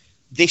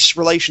this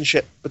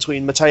relationship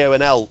between Mateo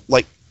and Elle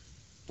like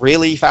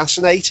really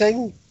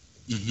fascinating.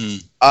 hmm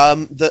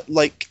That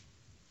like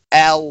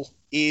Elle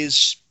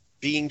is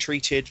being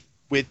treated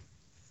with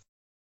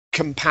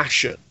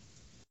compassion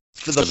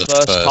for the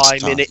first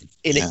time in yeah.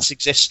 its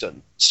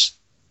existence,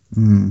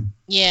 Mm.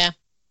 Yeah.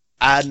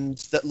 and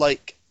that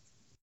like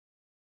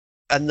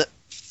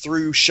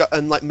through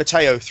like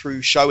Mateo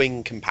through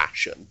showing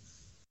compassion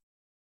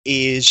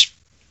is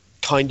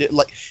kind of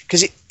like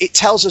because it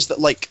tells us that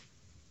like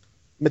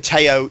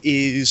Mateo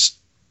is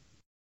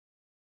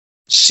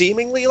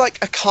seemingly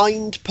like a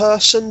kind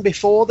person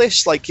before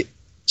this, like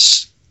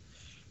it's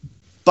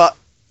but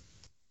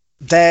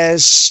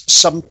there's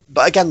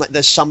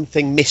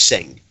something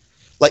missing,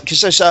 like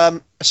because there's a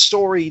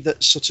story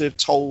that's sort of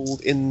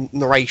told in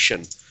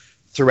narration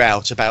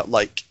throughout about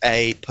like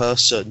a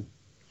person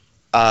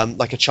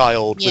like a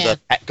child with a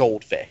pet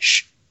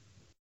goldfish,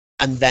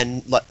 and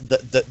then like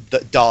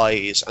that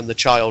dies, and the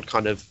child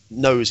kind of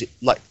knows it,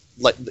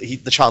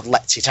 the child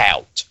lets it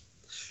out,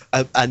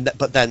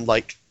 but then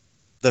like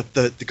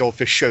the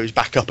goldfish shows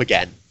back up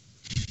again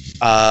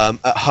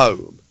at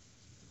home,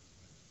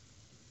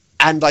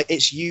 and like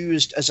it's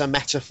used as a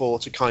metaphor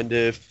to kind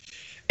of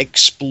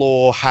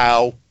explore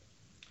how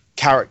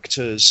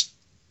characters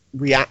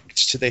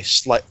react to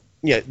this, like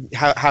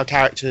how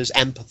characters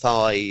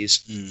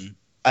empathize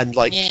and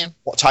like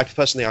what type of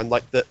person they are, and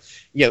like that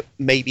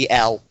maybe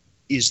Elle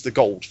is the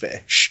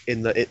goldfish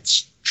in that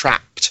it's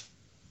trapped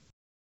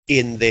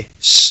in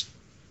this,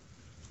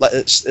 like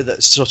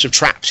it's sort of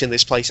trapped in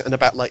this place, and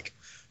about like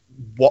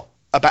what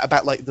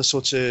about like the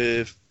sort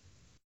of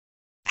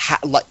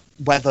like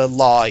whether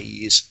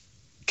lies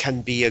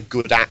can be a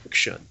good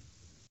action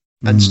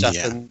and stuff,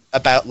 and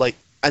about like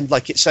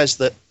it says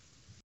that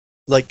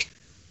like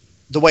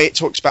the way it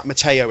talks about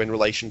Mateo in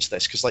relation to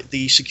this, because like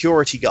the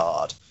security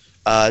guard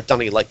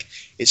Dunny, like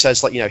it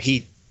says like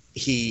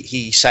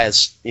he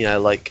says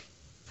like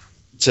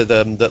to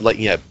them that like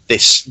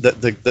this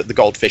that the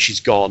goldfish is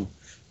gone,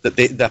 that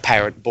their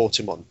parent bought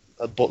them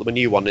a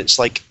new one. It's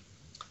like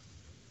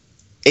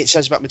it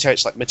says about Mateo,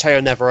 it's like Mateo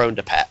never owned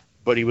a pet,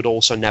 but he would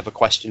also never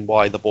question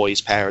why the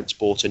boy's parents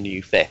bought a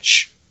new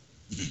fish.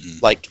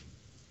 Like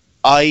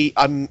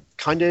I'm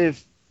kind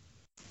of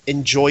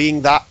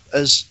enjoying that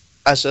as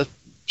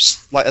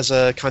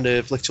a kind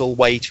of little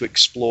way to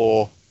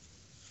explore,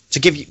 to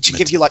give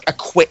you like a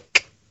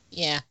quick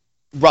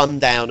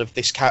rundown of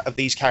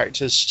these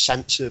characters'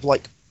 sense of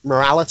like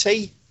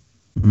morality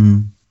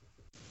and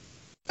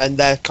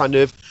their kind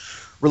of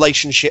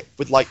relationship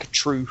with like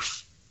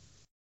truth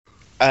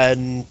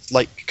and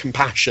like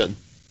compassion.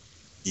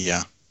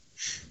 Yeah,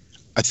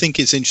 I think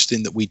it's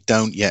interesting that we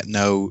don't yet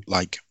know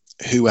like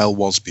who Elle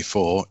was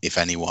before, if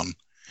anyone,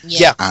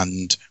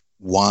 and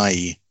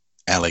why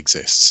Elle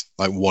exists.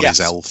 Like, what is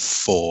Elle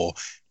for?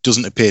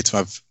 Doesn't appear to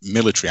have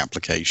military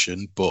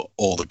application, but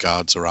all the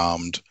guards are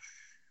armed.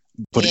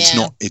 But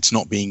it's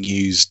not being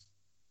used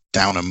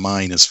down a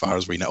mine as far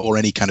as we know, or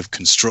any kind of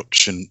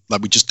construction.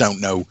 Like, we just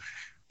don't know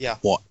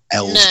what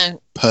Elle's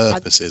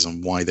purpose is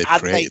and why they've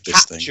created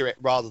this thing. Capture it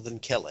rather than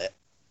kill it.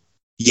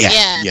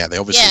 Yeah, they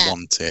obviously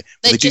want it.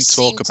 But they do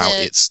talk about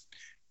its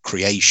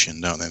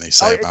creation, don't they? They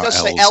say about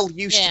does say Elle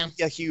used to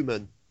be a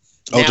human.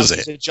 Oh, now does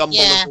it's it? a jumble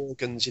of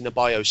organs in a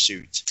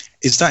biosuit.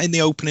 Is that in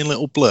the opening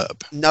little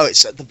blurb? No,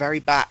 it's at the very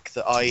back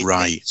that I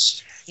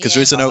right, because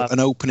there is an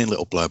opening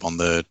little blurb on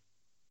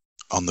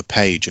the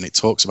page, and it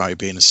talks about it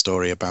being a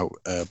story about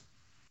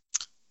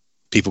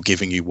people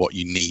giving you what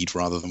you need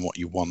rather than what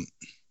you want.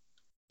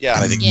 Yeah.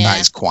 And I think Yeah. that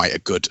is quite a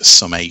good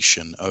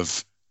summation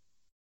of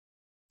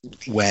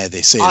where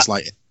this is.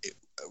 Like,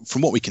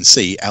 from what we can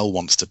see, Elle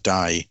wants to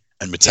die,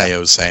 and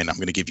Mateo's saying, "I'm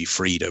going to give you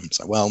freedom." It's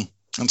like, well,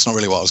 that's not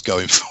really what I was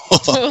going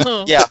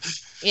for. Yeah.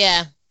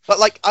 Yeah. But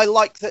like, I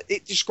like that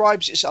it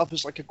describes itself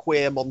as like a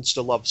queer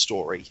monster love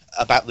story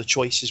about the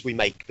choices we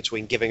make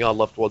between giving our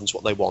loved ones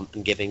what they want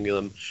and giving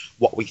them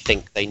what we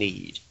think they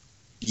need.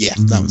 Yeah,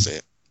 that was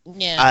it.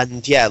 Yeah.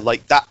 And yeah,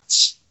 like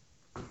that's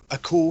a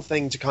cool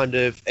thing to kind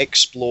of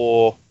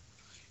explore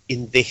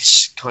in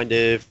this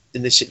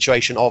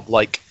situation of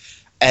like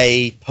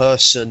a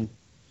person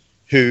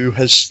who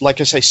has, like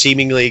I say,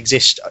 seemingly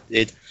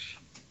existed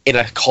in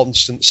a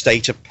constant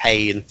state of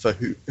pain for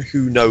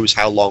who knows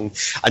how long,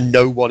 and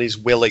no one is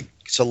willing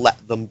to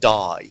let them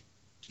die.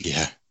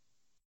 Yeah.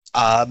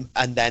 And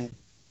then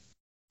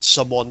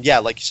someone,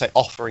 like you say,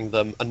 offering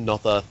them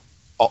another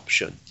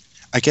option.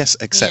 I guess,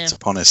 except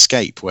upon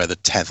escape, where the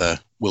tether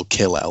will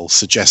kill Elle,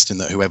 suggesting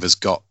that whoever's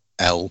got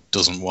Elle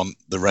doesn't want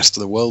the rest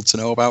of the world to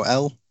know about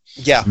Elle.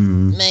 Yeah.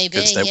 Maybe,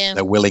 Because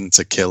they're willing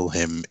to kill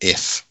him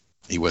if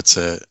he were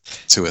to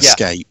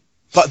escape.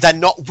 But they're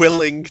not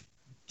willing.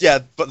 Yeah,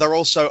 but they're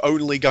also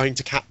only going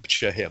to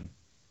capture him.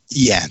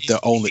 Yeah, they're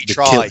only the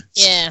try.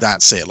 Yeah.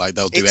 That's it. Like,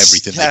 they'll do It's-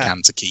 everything they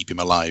can to keep him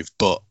alive,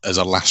 but as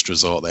a last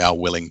resort, they are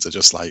willing to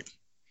just like,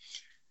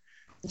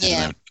 I don't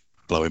know,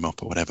 blow him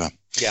up or whatever.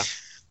 Yeah.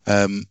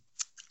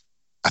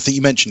 I think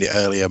you mentioned it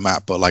earlier,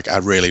 Matt, but like, I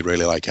really,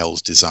 really like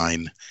Elle's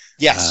design.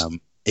 Yes.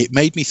 It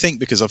made me think,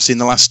 because I've seen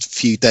the last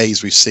few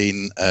days, we've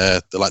seen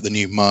the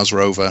new Mars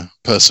rover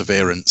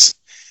Perseverance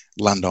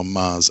land on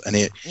Mars, and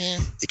it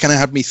kind of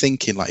had me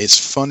thinking, like,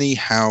 it's funny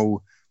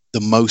how the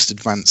most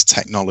advanced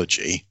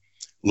technology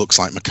looks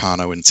like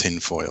Meccano and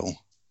tinfoil.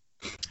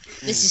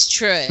 This is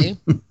true.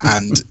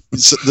 And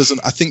so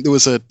I think there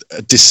was a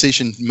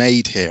decision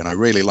made here, and I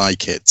really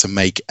like it, to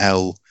make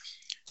Elle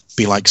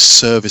be like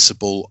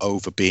serviceable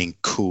over being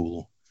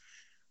cool.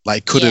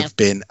 Like, it could have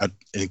been an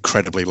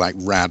incredibly like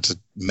rad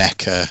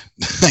mecha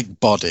like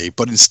body,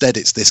 but instead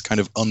it's this kind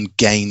of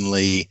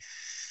ungainly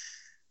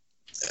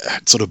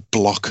sort of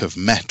block of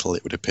metal,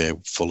 it would appear,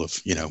 full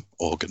of,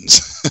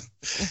 organs.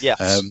 Yeah.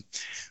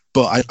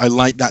 But I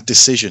like that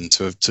decision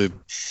to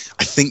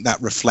I think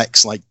that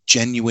reflects like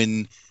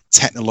genuine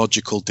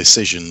technological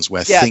decisions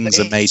where things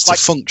are made to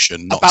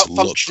function, not about to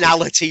look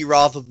functionality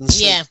rather than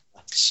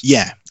simplex.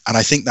 Yeah, and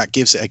I think that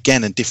gives it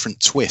again a different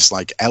twist.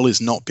 Like, Elle is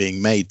not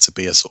being made to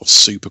be a sort of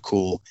super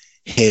cool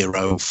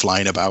hero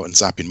flying about and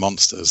zapping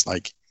monsters.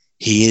 Like,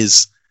 he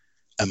is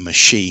a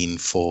machine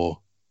for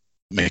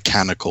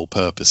mechanical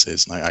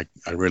purposes, and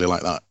I really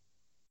like that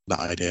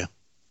idea.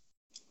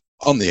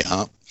 On the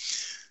art,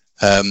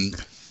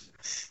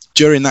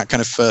 during that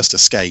kind of first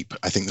escape,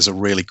 I think there's a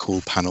really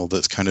cool panel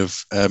that's kind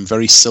of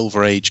very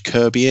Silver Age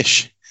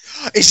Kirby-ish.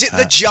 Is it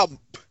the jump?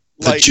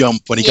 The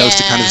jump when he goes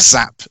to kind of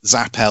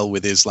zap Elle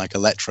with his like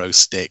electro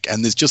stick,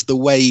 and there's just the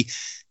way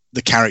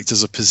the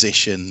characters are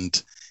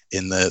positioned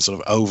in the sort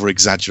of over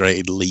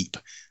exaggerated leap.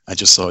 I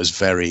just thought it was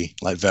very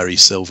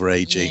Silver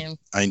Agey. Yeah.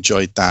 I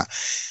enjoyed that.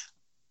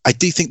 I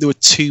do think there were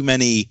too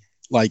many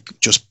like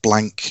just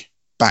blank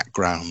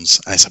backgrounds,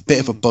 and it's a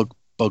bit of a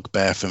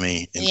bugbear for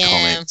me in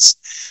comics.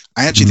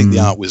 I actually think the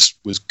art was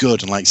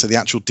good, and like, so the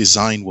actual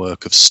design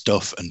work of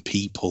stuff and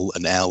people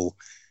and Elle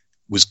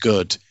was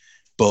good,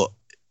 but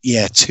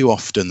too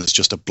often there's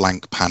just a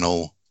blank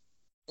panel.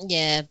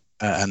 Yeah.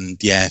 And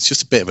it's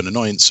just a bit of an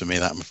annoyance for me,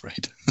 that, I'm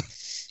afraid.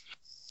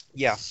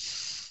 Yeah.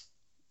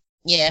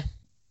 Yeah.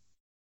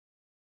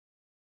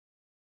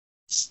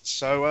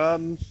 So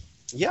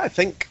I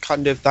think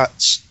kind of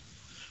that's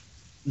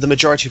the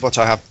majority of what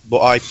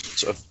I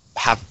sort of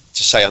have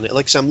to say on it.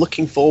 Like I said, I'm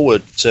looking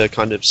forward to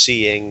kind of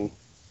seeing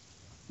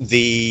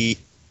this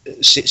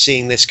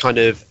kind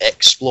of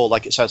explore,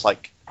 like it says,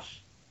 like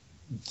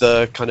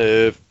the kind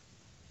of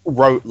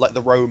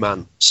the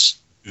romance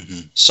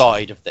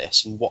side of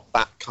this, and what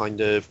that kind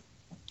of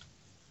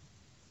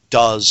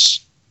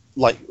does,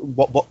 like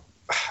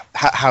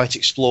how it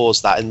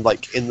explores that, and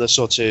like in the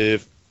sort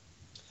of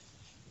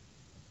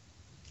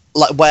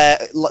like where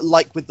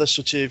like with the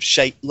sort of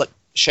Shape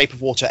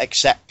of Water,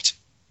 except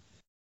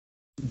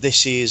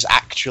this is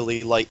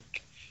actually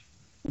like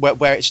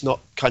where it's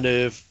not kind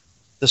of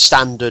the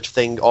standard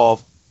thing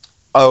of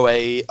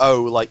a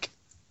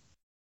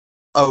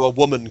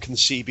woman can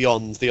see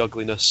beyond the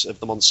ugliness of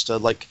the monster,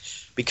 like,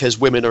 because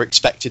women are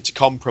expected to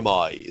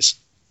compromise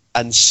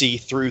and see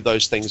through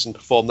those things and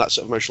perform that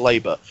sort of emotional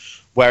labor,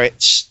 where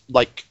it's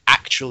like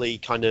actually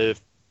kind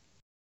of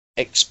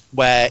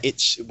where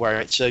it's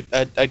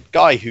a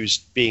guy who's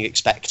being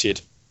expected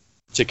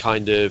to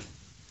kind of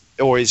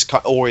or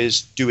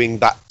is doing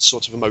that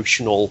sort of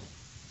emotional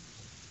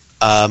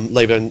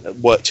labor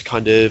and work to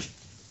kind of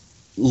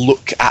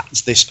look at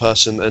this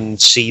person and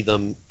see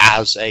them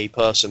as a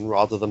person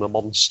rather than a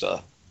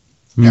monster.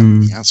 Yeah,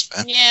 that's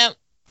fair.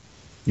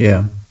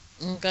 Yeah.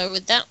 I'll go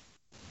with that.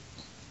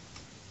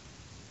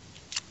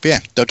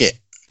 But dug it.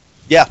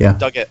 Yeah,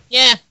 dug it.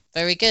 Yeah,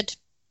 very good.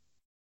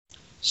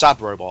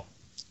 Sad robot.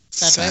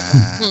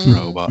 Sad robot.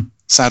 Robot.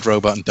 Sad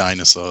Robot and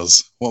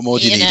Dinosaurs. What more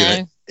do you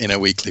need in a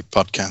weekly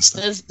podcast?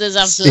 There's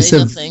absolutely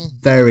nothing. It's a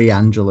very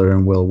Angela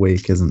and Will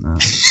week, isn't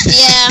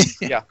that?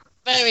 Yeah,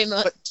 very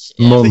much.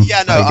 Month,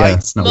 yeah, no, I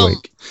guess, not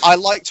week. I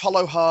liked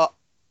Hollow Heart.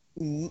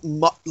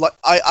 Like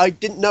I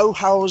didn't know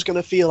how I was going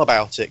to feel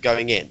about it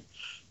going in,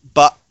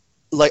 but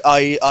like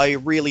I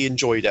really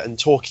enjoyed it, and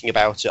talking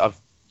about it,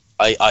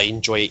 I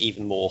enjoy it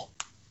even more.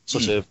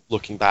 Sort of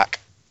looking back.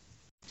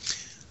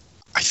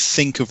 I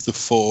think of the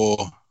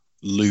 4,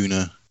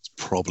 Luna is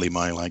probably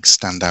my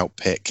standout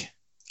pick.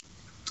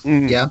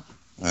 Yeah.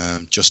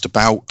 Just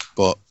about,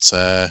 but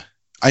I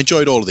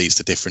enjoyed all of these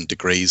to different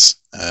degrees.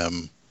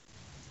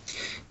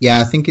 Yeah,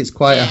 I think it's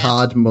quite a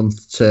hard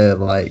month to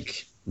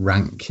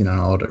rank in an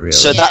order, really.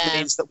 So that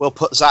means that we'll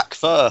put Zach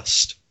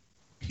first.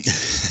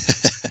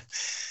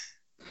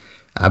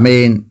 I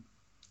mean,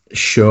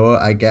 sure,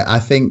 I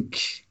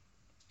think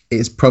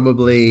it's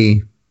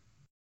probably...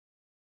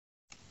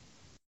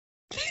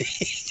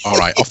 All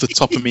right, off the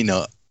top of me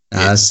nut.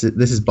 This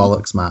is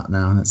bollocks, Matt,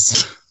 now.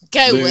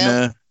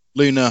 Go,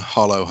 Luna,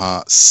 Hollow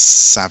Heart,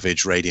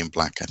 Savage, Radiant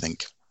Black, I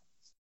think.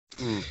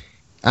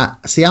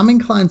 See, I'm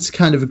inclined to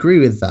kind of agree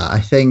with that. I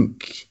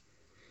think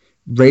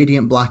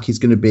Radiant Black is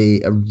going to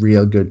be a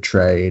real good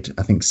trade.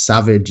 I think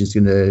Savage is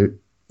going to...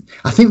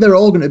 I think they're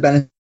all going to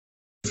benefit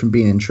from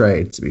being in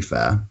trade, to be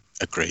fair.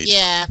 Agreed.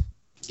 Yeah.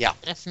 Yeah.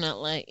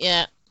 Definitely,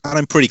 yeah. And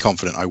I'm pretty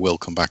confident I will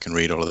come back and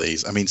read all of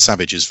these. I mean,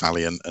 Savage is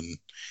valiant, and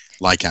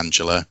like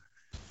Angela,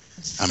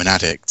 I'm an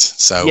addict,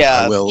 so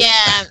I will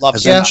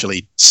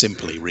eventually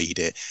simply read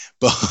it.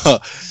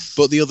 But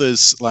the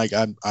others,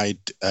 I'd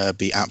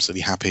be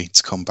absolutely happy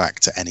to come back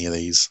to any of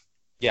these.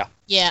 Yeah,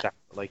 yeah,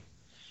 definitely.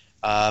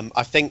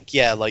 I think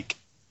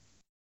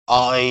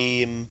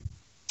I'm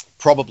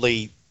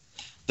probably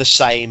the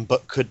same,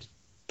 but could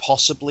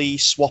possibly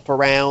swap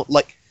around.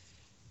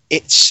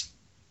 It's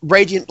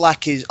Radiant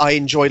Black is I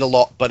enjoyed a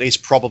lot, but is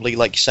probably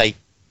say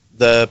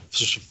the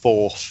sort of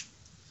fourth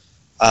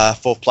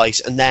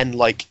place, and then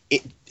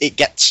it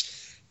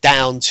gets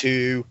down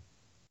to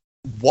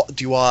what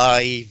do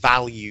I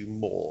value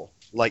more?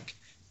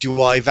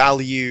 Do I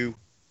value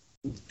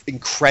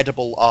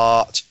incredible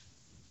art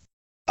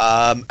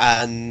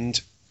and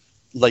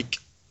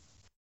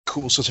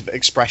cool sort of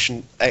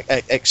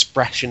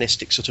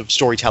expressionistic sort of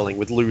storytelling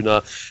with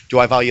Luna? Do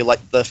I value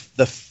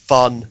the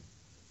fun,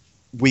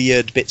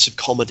 weird bits of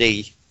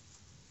comedy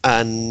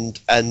and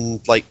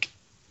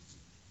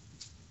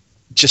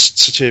just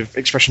sort of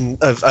expression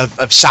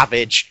of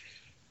Savage,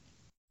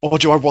 or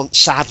do I want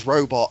sad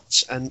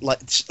robots and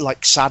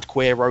sad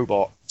queer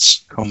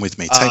robots? Come with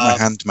me, take my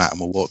hand, Matt, and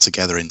we'll walk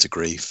together into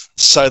grief.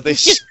 So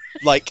this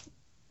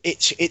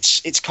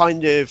it's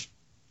kind of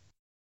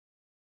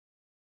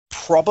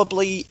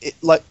probably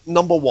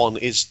number one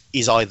is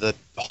either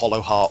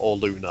Hollow Heart or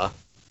Luna,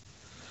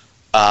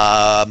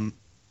 and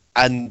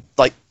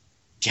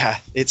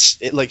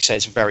it's like I say,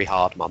 it's a very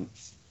hard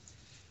month.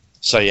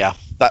 So yeah,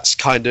 that's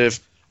kind of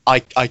I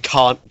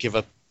can't give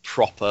a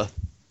proper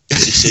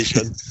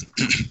decision.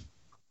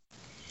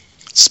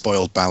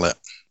 Spoiled ballot.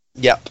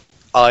 Yep,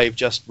 I've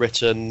just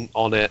written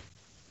on it.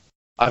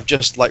 I've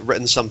just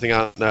written something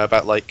out now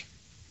about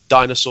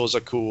dinosaurs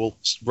are cool,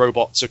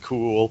 robots are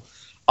cool,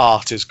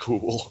 art is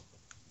cool,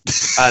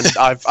 and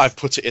I've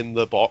put it in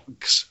the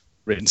box.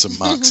 Written some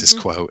Marxist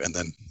quote and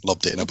then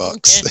lobbed it in a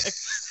box.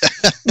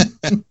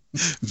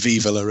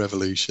 Viva la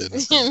revolution.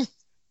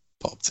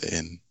 Popped it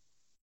in.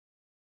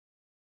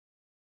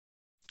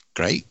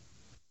 Great.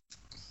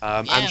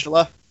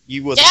 Angela,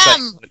 you were the Damn!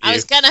 same, weren't you? I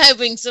was kind of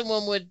hoping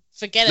someone would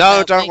forget about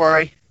No, don't me.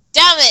 worry.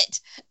 Damn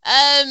it!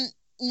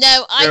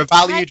 No, You're a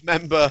valued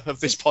member of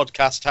this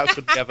podcast. How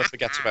could we ever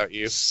forget about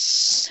you?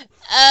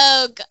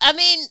 Oh, I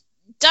mean,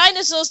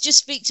 dinosaurs just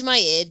speak to my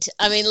id.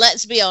 I mean,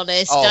 let's be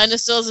honest. Oh.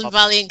 Dinosaurs and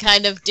Valiant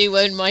kind of do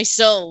own my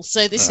soul,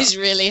 so this is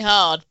really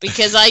hard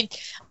because I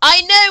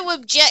know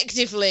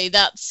objectively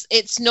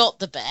it's not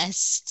the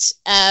best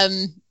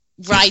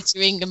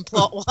writing and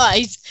plot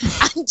wise,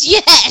 and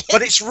yet,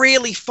 But it's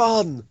really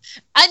fun.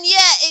 and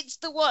yet it's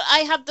the one I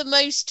had the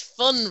most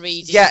fun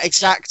reading. Yeah,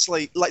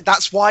 exactly.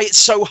 That's why it's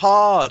so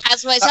hard.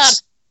 That's why it's hard.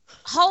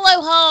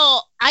 Hollow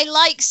Heart, I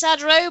like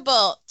sad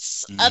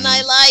robots and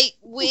I like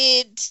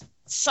weird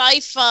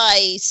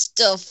sci-fi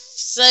stuff,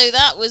 so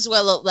that was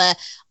well up there.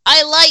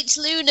 I liked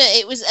Luna,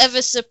 it was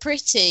ever so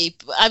pretty.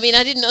 I mean,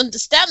 I didn't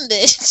understand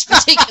it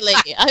particularly.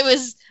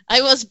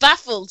 I was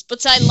baffled,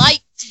 but I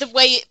liked the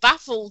way it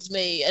baffled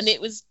me, and it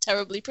was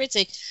terribly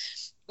pretty.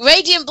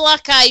 Radiant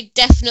Black I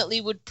definitely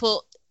would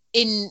put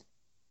in,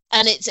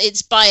 and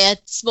it's by a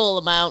small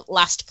amount,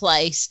 last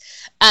place.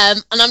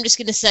 And I'm just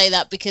going to say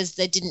that because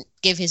they didn't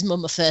give his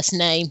mum a first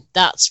name.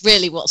 That's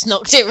really what's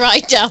knocked it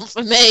right down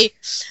for me.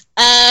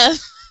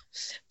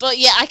 But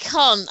yeah, I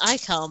can't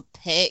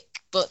pick.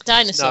 But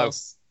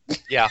dinosaurs. No.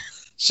 Yeah.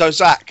 So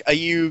Zach, are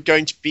you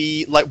going to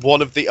be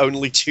one of the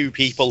only two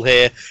people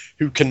here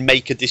who can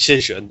make a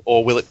decision,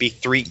 or will it be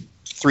three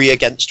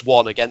against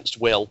one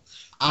against Will?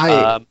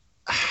 I'm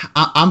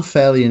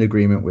fairly in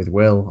agreement with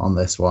Will on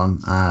this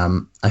one.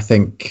 I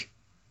think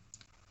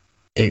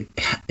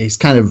it's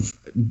kind of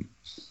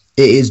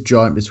is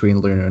joint between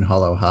Luna and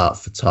Hollow Heart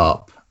for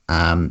top.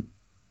 I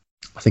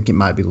think it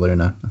might be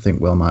Luna. I think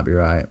Will might be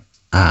right.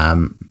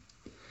 And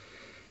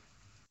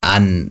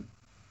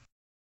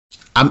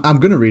I'm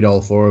going to read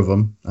all 4 of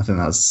them. I think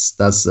that's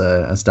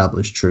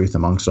established truth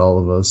amongst all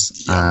of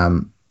us. Yeah.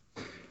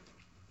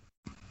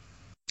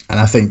 And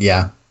I think,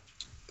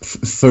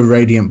 for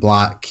Radiant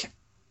Black,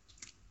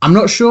 I'm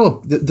not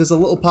sure. There's a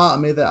little part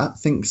of me that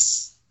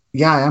thinks,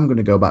 I am going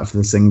to go back for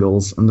the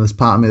singles, and there's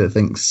part of me that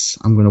thinks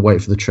I'm going to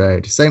wait for the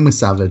trade. Same with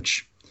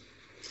Savage.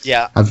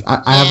 Yeah.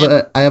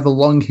 I have a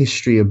long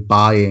history of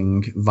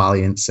buying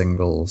Valiant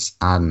singles,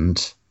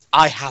 and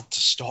I had to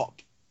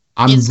stop.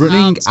 I'm It's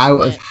running hard to out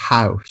quit. of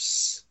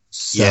house.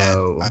 So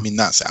Yeah, I mean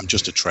that's it. I'm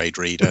just a trade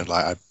reader.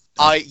 Like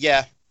I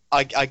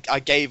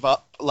gave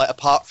up, like,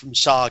 apart from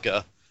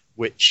Saga,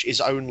 which is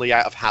only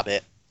out of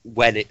habit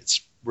when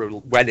it's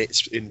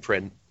in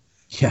print,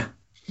 yeah,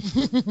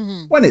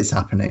 when it's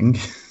happening,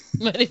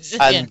 But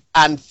it's-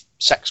 and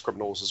Sex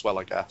Criminals as well,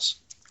 I guess.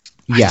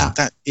 I yeah, think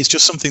that it's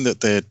just something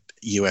that the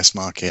US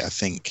market, I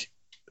think,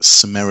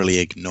 summarily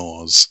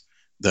ignores,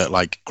 that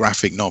like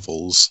graphic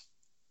novels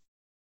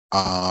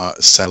are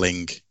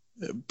selling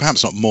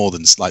perhaps not more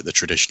than like the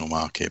traditional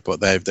market, but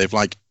they've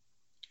like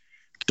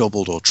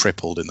doubled or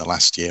tripled in the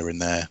last year in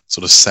their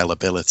sort of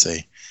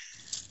sellability.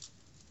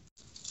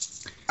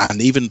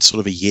 And even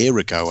sort of a year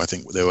ago, I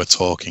think they were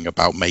talking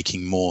about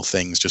making more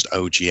things just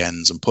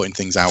OGNs and putting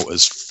things out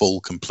as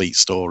full, complete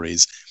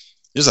stories.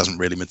 It just hasn't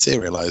really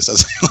materialized,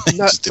 has it?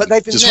 No, but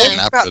they've been talking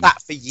about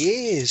that for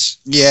years.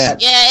 Yeah.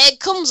 Yeah, it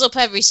comes up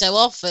every so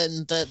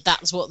often that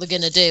that's what they're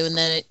going to do, and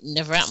then it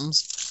never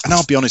happens. And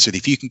I'll be honest with you,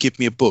 if you can give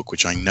me a book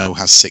which I know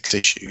has 6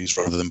 issues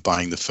rather than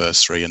buying the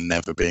first 3 and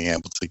never being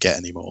able to get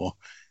any more,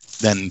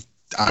 then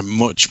I'm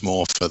much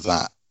more for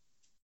that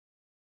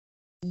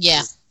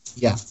Yeah.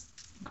 yeah.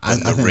 I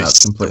than think the that's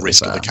risk, completely of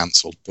fair. a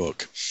cancelled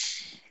book.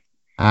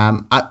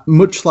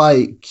 Much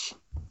like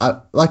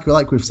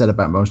we've said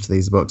about most of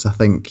these books, I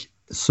think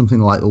something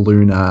like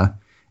Luna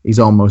is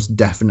almost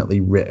definitely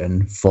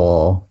written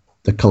for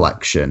the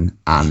collection,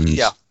 and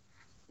Yeah.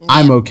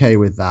 I'm okay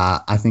with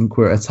that. I think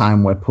we're at a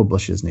time where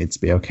publishers need to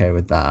be okay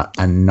with that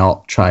and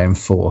not try and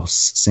force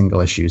single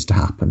issues to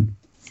happen.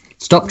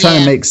 Stop trying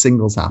to make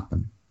singles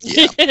happen.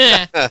 Yeah.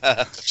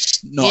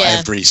 Not Yeah.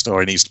 every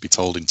story needs to be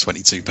told in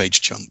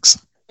 22-page chunks.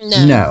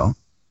 No.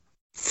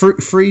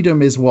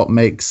 Freedom is what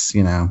makes,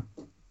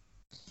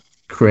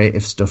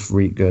 creative stuff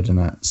really good in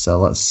it. So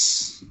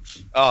let's...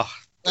 Oh,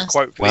 the That's-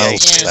 quote from Well the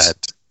 80s. said.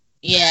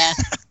 Yeah.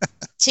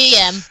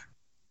 TM.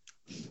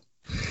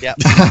 Yep.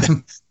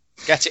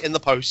 Get it in the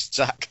post,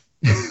 Zach.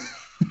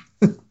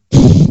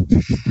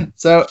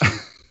 So,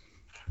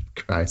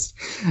 Christ.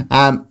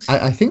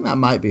 I think that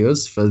might be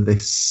us for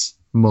this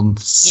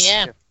month's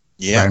Yeah.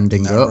 Yeah,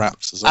 rounding that up.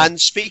 wraps us up.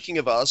 And speaking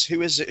of us,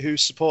 who is it who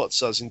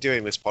supports us in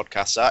doing this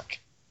podcast, Zach?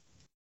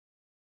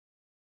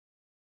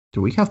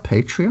 Do we have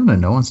Patreon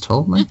and no one's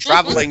told me?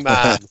 Traveling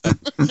Man.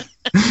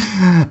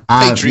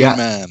 Patreon yeah.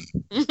 Man.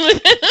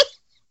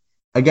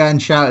 Again,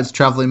 shout out to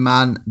Travelling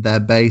Man. They're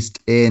based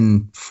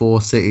in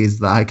 4 cities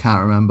that I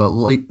can't remember.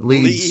 Leeds,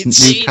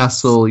 Leeds.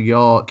 Newcastle,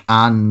 York,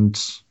 and...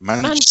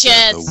 Manchester.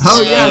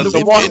 Oh, yeah,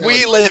 the one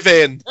we live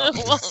in.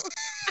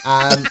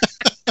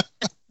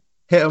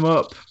 Hit them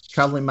up,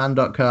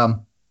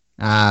 travellingman.com.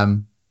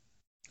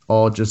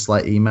 Or just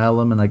like email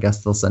them, and I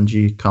guess they'll send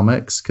you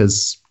comics,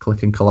 because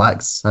click and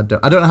collects. I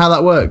don't know how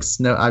that works.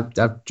 No,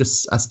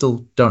 I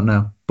still don't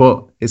know,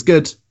 but it's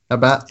good. I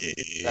bet.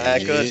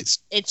 Good. It's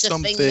It's a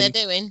something. thing they're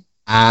doing.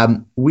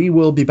 We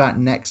will be back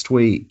next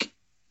week,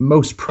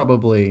 most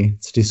probably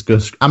to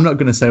discuss. I'm not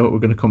going to say what we're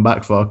going to come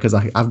back for, because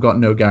I've got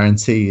no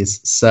guarantees.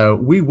 So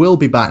we will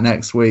be back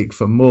next week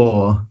for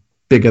more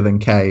Bigger Than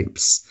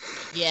Capes.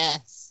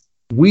 Yes.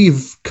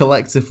 We've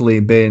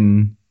collectively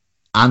been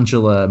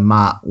Angela,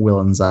 Matt, Will,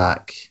 and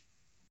Zach,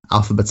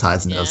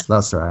 alphabetizing us.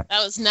 That's right.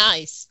 That was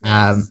nice.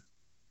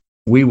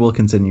 We will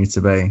continue to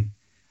be.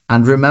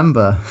 And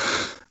remember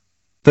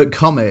that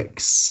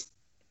comics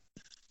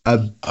are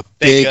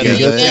bigger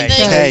Bigger than than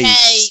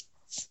Capes.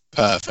 Capes.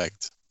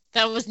 Perfect.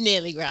 That was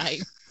nearly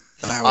right.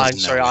 That was I'm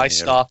sorry, nowhere I near it.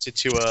 started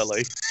too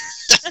early.